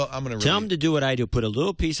thought, well, I'm going to tell them to do what I do. Put a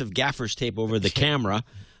little piece of gaffer's tape over the camera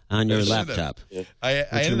on your laptop. Yeah. I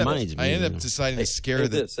ended up deciding to scare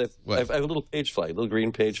them. I have a little page flag, a little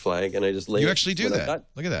green page flag, and I just lay it. You actually do that.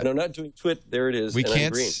 Look at that. And I'm not doing TWiT. There it is. We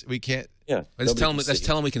can't. Yeah. Let's tell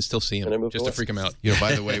them we can still see him, just to freak him out.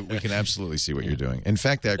 By the way, we can absolutely see what you're doing. In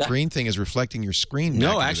fact, that green thing is reflecting your screen.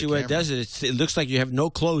 No, actually, what it does is it looks like you have no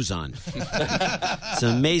clothes on. It's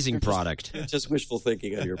an amazing product. Just wishful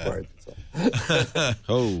thinking on your part.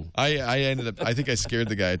 Oh, I think I scared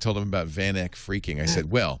the guy. I told him about Van Eck freaking. I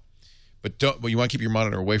said, well, you want to keep your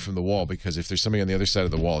monitor away from the wall because if there's somebody on the other side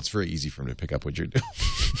of the wall, it's very easy for him to pick up what you're doing.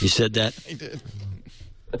 You said that? I did.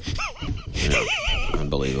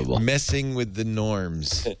 Unbelievable. Messing with the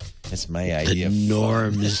norms. That's my idea. The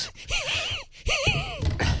norms.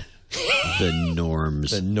 The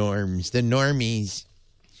norms. The norms. The normies.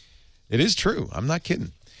 It is true. I'm not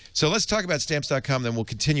kidding. So let's talk about Stamps.com, then we'll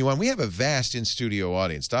continue on. We have a vast in-studio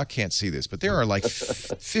audience. Doc can't see this, but there are like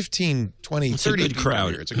 15, 20, 30 people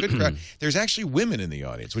crowd. here. It's a good crowd. There's actually women in the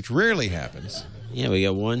audience, which rarely happens. Yeah, we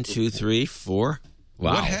got 1, 2, 3, 4.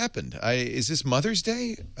 Wow. What happened? Is this Mother's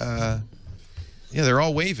Day? Yeah, they're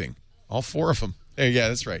all waving. All 4 of them. Yeah,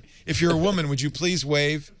 that's right. If you're a woman, would you please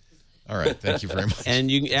wave? All right, thank you very much.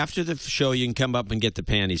 And after the show, you can come up and get the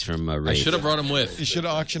panties from Rafe. I should have brought them with. You should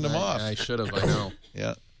have auctioned them off. I should have, I know.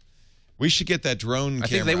 Yeah. We should get that drone camera. I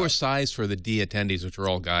think they were sized for the D attendees, which were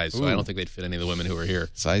all guys, so I don't think they'd fit any of the women who were here.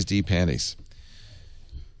 Size D panties.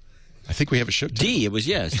 I think we have a show. D, it was,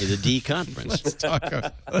 yes, for the D conference.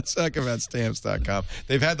 Let's talk about Stamps.com.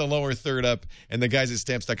 They've had the lower third up, and the guys at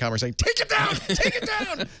Stamps.com are saying, take it down! Take it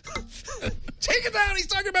down! Take it down! He's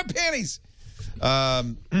talking about panties!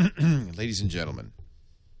 Ladies and gentlemen,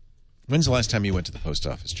 when's the last time you went to the post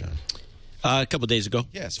office, John? A couple days ago.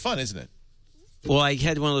 Yeah, it's fun, isn't it? Well, I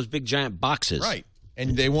had one of those big giant boxes. Right.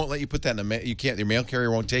 And they won't let you put that in the mail. You can't. Your mail carrier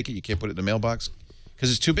won't take it. You can't put it in the mailbox because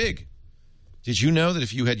it's too big. Did you know that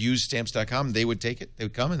if you had used Stamps.com, they would take it? They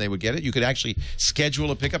would come and they would get it? You could actually schedule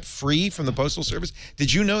a pickup free from the Postal Service.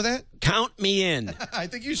 Did you know that? Count me in. I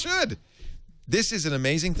think you should. This is an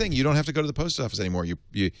amazing thing. You don't have to go to the post office anymore.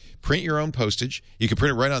 You print your own postage. You can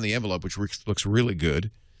print it right on the envelope, which looks really good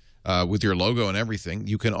with your logo and everything.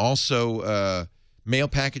 You can also mail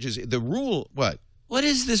packages. The rule, what? What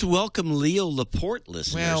is this welcome Leo Laporte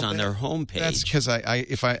listeners on their homepage? That's because I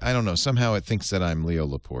don't know, somehow it thinks that I'm Leo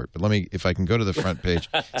Laporte. But if I can go to the front page.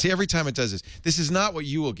 See, every time it does this, this is not what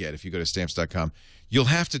you will get if you go to Stamps.com. You'll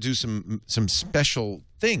have to do some special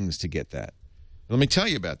things to get that. Let me tell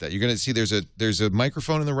you about that. You're going to see there's a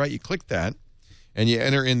microphone on the right. You click that, and you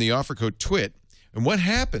enter in the offer code TWiT. And what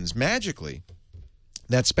happens magically?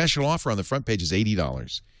 That special offer on the front page is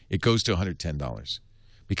 $80. It goes to $110.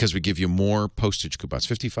 Because we give you more postage coupons,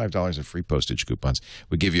 $55 of free postage coupons.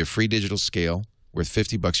 We give you a free digital scale worth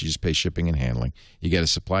 $50. You just pay shipping and handling. You get a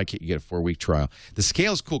supply kit. You get a 4-week trial. The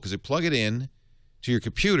scale is cool because you plug it in to your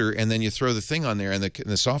computer, and then you throw the thing on there, and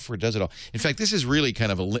the software does it all. In fact, this is really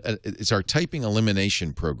kind of it's our typing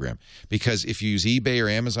elimination program, because if you use eBay or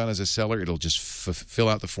Amazon as a seller, it'll just fill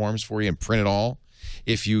out the forms for you and print it all.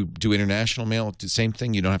 If you do international mail, the same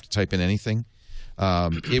thing. You don't have to type in anything.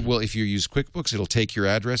 It will, if you use QuickBooks, it'll take your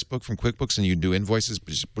address book from QuickBooks and you do invoices.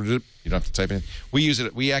 But you don't have to type in. We use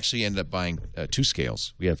it. We actually ended up buying 2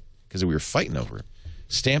 scales. Because we were fighting over it.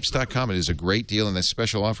 Stamps.com. It is a great deal, and this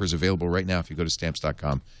special offer is available right now. If you go to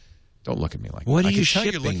Stamps.com, don't look at me like that. What are you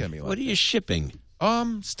shipping? You're looking at me like what are you shipping?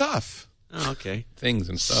 Stuff. Oh, okay. Things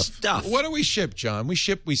and stuff. Stuff. What do we ship, John? We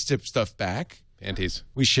ship stuff back. Panties.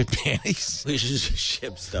 We ship panties. We just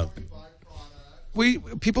ship stuff.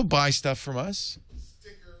 People buy stuff from us.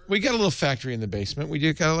 We got a little factory in the basement. We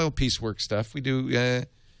got a little piecework stuff. We do,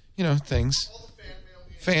 things.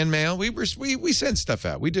 Fan mail. We send stuff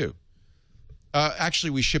out. We do. Actually,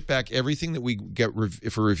 we ship back everything that we get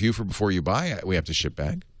for review for before you buy. We have to ship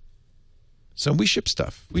back. So we ship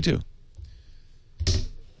stuff. We do.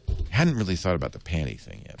 Hadn't really thought about the panty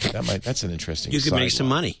thing yet. But that's an interesting. You could make some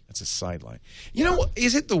money. That's a sideline. You know,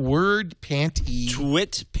 is it the word panty?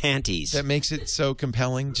 TWiT panties. That makes it so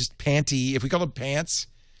compelling. Just panty. If we call them pants,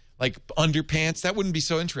 like underpants, that wouldn't be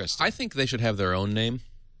so interesting. I think they should have their own name.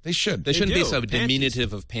 They should. They shouldn't be so Panties.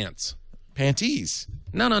 diminutive of pants. Panties.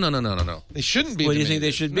 No. They shouldn't be. What do you think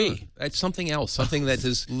they should be? It's something else. Something that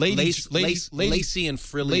is lady- lacy and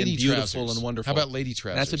frilly and beautiful trousers. and wonderful. How about lady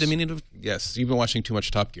trousers? That's a diminutive. Yes, you've been watching too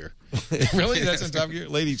much Top Gear. Really? That's in Top Gear?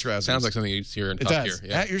 Lady trousers. Sounds like something you'd hear in It Top does. Gear.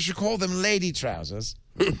 Yeah. You should call them lady trousers.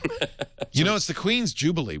 It's the Queen's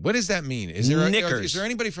Jubilee. What does that mean? Is there Knickers. Is there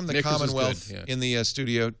anybody from the Knickers is Commonwealth good, yeah. in the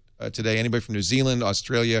studio today? Anybody from New Zealand,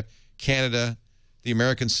 Australia, Canada, the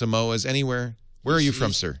American Samoas, anywhere? Where are you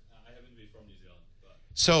from, sir? I happen to be from New Zealand, but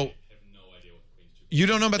So I have no idea what the Queen's Jubilee is. you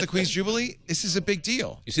don't know about the Queen's Jubilee? This is a big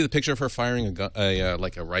deal. You see the picture of her firing a gun,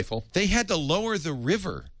 like a rifle? They had to lower the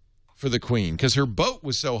river for the Queen because her boat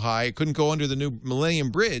was so high it couldn't go under the new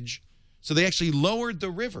Millennium Bridge. So they actually lowered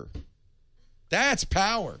the river. That's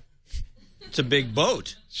power. It's a big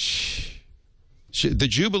boat. The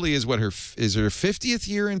Jubilee is her 50th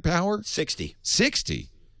year in power? 60. 60.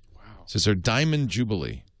 Wow. So it's her Diamond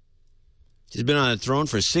Jubilee. She's been on the throne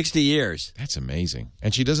for 60 years. That's amazing.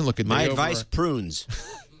 And she doesn't look a day My over advice, our- prunes.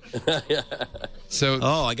 So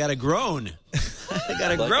I got a groan. I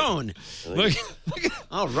got a groan. look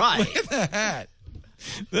All right. at the hat.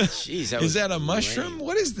 Jeez, Is that a mushroom?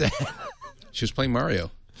 What is that? She was playing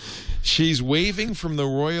Mario. She's waving from the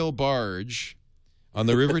royal barge on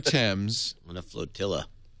the River Thames. On a flotilla.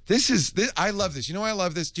 I love this. You know why I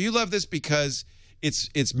love this? Do you love this because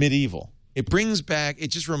it's medieval? It brings back, it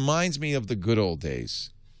just reminds me of the good old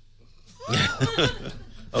days.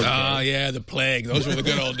 Oh, yeah, the plague. Those were the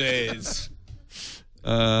good old days.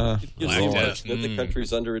 The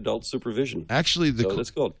country's under adult supervision. Actually, That's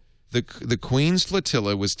called. the Queen's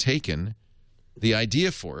flotilla was taken, the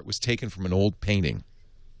idea for it was taken from an old painting.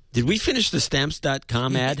 Did we finish the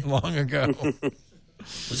Stamps.com ad? Long ago. It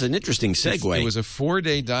was an interesting segue. It was a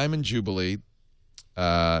 4-day Diamond Jubilee.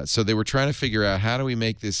 So they were trying to figure out, how do we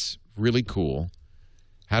make this really cool?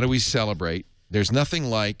 How do we celebrate? There's nothing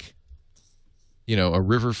like, a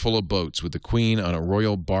river full of boats with the Queen on a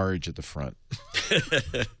royal barge at the front.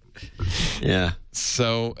 Yeah.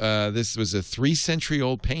 So this was a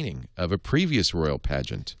 3-century-old painting of a previous royal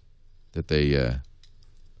pageant that they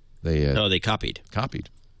copied. Copied.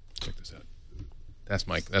 Check this out. That's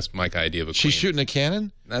Mike's idea of a She's queen. shooting a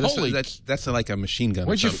cannon? Now, that's like a machine gun.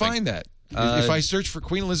 Where'd or you something. find that? If I search for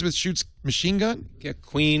Queen Elizabeth shoots machine gun? Yeah,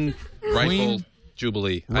 Queen Rifle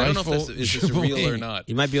Jubilee. I don't know if this is real or not.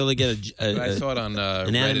 You might be able to get I saw it on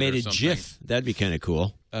an Reddit animated or something. GIF. That'd be kind of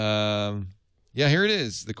cool. Yeah, here it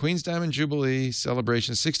is. The Queen's Diamond Jubilee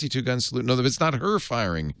celebration, 62-gun salute. No, it's not her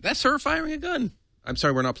firing. That's her firing a gun. I'm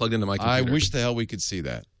sorry, we're not plugged into my computer. I wish the hell we could see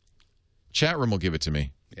that. Chat room will give it to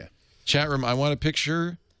me. Yeah. Chat room, I want a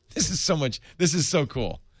picture. This is so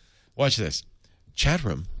cool. Watch this. Chat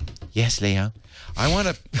room. Yes, Leo. I want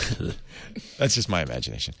to... That's just my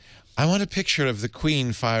imagination. I want a picture of the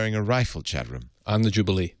Queen firing a rifle, chat room. On the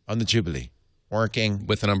Jubilee. On the Jubilee. Working.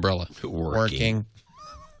 With an umbrella. Working.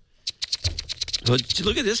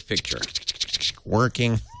 Look at this picture.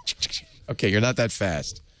 Working. Okay, you're not that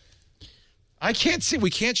fast. I can't see. We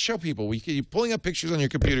can't show people. You're pulling up pictures on your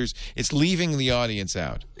computers. It's leaving the audience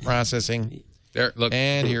out. Processing. There, look.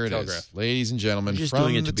 And here it Telegraph. is. Ladies and gentlemen, Just from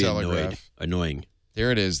doing it the to be Telegraph. annoying.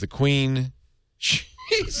 There it is. The Queen.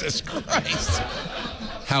 Jesus Christ.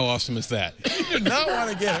 How awesome is that? You do not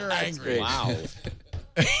want to get her angry. Wow.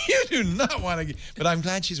 You do not want to get... But I'm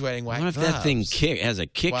glad she's wearing white What if gloves. that thing has a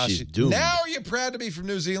kick? While She's doomed. Now are you proud to be from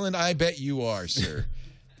New Zealand? I bet you are, sir.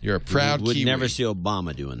 You're a proud would Kiwi. never see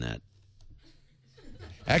Obama doing that.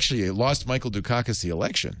 Actually, it lost Michael Dukakis the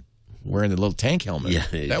election wearing the little tank helmet.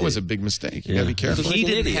 Yeah, that was a big mistake. You got to be careful. He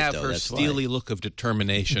didn't idiot, have though, her that's why. steely look of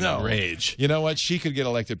determination and rage. You know what? She could get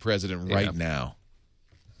elected president right now.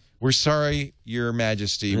 We're sorry, Your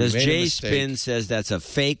Majesty. We As made a Jay mistake. Spin says, that's a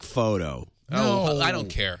fake photo. Oh, No. I don't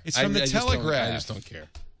care. It's from the I just don't- Telegraph. I just don't care.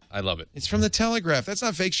 I love it. It's from the Telegraph. That's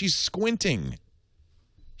not fake. She's squinting.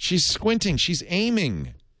 She's squinting. She's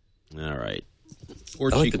aiming. All right.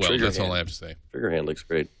 Or I like cheek the weld. trigger That's all hand. I have to say. Trigger hand looks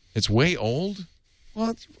great. It's way old.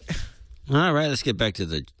 Well, All right, let's get back to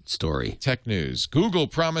the story. tech news. Google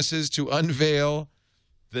promises to unveil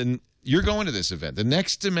you're going to this event, the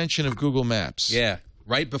next dimension of Google Maps. Yeah.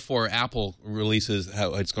 Right before Apple releases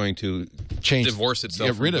how it's going to divorce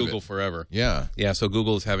itself get rid from of Google it. forever. Yeah. Yeah, so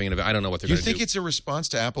Google is having an event. I don't know what they're Do you going to do. think it's a response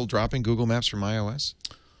to Apple dropping Google Maps from iOS?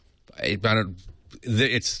 I don't.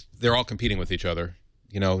 They're all competing with each other.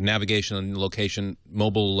 You know, navigation and location,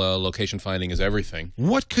 mobile location finding is everything.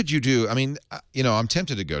 What could you do? I mean, I'm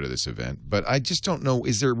tempted to go to this event, but I just don't know.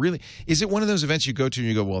 Is it one of those events you go to and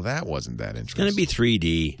you go, well, that wasn't that interesting? It's going to be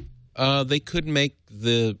 3D. They could make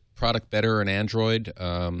the product better on Android.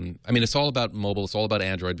 I mean, it's all about mobile. It's all about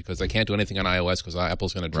Android because they can't do anything on iOS because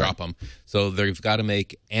Apple's going to drop them. So they've got to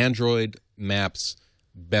make Android maps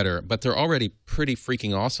better, but they're already pretty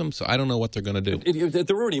freaking awesome. So I don't know what they're going to do.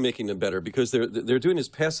 They're already making them better because they're doing this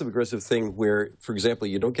passive aggressive thing where, for example,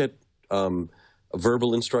 you don't get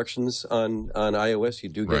verbal instructions on iOS. You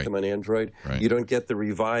do get them on Android. Right. You don't get the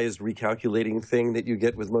revised recalculating thing that you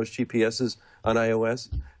get with most GPSs on iOS.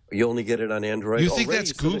 You only get it on Android. You think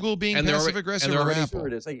that's Google being passive aggressive or Apple? Sure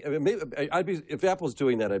it is. If Apple's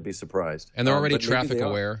doing that, I'd be surprised. And they're already but maybe traffic they are.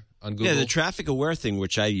 aware on Google. Yeah, the traffic aware thing,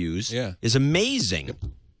 which I use, is amazing.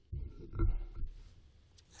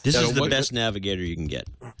 This is the best navigator you can get.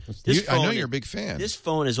 I know you're a big fan. This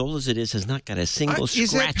phone, as old as it is, has not got a single Is that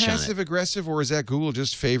scratch on it. passive aggressive or is that Google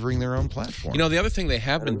just favoring their own platform? You know, the other thing they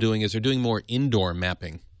have been doing is they're doing more indoor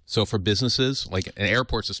mapping. So for businesses, like in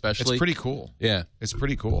airports especially. It's pretty cool. Yeah. It's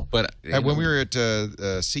pretty cool. But when we were at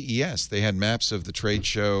CES, they had maps of the trade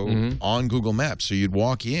show on Google Maps. So you'd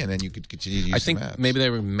walk in and you could continue to use I think the maps. maybe they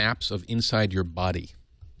were maps of inside your body.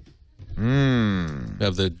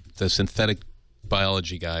 Of the synthetic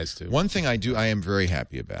biology guys too. One thing I am very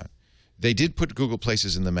happy about. They did put Google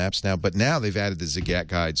Places in the maps now, but now they've added the Zagat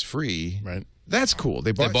guides free. Right. That's cool.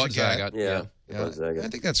 They bought Zagat. Yeah. I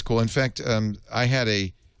think that's cool. In fact,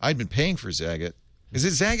 I'd been paying for Zagat. Is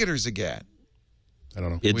it Zagat or Zagat? I don't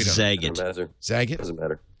know. It's Zagat. Zagat? Doesn't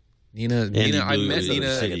matter. Nina, I met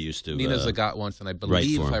Nina Nina Zagat once, and I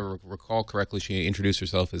believe, if I recall correctly, she introduced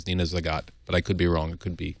herself as Nina Zagat, but I could be wrong. It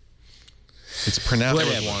could be. It's pronounced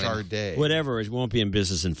Whatever. Charday. Whatever. It won't be in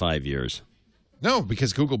business in 5 years. No,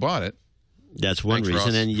 because Google bought it. That's one Thanks, reason,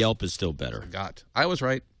 Ross. and Yelp is still better. Zagat. I was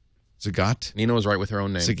right. Zagat? Nina was right with her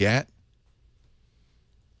own name. Zagat?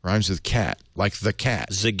 Rhymes with cat, like the cat.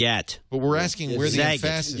 Zagat. But we're asking where the Zagat.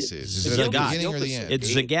 emphasis is. Is it at the Zagat. beginning or the end?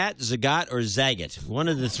 It's Zagat, or Zagat. One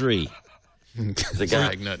of the three.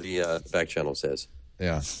 Zagat, the back channel says.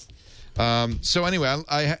 Yeah. So anyway,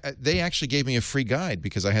 they actually gave me a free guide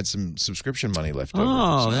because I had some subscription money left over.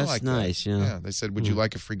 Oh, So I that's like nice. that. Yeah. They said, "Would you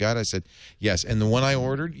like a free guide?" I said, "Yes." And the one I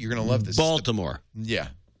ordered, you're going to love this. Baltimore. Yeah.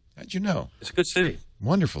 How'd you know? It's a good city.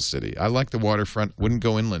 Wonderful city. I like the waterfront. Wouldn't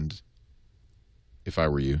go inland if I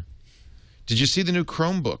were you. Did you see the new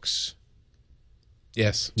Chromebooks?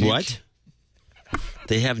 Yes. What?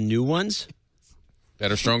 They have new ones?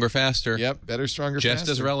 Better, stronger, faster. Yep. Better, stronger, Just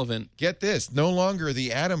faster. as relevant. Get this. No longer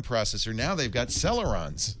the Atom processor. Now they've got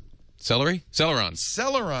Celerons. Celery? Celerons.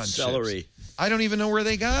 Celeron Celery. chips. I don't even know where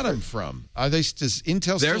they got them from. Are they? Does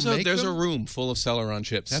Intel still make There's them? a room full of Celeron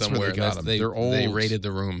chips That's where somewhere. they got them. They're old. They raided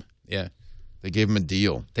the room. Yeah. They gave them a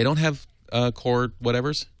deal. They don't have core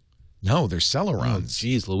whatevers? No, they're Oh, Celerons.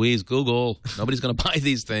 geez, Louise, Google. Nobody's going to buy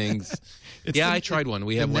these things. I tried one.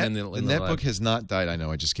 We have one in the netbook lab. has not died. I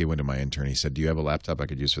know. I just gave one to my intern. He said, "Do you have a laptop I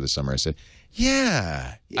could use for the summer?" I said,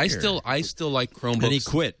 "Yeah." I here." still like Chromebooks. And he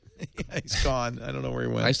quit. He's gone. I don't know where he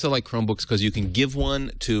went. I still like Chromebooks because you can give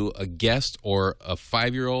one to a guest or a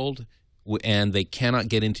 5-year-old, and they cannot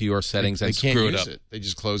get into your settings and screw it up. They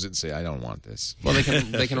just close it and say, "I don't want this." Well, they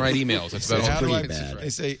can write emails. That's about all. pretty bad. They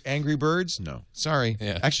say Angry Birds. No, sorry.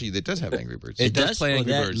 Yeah. Actually, it does have Angry Birds. It does play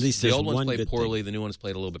Angry At Birds. least The there's old ones one played good poorly. The new ones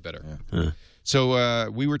played a little bit better. Yeah.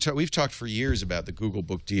 So we've talked for years about the Google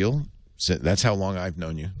book deal. So that's how long I've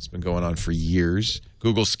known you. It's been going on for years.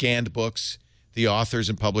 Google scanned books. The authors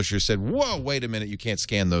and publishers said, "Whoa, wait a minute! You can't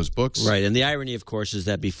scan those books." Right, and the irony, of course, is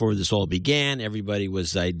that before this all began, everybody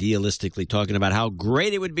was idealistically talking about how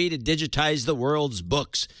great it would be to digitize the world's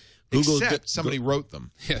books. Except somebody wrote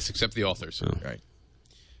them. Yes, except the authors. Oh.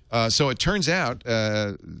 Right. So it turns out,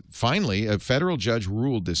 finally, a federal judge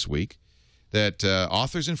ruled this week that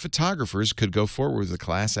authors and photographers could go forward with a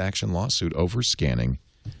class action lawsuit over scanning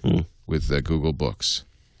with Google Books.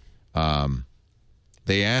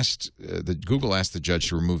 Google asked the judge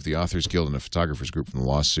to remove the Authors Guild and the Photographers Group from the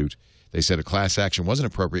lawsuit. They said a class action wasn't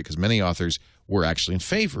appropriate because many authors were actually in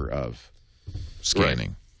favor of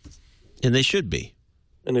scanning. Right. And they should be.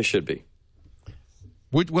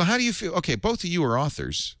 Well, how do you feel? Okay, both of you are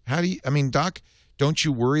authors. Doc, don't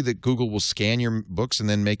you worry that Google will scan your books and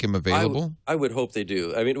then make them available? I would hope they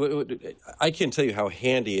do. I mean, I can't tell you how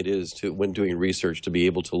handy it is when doing research to be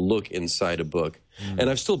able to look inside a book.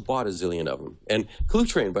 And I've still bought a zillion of them. And Clue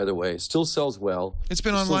Train, by the way, still sells well. It's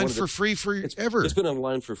been online for free forever. It's been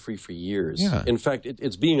online for free for years. Yeah. In fact,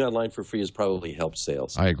 it's being online for free has probably helped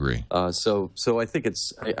sales. I agree. So I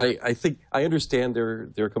think I understand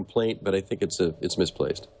their complaint, but I think it's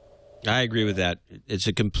misplaced. I agree with that. It's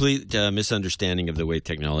a complete misunderstanding of the way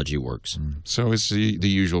technology works. So it's the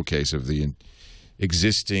usual case of the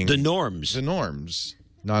existing... The norms.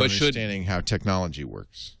 Not understanding how technology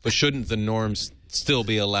works. But shouldn't the norms still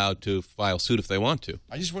be allowed to file suit if they want to?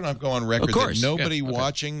 I just want to go on record that nobody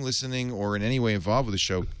watching, listening, or in any way involved with the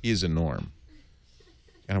show is a norm.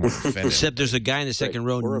 I don't want to offend Except there's a guy in the second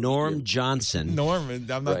row, Norm Johnson. Norm,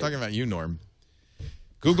 I'm not talking about you, Norm.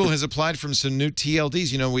 Google has applied for some new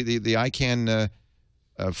TLDs. You know, the ICANN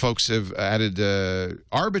folks have added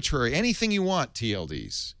arbitrary, anything you want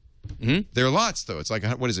TLDs. There are lots, though. It's like,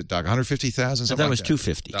 what is it, Doc? 150,000? I thought it was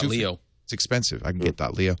 250. .leo. It's expensive. I can get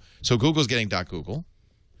 .leo. So Google's getting .google.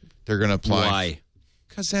 They're going to apply. Why?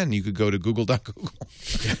 Because then you could go to google.google.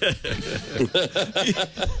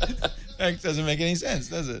 That doesn't make any sense,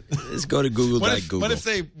 does it? Let's go to google.google. What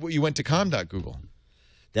if you went to com.google?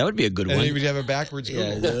 That would be a good one. And you would have a backwards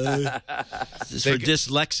Google. This is for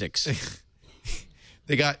dyslexics.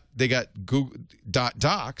 They got Google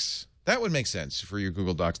 .docs. That would make sense for your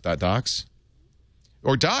Google Docs .docs.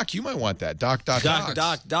 Or Doc, you might want that. Doc. Doc.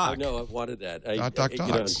 Oh, no, I've wanted that.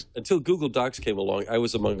 Docs. Until Google Docs came along, I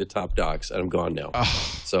was among the top docs, and I'm gone now.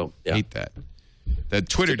 So, yeah. Hate that. That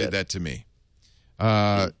Twitter did that to me.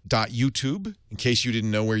 .YouTube, in case you didn't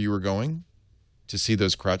know where you were going to see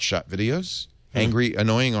those crotch shot videos. Angry,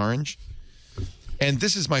 annoying orange. And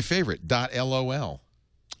this is my favorite, .lol.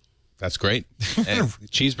 That's great. And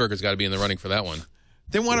Cheeseburger's got to be in the running for that one.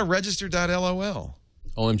 They want to register .lol.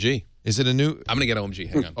 OMG. Is it a new... I'm going to get OMG.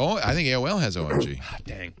 Hang on. Oh, I think AOL has OMG.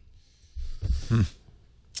 Dang.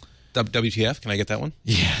 WTF? Can I get that one?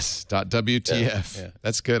 Yes. .wtf. Yeah.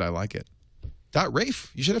 That's good. I like it.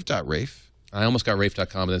 .rafe. You should have .rafe. I almost got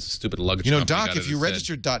Rafe.com, but that's a stupid luggage company. Doc, if you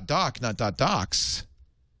registered .doc, not .docs,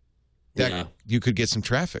 you could get some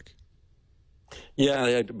traffic.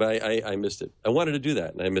 Yeah, but I missed it. I wanted to do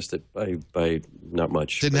that, and I missed it by not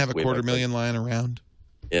much. Didn't have a $250,000 lying around?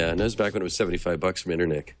 Yeah, and that was back when it was $75 from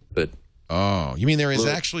Internet. But you mean there is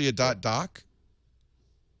actually a .doc?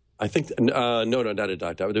 I think no, not a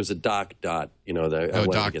 .doc. There was a .doc. .doc.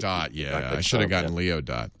 Yeah, I should have gotten Leo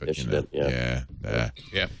 .dot, but yeah.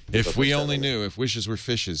 If we only knew, if wishes were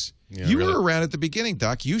fishes. Yeah, you were around at the beginning,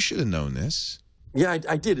 Doc. You should have known this. Yeah,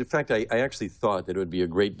 I did. In fact, I actually thought that it would be a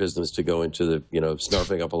great business to go into the,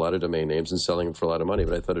 snarfing up a lot of domain names and selling them for a lot of money.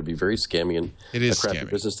 But I thought it'd be very scammy and a crappy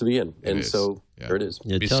business to be in. And so there it is.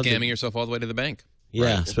 You'd be scamming yourself all the way to the bank.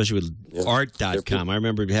 Yeah, right. Especially with art.com. I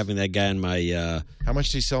remember having that guy in my... How much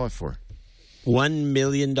did he sell it for? $1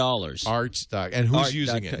 million. Art.com. And who's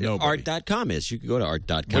using it? Nobody. Art.com is. You can go to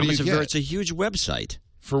art.com. It's a huge website.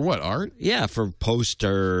 For what, art? Yeah, for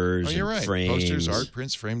posters you're right. frames. Posters, art,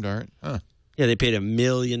 prints, framed art. Huh. Yeah, they paid $1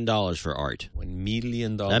 million for art. $1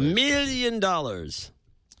 million. $1 million.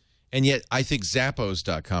 And yet, I think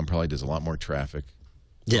Zappos.com probably does a lot more traffic.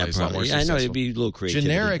 Yeah, probably. I know it'd be a little creative.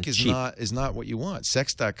 Generic is not what you want.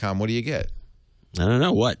 Sex.com, what do you get? I don't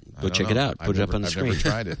know. What? Go check it out. Put it up on the screen. I've never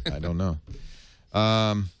tried it. I don't know.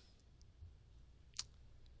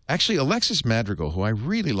 Actually, Alexis Madrigal, who I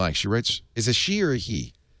really like, she writes, is a she or a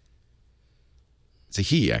he? it's a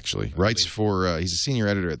he actually, writes for, he's a senior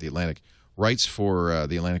editor at The Atlantic, writes for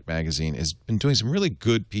The Atlantic magazine, has been doing some really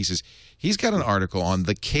good pieces. He's got an article on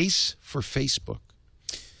the case for Facebook.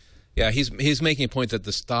 Yeah, he's making a point that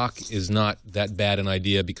the stock is not that bad an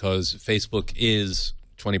idea because Facebook is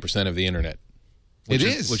 20% of the internet. Which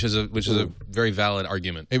is a very valid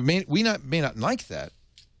argument. It may not like that,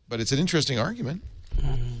 but it's an interesting argument.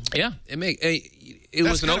 Yeah, it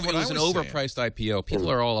was an overpriced IPO.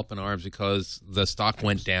 People are all up in arms because the stock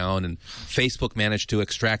went down and Facebook managed to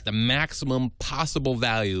extract the maximum possible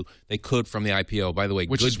value they could from the IPO. By the way,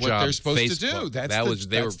 which good is what job, they're supposed Facebook.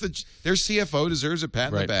 to do. Their CFO deserves a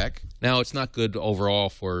pat on the back. Now, it's not good overall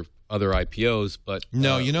for other IPOs, but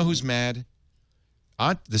no, you know who's mad?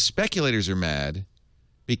 The speculators are mad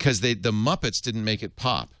because the Muppets didn't make it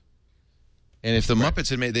pop. And if the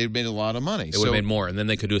Muppets had they'd made a lot of money. They would have made more, and then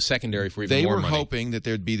they could do a secondary for even more money. They were hoping that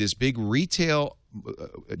there'd be this big retail,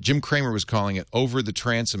 Jim Cramer was calling it, over the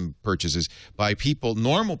transom purchases by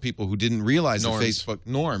normal people who didn't realize the Facebook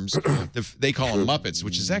norms. They call them Muppets,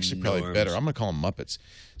 which is actually probably better. I'm going to call them Muppets.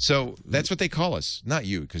 So that's what they call us. Not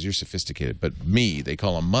you, because you're sophisticated, but me, they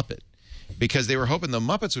call them Muppet. Because they were hoping the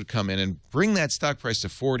Muppets would come in and bring that stock price to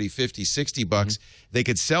 40, 50, 60 bucks. They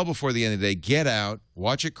could sell before the end of the day, get out,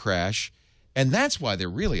 watch it crash. And that's why they're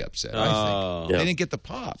really upset, I think. They didn't get the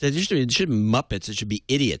pop. It shouldn't be Muppets. It should be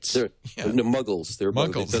idiots. They're muggles. They're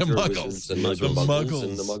muggles. The muggles. And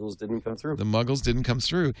the muggles didn't come through. The muggles didn't come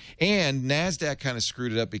through. And NASDAQ kind of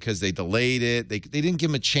screwed it up because they delayed it. They didn't give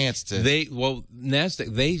them a chance to.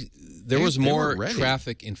 NASDAQ, there was more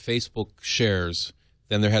traffic in Facebook shares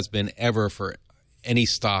than there has been ever for any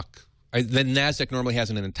stock. The NASDAQ normally has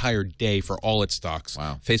an entire day for all its stocks.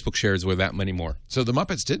 Wow. Facebook shares were that many more. So the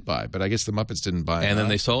Muppets did buy, but I guess the Muppets didn't buy. And then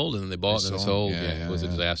they sold, and then they bought, and then they sold. Yeah, it was a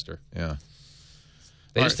disaster. Yeah.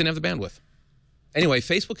 They just didn't have the bandwidth. Anyway,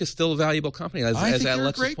 Facebook is still a valuable company, as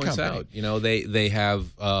Alexis points out. You know, they have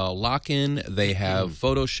lock-in, they have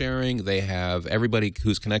photo sharing, they have everybody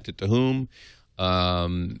who's connected to whom,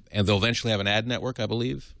 and they'll eventually have an ad network, I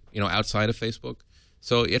believe, outside of Facebook.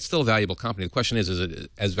 So it's still a valuable company. The question is it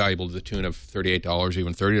as valuable to the tune of $38,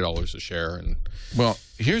 even $30 a share? And well,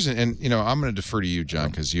 I'm going to defer to you, John,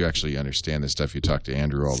 because you actually understand this stuff. You talk to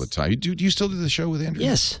Andrew all the time. Do you still do the show with Andrew?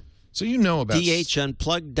 Yes. So you know about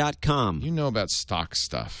DHUnplugged.com. You know about stock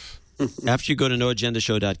stuff. After you go to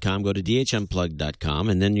noagendashow.com, go to DHUnplugged.com,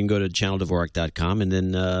 and then you can go to channeldvorak.com, and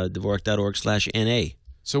then dvorak.org/NA.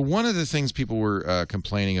 So one of the things people were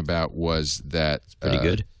complaining about was that it's pretty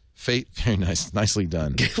good. Very nice, nicely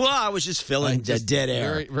done. Well, I was just filling dead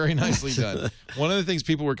air. Very, very nicely done. One of the things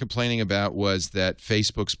people were complaining about was that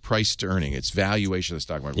Facebook's price to earning, its valuation of the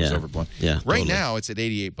stock market, was overblown. Yeah, right now, it's at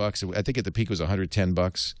 $88. I think at the peak it was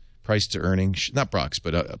 $110. Price to earning, not bucks,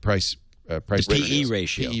 but price. Price to PE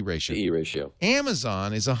ratio. PE ratio.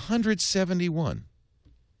 Amazon is 171.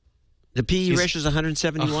 The PE ratio is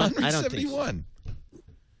 171. 171. I don't think so.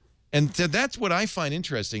 And that's what I find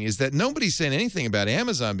interesting is that nobody's saying anything about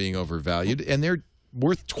Amazon being overvalued, and they're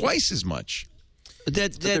worth twice as much.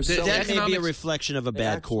 That may be a reflection of a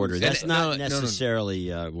bad quarter. That's not necessarily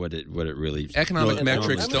what it really. Economic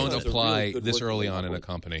metrics don't apply this early on in a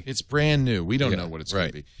company. It's brand new. We don't know what it's going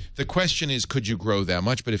to be. The question is, could you grow that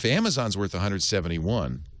much? But if Amazon's worth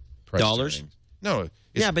 $171 dollars, no.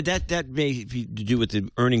 But that may be to do with the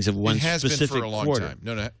earnings of one specific been for a long quarter. time.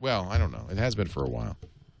 No. Well, I don't know. It has been for a while.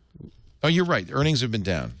 Oh, you're right. Earnings have been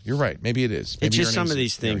down. You're right. Maybe it is. Maybe it's just some of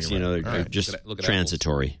these things, are just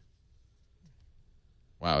transitory.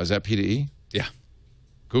 Wow, is that P/E? Yeah.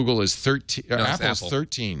 Google is 13. No, Apple's Apple.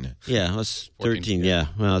 13. Yeah, it's 13. Yeah,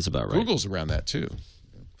 well, that's about right. Google's around that too.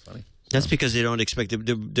 Funny. That's because they don't expect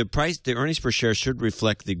the price. The earnings per share should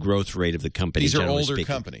reflect the growth rate of the company. These are older speaking.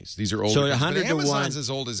 companies. These are older. So 100 to 1 as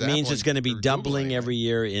old as means Apple it's going to be doubling every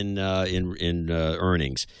year in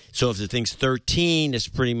earnings. So if the thing's 13, it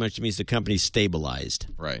pretty much means the company's stabilized.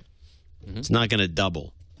 Right. Mm-hmm. It's not going to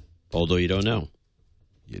double, although you don't know.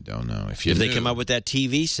 You don't know if they come up with that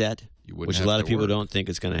TV set, which a lot of people don't think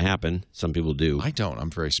it's going to happen. Some people do. I don't. I'm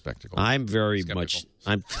very skeptical. I'm very much.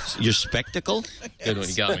 You're spectacle. Good one.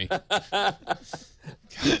 You got me.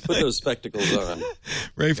 Put those spectacles on.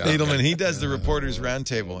 Rafe Needleman, he does the Reporters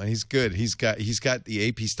Roundtable, and he's good. He's got the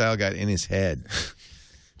AP style guide in his head.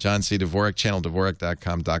 John C. Dvorak,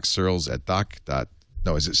 channeldvorak.com, Doc Searles at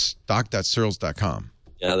stock.searles.com.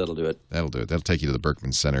 Yeah, that'll do it. That'll do it. That'll take you to the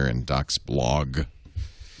Berkman Center and Doc's blog.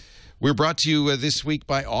 We're brought to you this week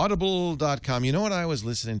by Audible.com. You know what I was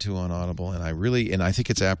listening to on Audible, and I think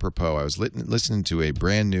it's apropos. I was listening to a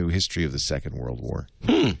brand new history of the Second World War,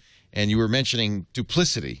 and you were mentioning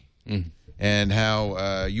duplicity and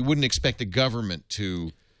how you wouldn't expect a government to,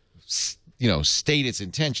 state its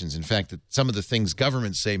intentions. In fact, that some of the things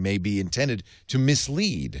governments say may be intended to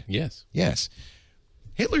mislead. Yes. Yes.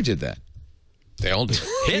 Hitler did that. They all do.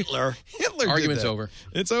 Hitler? Hitler Argument's did that. over.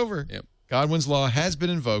 It's over. Yep. Godwin's Law has been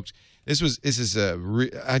invoked.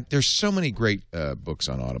 There's so many great books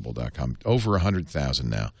on Audible.com, over 100,000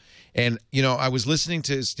 now. And, I was listening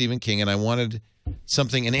to Stephen King, and I wanted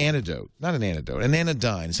something, an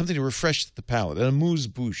anodyne, something to refresh the palate, an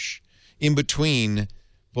amuse-bouche in between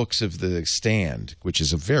books of The Stand, which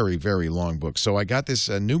is a very, very long book. So I got this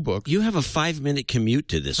new book. You have a 5-minute commute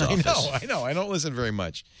to this office. I know. I don't listen very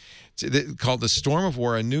much. It's called The Storm of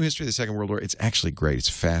War, A New History of the Second World War. It's actually great. It's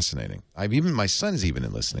fascinating. My son's even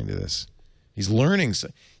in listening to this. He's learning. This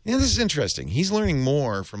is interesting. He's learning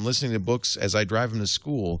more from listening to books as I drive him to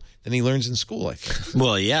school than he learns in school, I think.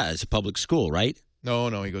 Well, yeah, it's a public school, right? No,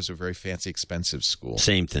 he goes to a very fancy, expensive school.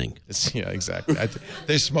 Same thing. Yeah, exactly.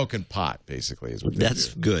 They're smoking pot, basically, is what they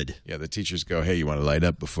That's do. good. Yeah, the teachers go, hey, you want to light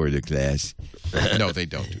up before the class? No, they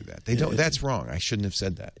don't do that. They don't. That's wrong. I shouldn't have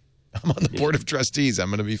said that. I'm on the board of trustees. I'm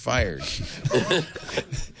going to be fired.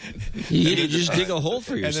 You just dig a hole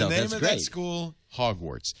for yourself. And the name That's of great. that school,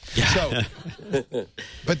 Hogwarts. So,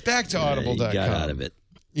 but back to Audible.com. You got out of it.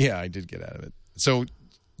 Yeah, I did get out of it. So,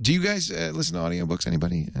 do you guys listen to audiobooks?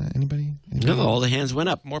 Anybody? No, all the hands went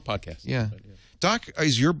up. More podcasts. Yeah. Doc,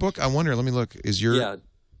 is your book? I wonder. Let me look. Is your? Yeah,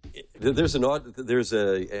 there's an audiobook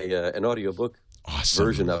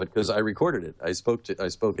version of it because I recorded it. I spoke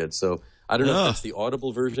it. So I don't know if that's the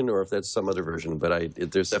Audible version or if that's some other version,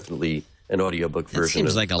 but there's definitely an audiobook version. It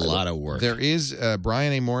seems like a lot of work. There is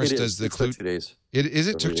Brian A. Morris does the It took 2 days.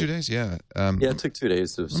 It took 2 days? Yeah. Yeah, it took 2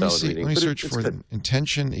 days of solid reading. Let me But search it's for good.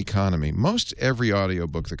 Intention Economy. Most every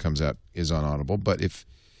audiobook that comes out is on Audible, but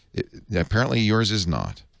apparently yours is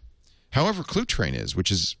not. However, Clue Train is, which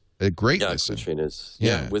is a great listen. Clue Train is.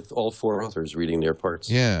 Yeah. With all 4 authors reading their parts.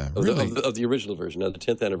 Yeah, really. Of the original version. Now, the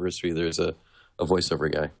 10th anniversary, there's a voiceover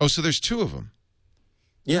guy. Oh, so there's 2 of them.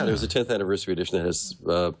 Yeah, there's a 10th anniversary edition that has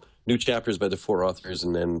new chapters by the 4 authors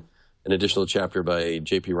and then an additional chapter by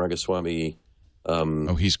J.P. Rangaswamy.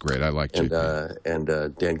 He's great. I like and, J.P. And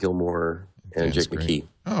Dan Gilmore and Dan's Jake great. McKee.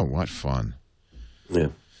 Oh, what fun. Yeah.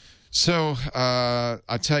 So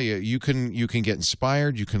I'll tell you, you can get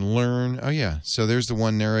inspired. You can learn. Oh, yeah. So there's the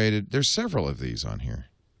one narrated. There's several of these on here.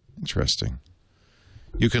 Interesting.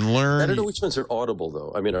 You can learn. I don't know which ones are Audible,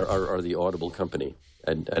 though. I mean, are the Audible company?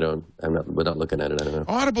 Without looking at it, I don't know.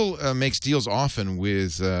 Audible makes deals often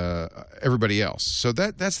with everybody else. So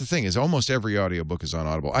that's the thing is almost every audiobook is on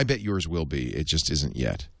Audible. I bet yours will be. It just isn't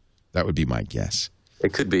yet. That would be my guess.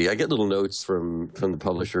 It could be. I get little notes from the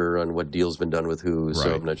publisher on what deal's been done with who,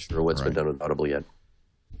 so I'm not sure what's been done with Audible yet.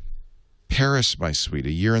 Paris, my sweet,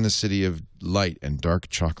 a year in the city of light and dark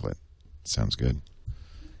chocolate. Sounds good.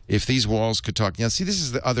 If These Walls Could Talk. Now, see, this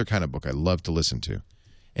is the other kind of book I love to listen to.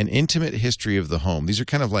 An Intimate History of the Home. These are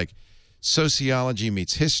kind of like sociology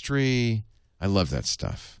meets history. I love that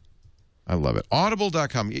stuff. I love it.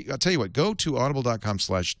 Audible.com. I'll tell you what, go to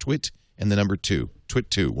audible.com/twit and the number 2.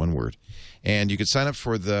 TWiT2, one word. And you can sign up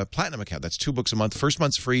for the Platinum account. That's 2 books a month. First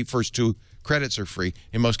month's free. First 2 credits are free.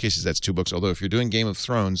 In most cases, that's 2 books. Although if you're doing Game of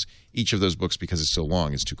Thrones, each of those books, because it's so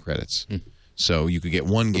long, is 2 credits. So you could get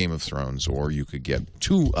 1 Game of Thrones, or you could get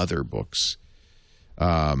 2 other books.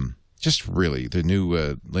 Just really, the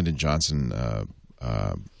new Lyndon Johnson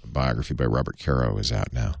biography by Robert Caro is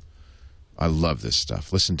out now. I love this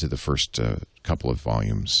stuff. Listen to the first couple of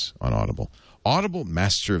volumes on Audible. Audible,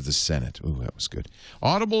 Master of the Senate. Ooh, that was good.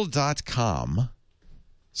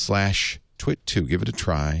 Audible.com/twit2. Give it a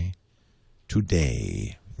try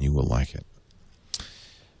today. You will like it.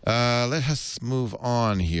 Let us move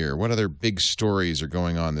on here. What other big stories are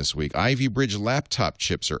going on this week? Ivy Bridge laptop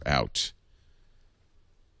chips are out.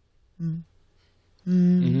 The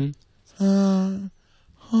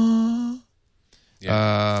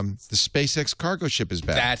SpaceX cargo ship is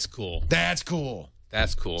back. That's cool. That's cool.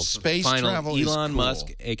 That's cool. Space travel is Elon cool.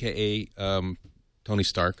 Musk, a.k.a. Tony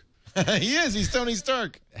Stark. He is. He's Tony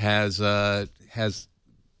Stark. Has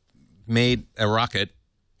made a rocket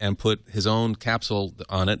and put his own capsule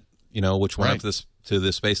on it, which went up to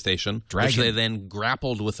the space station, which they then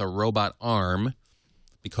grappled with a robot arm,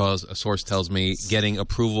 because a source tells me getting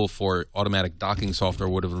approval for automatic docking software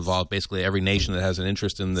would have involved basically every nation that has an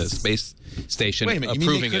interest in the space station. Wait a minute, you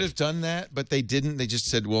approving mean they could have done that, but they didn't? They just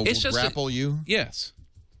said, well, we'll grapple you? Yes.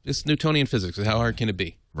 It's Newtonian physics. How hard can it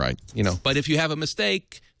be? Right. But if you have a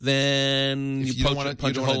mistake, then you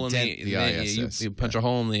punch a hole in the ISS. You punch a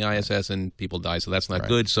hole in the ISS and people die. So that's not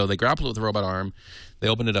good. So they grappled with the robot arm. They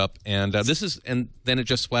opened it up, and then it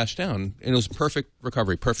just splashed down. And it was perfect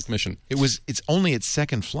recovery, perfect mission. It's only its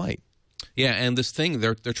second flight. Yeah, and this thing,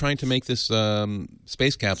 they're trying to make this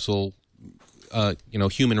space capsule,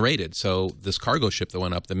 human rated. So this cargo ship that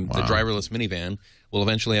went up, the driverless minivan, will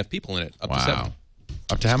eventually have people in it. Up to 7.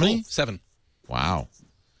 Up to how many? 7. Wow.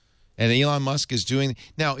 And Elon Musk is doing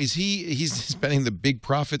now. He's spending the big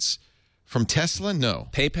profits from Tesla? No.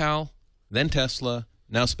 PayPal, then Tesla,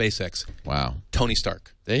 now SpaceX. Wow. Tony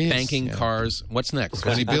Stark. Banking, cars. What's next?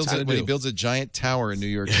 When he builds a giant tower in New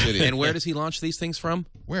York City. And where does he launch these things from?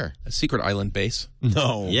 Where? A secret island base.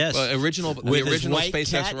 No. Yes. The original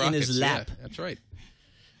SpaceX cat rockets. in his lap. Yeah, that's right.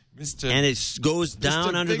 And it goes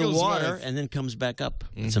down under the water and then comes back up.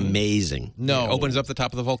 It's amazing. No. It opens up the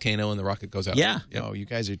top of the volcano and the rocket goes out. Yeah. Yep. No, you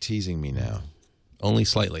guys are teasing me now. Only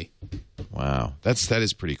slightly. Wow. That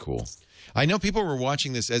is pretty cool. I know people were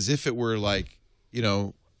watching this as if it were like,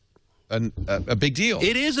 a big deal.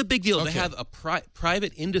 It is a big deal to have a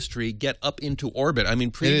private industry get up into orbit. I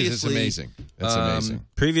mean, previously... It's amazing. That's amazing.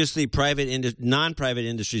 Previously, non-private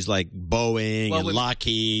industries like Boeing and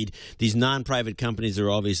Lockheed, these non-private companies are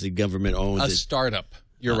obviously government-owned. A startup.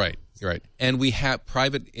 You're right. And we have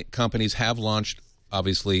private companies have launched,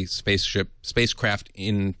 obviously, spacecraft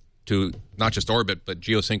into not just orbit, but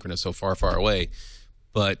geosynchronous, so far, far away.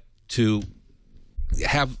 But to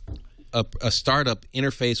have a startup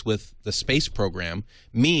interface with the space program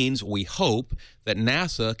means we hope that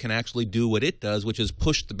NASA can actually do what it does, which is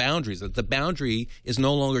push the boundaries. That the boundary is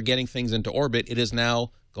no longer getting things into orbit. It is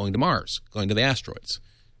now going to Mars, going to the asteroids.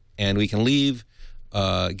 And we can leave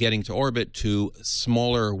getting to orbit to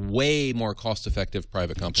smaller, way more cost-effective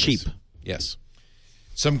private companies. Cheap. Yes.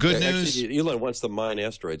 Some good news. Actually, Elon wants to mine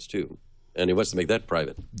asteroids, too. And he wants to make that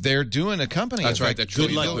private. They're doing a company. That's right.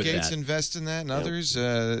 Good luck with Gates invest in that, and others.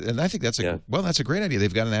 And I think that's a great idea.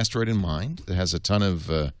 They've got an asteroid in mind that has a ton of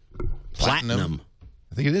platinum.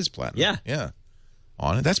 I think it is platinum. Yeah.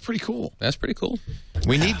 On it. That's pretty cool.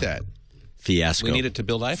 We need that. Fiasco. We need it to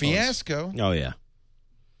build iPhones. Fiasco. Oh yeah.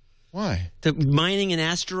 Why? Mining an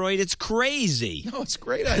asteroid? It's crazy. No, it's a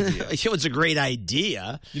great idea. It's a great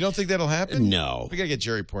idea. You don't think that'll happen? No. We got to get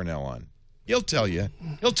Jerry Pournelle on. He'll tell you.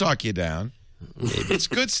 He'll talk you down. It's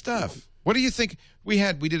good stuff. What do you think? We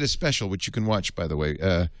did a special, which you can watch, by the way.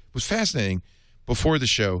 It was fascinating before the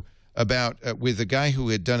show about with a guy who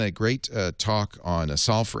had done a great talk on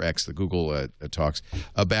Solve for X, the Google talks,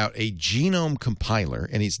 about a genome compiler,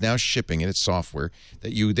 and he's now shipping it. It's software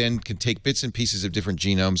that you then can take bits and pieces of different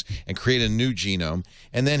genomes and create a new genome.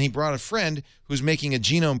 And then he brought a friend who's making a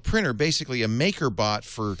genome printer, basically a maker bot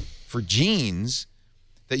for genes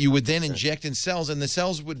that you would then inject in cells, and the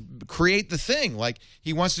cells would create the thing. Like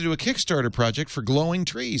he wants to do a Kickstarter project for glowing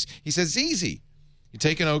trees. He says it's easy. You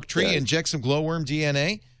take an oak tree, inject some glowworm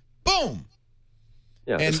DNA, boom.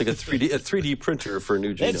 Yeah, it's like a 3D printer for a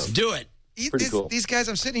new genome. Let's do it. Pretty cool. These guys,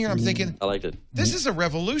 I'm sitting here, I'm thinking, I liked it. This is a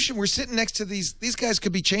revolution. We're sitting next to these guys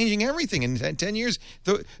could be changing everything in 10 years.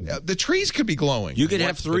 The trees could be glowing. You could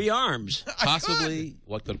have 3 arms.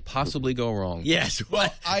 What could possibly go wrong? Yes.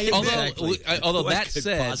 What? Although that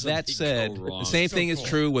said, the same thing is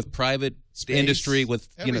true with private industry, with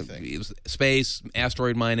space,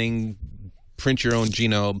 asteroid mining, print your own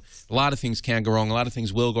genome. A lot of things can go wrong. A lot of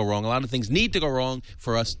things will go wrong. A lot of things need to go wrong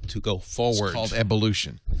for us to go forward. It's called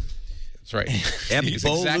evolution. That's right. It's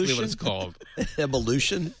exactly what it's called.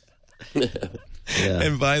 Evolution.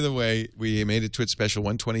 And by the way, we made a TWiT special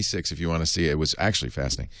 126 if you want to see it. It was actually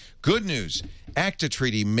fascinating. Good news. ACTA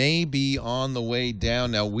treaty may be on the way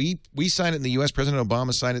down. Now, we signed it in the U.S. President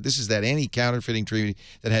Obama signed it. This is that anti-counterfeiting treaty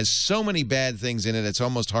that has so many bad things in it, it's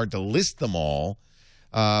almost hard to list them all.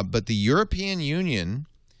 But the European Union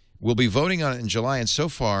will be voting on it in July, and so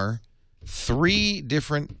far 3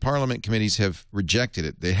 different parliament committees have rejected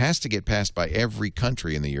it. It has to get passed by every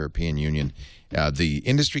country in the European Union. The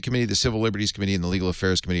Industry Committee, the Civil Liberties Committee, and the Legal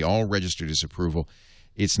Affairs Committee all registered disapproval.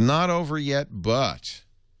 It's not over yet, but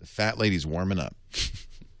the fat lady's warming up.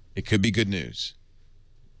 It could be good news.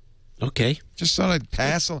 Okay. Just thought I'd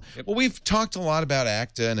pass. Well, we've talked a lot about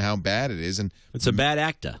ACTA and how bad it is, and it's a bad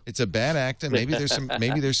ACTA. It's a bad ACTA. Maybe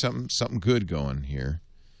there's something good going here.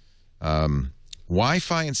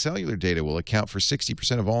 Wi-Fi and cellular data will account for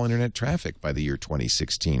 60% of all internet traffic by the year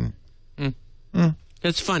 2016.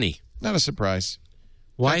 That's funny. Not a surprise.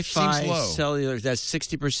 Wi-Fi, cellular, that's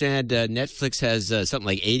 60%. Netflix has something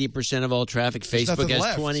like 80% of all traffic. Facebook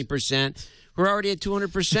has 20%. We're already at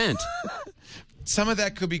 200%. Some of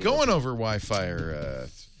that could be going over Wi-Fi or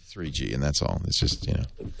 3G, and that's all. It's just, And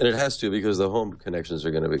it has to, because the home connections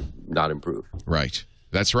are going to not improve. Right.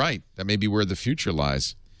 That's right. That may be where the future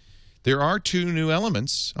lies. There are 2 new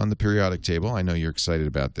elements on the periodic table. I know you're excited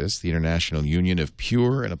about this. The International Union of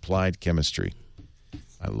Pure and Applied Chemistry.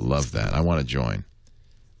 I love that. I want to join.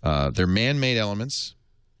 They're man-made elements.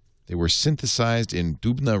 They were synthesized in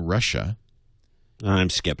Dubna, Russia. I'm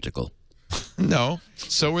skeptical. No.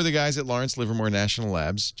 So were the guys at Lawrence Livermore National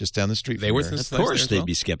Labs, just down the street from They were here. synthesized. Of course, there as they'd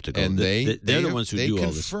be skeptical. And they're the ones who do all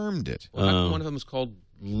this. They confirmed it. Well, how come one of them is called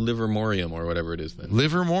Livermorium or whatever it is then?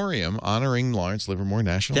 Livermorium, honoring Lawrence Livermore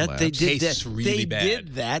National Labs. They did Tastes that. really they bad.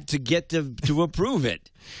 did that to get to approve it.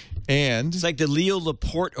 And It's like the Leo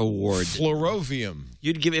Laporte Award. Fluorovium.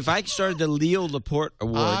 You'd give if I started the Leo Laporte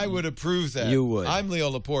Award. I would approve that. You would. I'm Leo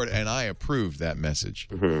Laporte, and I approve that message.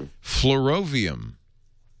 Mm-hmm. Fluorovium.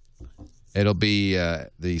 It'll be,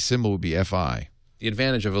 the symbol would be Fi. The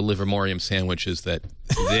advantage of a Livermorium sandwich is that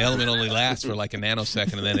the element only lasts for like a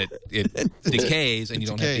nanosecond, and then it decays, and you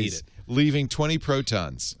don't have to eat it. Leaving 20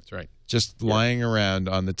 protons. That's right. Just lying around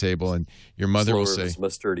on the table, and your mother will say,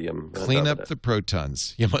 mustardium. clean up the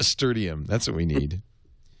protons. Yeah, mustardium. That's what we need.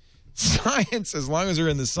 Science, as long as we're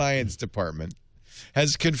in the science department,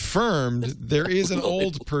 has confirmed there is an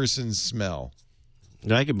old person smell.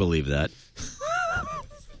 I can believe that.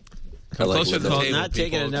 Come closer to the table, not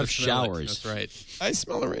taking people. enough Just smell it. showers. That's right. I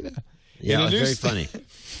smell it right now. Yeah, In a it's very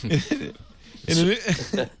new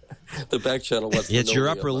funny. The back channel wants to It's know your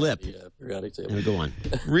me upper on lip. the, periodic table. Yeah, go on.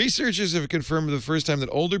 Researchers have confirmed for the first time that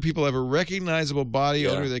older people have a recognizable body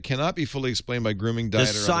odor that cannot be fully explained by grooming, The diet,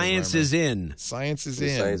 or other science is environment. in. Science is The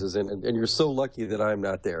in. science is in, and you're so lucky that I'm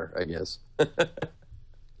not there, I guess.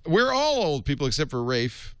 We're all old people except for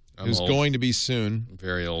Rafe, I'm who's old. going to be soon.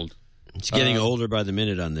 Very old. It's getting older by the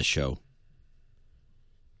minute on this show.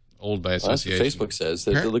 Old by Well, that's association. what Facebook says.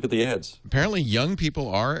 Look at the ads. Apparently, young people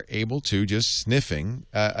are able to just sniffing.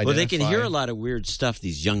 Well, they can hear a identify lot of weird stuff,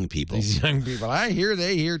 these young people. These young people.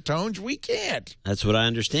 They hear tones we can't. That's what I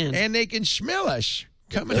understand. And they can smell us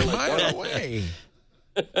coming a mile away.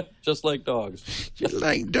 Just like dogs. Just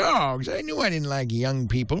like dogs. I knew I didn't like young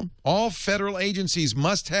people. All federal agencies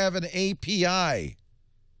must have an API.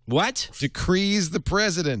 What? Decrees the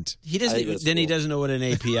president. He doesn't. Then he doesn't know what an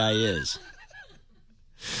API is.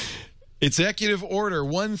 Executive Order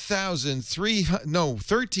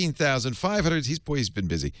 13,500. He's been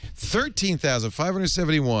busy.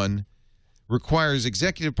 13,571 requires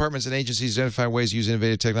executive departments and agencies to identify ways to use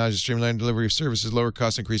innovative technology to streamline delivery of services, lower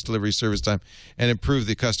costs, increase delivery service time, and improve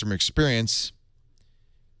the customer experience.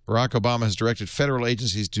 Barack Obama has directed federal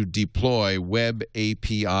agencies to deploy web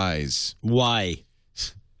APIs. Why?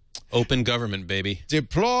 Open government, baby.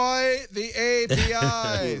 Deploy the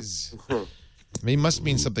APIs. He must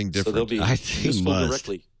mean something different. So they'll be I think useful must.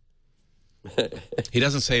 directly. He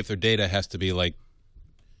doesn't say if their data has to be like.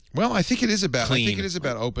 Well, I think it is about. Clean. I think it is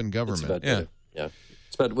about open government. It's about data. Yeah.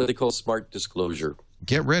 It's about what they call smart disclosure.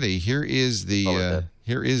 Get ready. Here is the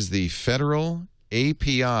federal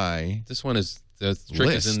API. This one is the trick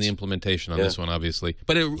is in List. the implementation on this one, obviously.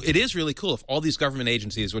 But it is really cool if all these government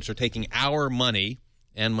agencies, which are taking our money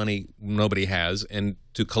and money nobody has, and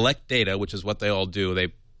to collect data, which is what they all do.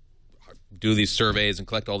 They do these surveys and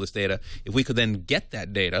collect all this data. If we could then get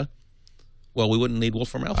that data, well, we wouldn't need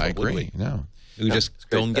Wolfram Alpha, I would agree. we? No. We would just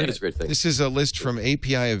go and get That is it. a great thing. This is a list from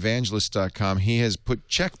APIevangelist.com. He has put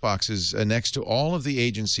checkboxes next to all of the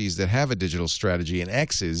agencies that have a digital strategy and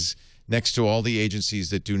X's next to all the agencies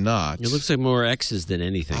that do not. It looks like more X's than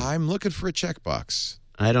anything. I'm looking for a checkbox.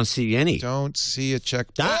 I don't see any. Don't see a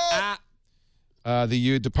checkbox.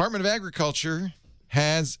 The Department of Agriculture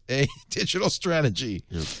has a digital strategy.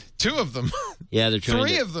 Yep. 2 of them. Yeah, they're trying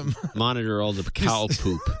 3 to of them. monitor all the cow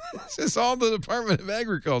poop. This is all the Department of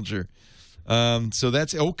Agriculture. So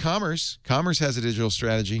that's Commerce. Commerce has a digital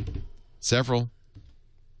strategy. Several.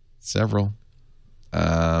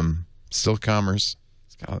 Still Commerce.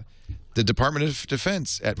 The Department of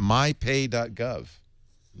Defense at mypay.gov.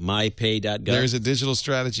 mypay.gov. There's a digital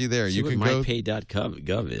strategy there. See You what can go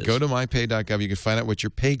mypay.gov is. go to mypay.gov. You can find out what your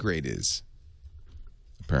pay grade is.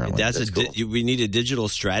 Apparently, That's cool. we need a digital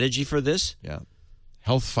strategy for this? yeah.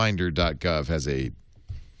 Healthfinder.gov has a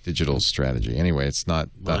digital strategy. Anyway, it's not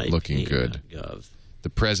looking good. mypay.gov. The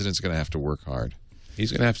president's going to have to work hard.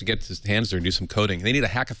 He's going to have to get his hands there and do some coding. They need a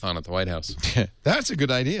hackathon at the White House. That's a good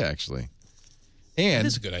idea, actually. And That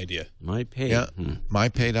is a good idea. MyPay. yeah,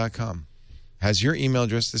 mypay.com has your email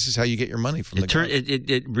address. This is how you get your money from the government.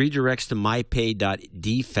 It redirects to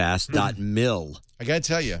mypay.dfast.mil. I got to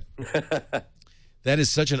tell you, that is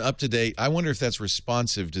such an up-to-date. I wonder if that's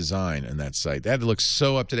responsive design in that site. That looks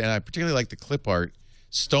so up-to-date. And I particularly like the clip art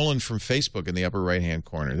stolen from Facebook in the upper right-hand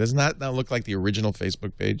corner. Doesn't that not look like the original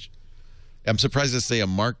Facebook page? I'm surprised to say a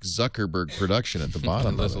Mark Zuckerberg production at the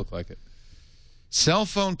bottom. It does of it. look like it. Cell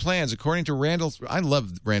phone plans, according to Randall. I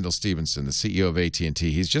love Randall Stevenson, the CEO of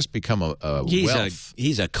AT&T. He's just become a wealth.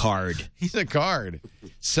 He's a card. He's a card.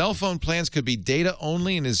 Cell phone plans could be data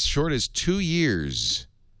only in as short as 2 years.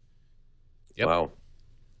 Yep. Wow.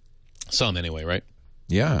 Some anyway, right?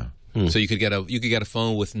 Yeah. So you could get a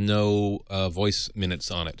phone with no voice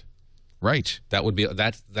minutes on it. Right. That would be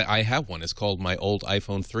that. I have one. It's called my old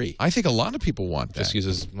iPhone 3. I think a lot of people want that. Just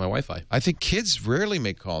uses my Wi-Fi. I think kids rarely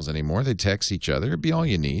make calls anymore. They text each other. It'd be all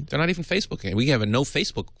you need. They're not even Facebooking. We have a no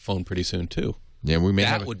Facebook phone pretty soon too. Yeah, we may.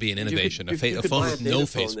 That would be an innovation. A phone with no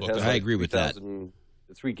Facebook. I agree with that.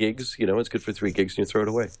 3 gigs. You know, it's good for 3 gigs, and you throw it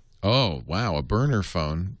away. Oh wow, a burner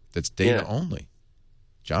phone that's data only.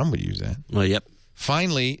 John would use that. Well, yep.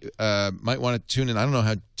 Finally, might want to tune in. I don't know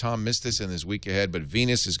how Tom missed this in his week ahead, but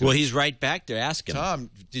Venus is going Well, he's right back there. Ask him.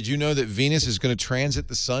 Tom, did you know that Venus is going to transit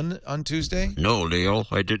the sun on Tuesday? No, Leo,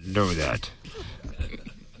 I didn't know that.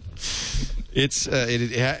 It's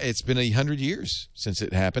been 100 years since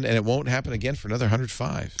it happened, and it won't happen again for another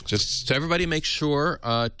 105. Just so everybody make sure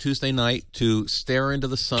Tuesday night to stare into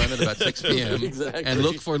the sun at about 6 p.m. Exactly. and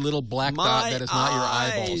look for a little black dot that is not your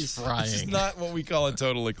eyeballs frying. This is not what we call a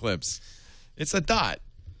total eclipse. It's a dot.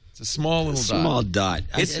 It's a small little dot. Small dot.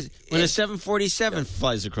 When a 747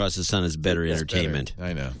 flies across the sun, it's better entertainment.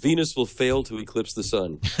 I know. Venus will fail to eclipse the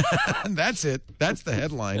sun. That's it. That's the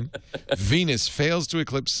headline. Venus fails to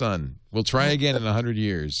eclipse sun. We'll try again in 100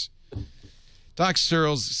 years. Doc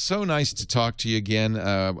Searles, so nice to talk to you again.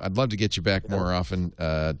 I'd love to get you back more often.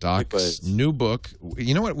 Doc's new book.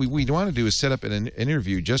 You know what we want to do is set up an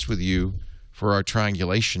interview just with you for our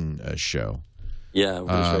triangulation show. Yeah, we're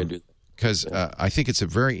going to try to do that. Because I think it's a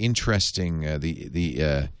very interesting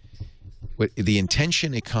the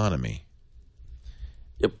intention economy.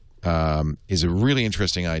 Yep, is a really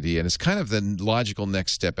interesting idea, and it's kind of the logical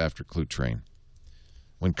next step after Clue Train.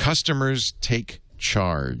 When customers take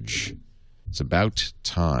charge, it's about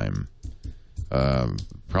time.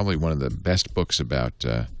 Probably one of the best books about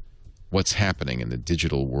what's happening in the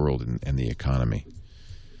digital world and the economy.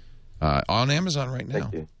 On Amazon right now.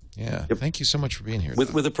 Thank you. Yeah, thank you so much for being here.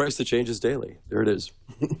 With a price that changes daily. There it is.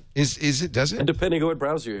 Is it? Does it? And depending on what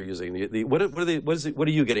browser you're using, what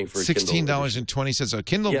are you getting for a Kindle? $16.20. A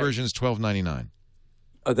Kindle version is $12.99.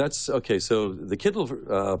 That's okay. So the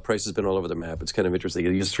Kindle price has been all over the map. It's kind of interesting.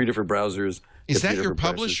 You use 3 different browsers. Is that your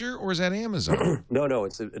publisher or is that Amazon? No,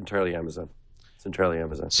 it's entirely Amazon. It's entirely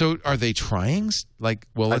Amazon. So are they trying? I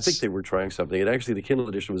think they were trying something. And actually, the Kindle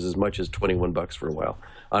edition was as much as $21 for a while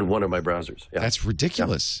on one of my browsers. Yeah. That's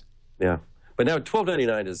ridiculous. Yeah. But now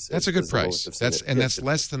 $12.99 is that's a good price. That's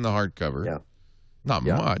less than the hardcover. Yeah. Not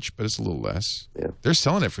much, but it's a little less. Yeah. They're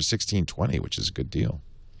selling it for $16.20, which is a good deal.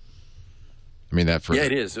 I mean that for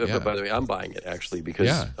it is. But by the way, I'm buying it actually because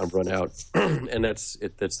I'm run out, and that's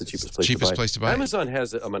the cheapest place to buy. Amazon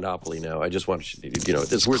has a monopoly now. I just want you to,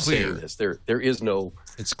 it's worth saying this. There is no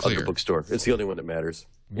other bookstore. It's the only one that matters.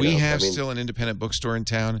 We have still an independent bookstore in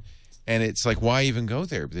town, and it's like, why even go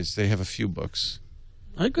there? Because they have a few books.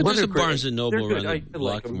 There's a Barnes & Noble around the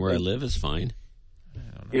block from where I live. Is fine.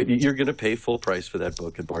 You're going to pay full price for that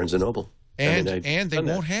book at Barnes & Noble. And they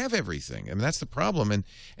won't have everything. I mean, that's the problem. And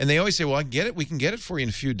they always say, well, I can get it. We can get it for you in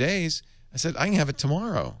a few days. I said, I can have it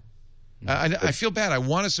tomorrow. I feel bad. I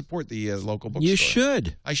want to support the local bookstore. You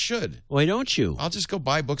should. I should. Why don't you? I'll just go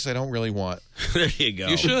buy books I don't really want. There you go.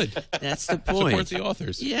 You should. That's the point. Support the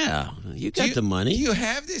authors. Yeah. You got the money. Do you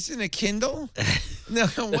have this in a Kindle? No.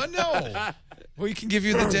 We can give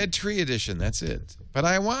you the Dead Tree edition. That's it. But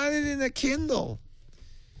I want it in a Kindle.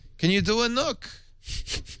 Can you do a Nook?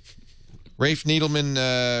 Rafe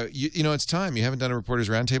Needleman, you know, it's time. You haven't done a Reporters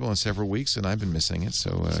Roundtable in several weeks, and I've been missing it,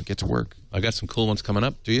 so get to work. I got some cool ones coming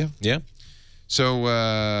up. Do you? Yeah. So,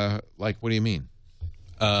 what do you mean?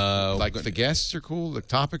 The guests are cool? The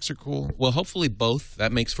topics are cool? Well, hopefully both.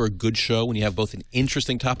 That makes for a good show when you have both an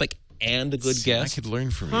interesting topic and a good guest. I could learn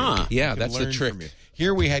from you. Yeah, that's the trick.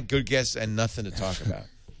 Here we had good guests and nothing to talk about.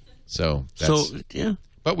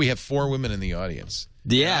 But we have 4 women in the audience.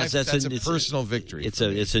 Yeah, that's a personal victory. It's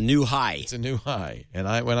a new high. It's a new high, and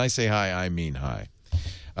when I say high, I mean high.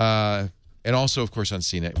 And also, of course, on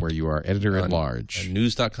CNET, where you are editor-at-large. At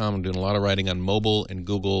news.com, I'm doing a lot of writing on mobile and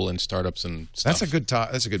Google and startups and stuff.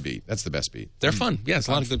 That's a good beat. That's the best beat. They're fun. Yeah, it's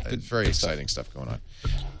a lot of good very exciting stuff going on.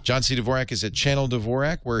 John C. Dvorak is at Channel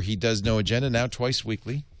Dvorak, where he does No Agenda now twice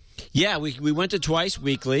weekly. Yeah, we went to twice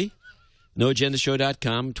weekly.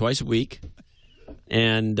 NoAgendaShow.com, twice a week.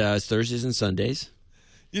 And it's Thursdays and Sundays.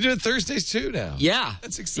 You're doing Thursdays too now. Yeah.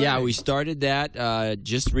 That's exciting. Yeah, we started that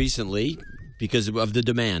just recently because of the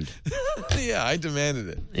demand. Yeah, I demanded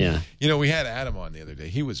it. Yeah. You know, we had Adam on the other day.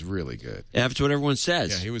 He was really good. That's what everyone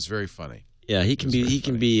says. Yeah, he was very funny. Yeah, he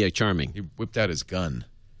can be charming. He whipped out his gun.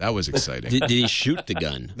 That was exciting. Did he shoot the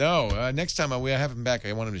gun? No. Next time I have him back,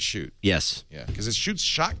 I want him to shoot. Yes. Yeah, because it shoots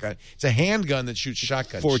shotgun. It's a handgun that shoots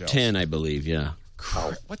shotgun shells. 410, I believe. Yeah.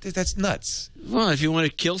 What? That's nuts. Well, if you want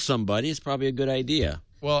to kill somebody, it's probably a good idea.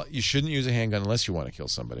 Well, you shouldn't use a handgun unless you want to kill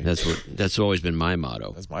somebody. That's always been my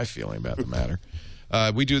motto. That's my feeling about the matter.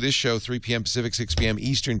 We do this show 3 p.m. Pacific, 6 p.m.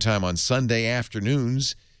 Eastern time on Sunday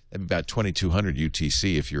afternoons. That'd be about 2200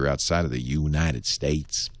 UTC if you're outside of the United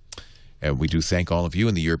States. And we do thank all of you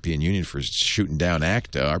in the European Union for shooting down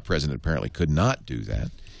ACTA. Our president apparently could not do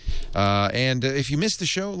that. And if you missed the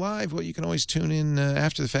show live, well, you can always tune in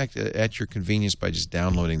after the fact at your convenience by just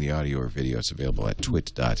downloading the audio or video. It's available at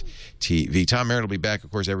twit.tv. Tom Merritt will be back,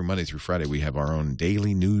 of course, every Monday through Friday. We have our own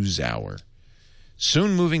daily news hour.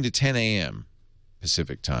 Soon moving to 10 a.m.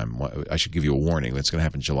 Pacific time. I should give you a warning. That's going to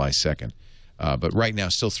happen July 2nd. But right now,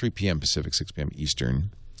 still 3 p.m. Pacific, 6 p.m.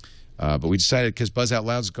 Eastern. But we decided because Buzz Out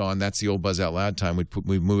Loud's gone, that's the old Buzz Out Loud time.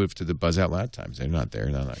 We'd move it to the Buzz Out Loud times. They're not there.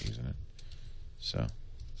 They're not using it. So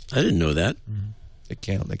I didn't know that. They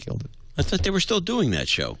killed it. I thought they were still doing that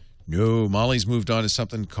show. No, Molly's moved on to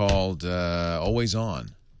something called Always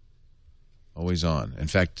On. Always On. In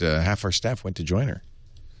fact, half our staff went to join her.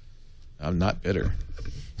 I'm not bitter.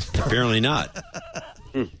 Apparently not.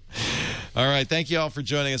 All right. Thank you all for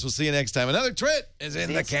joining us. We'll see you next time. Another TWiT is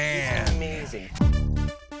in the can. Amazing.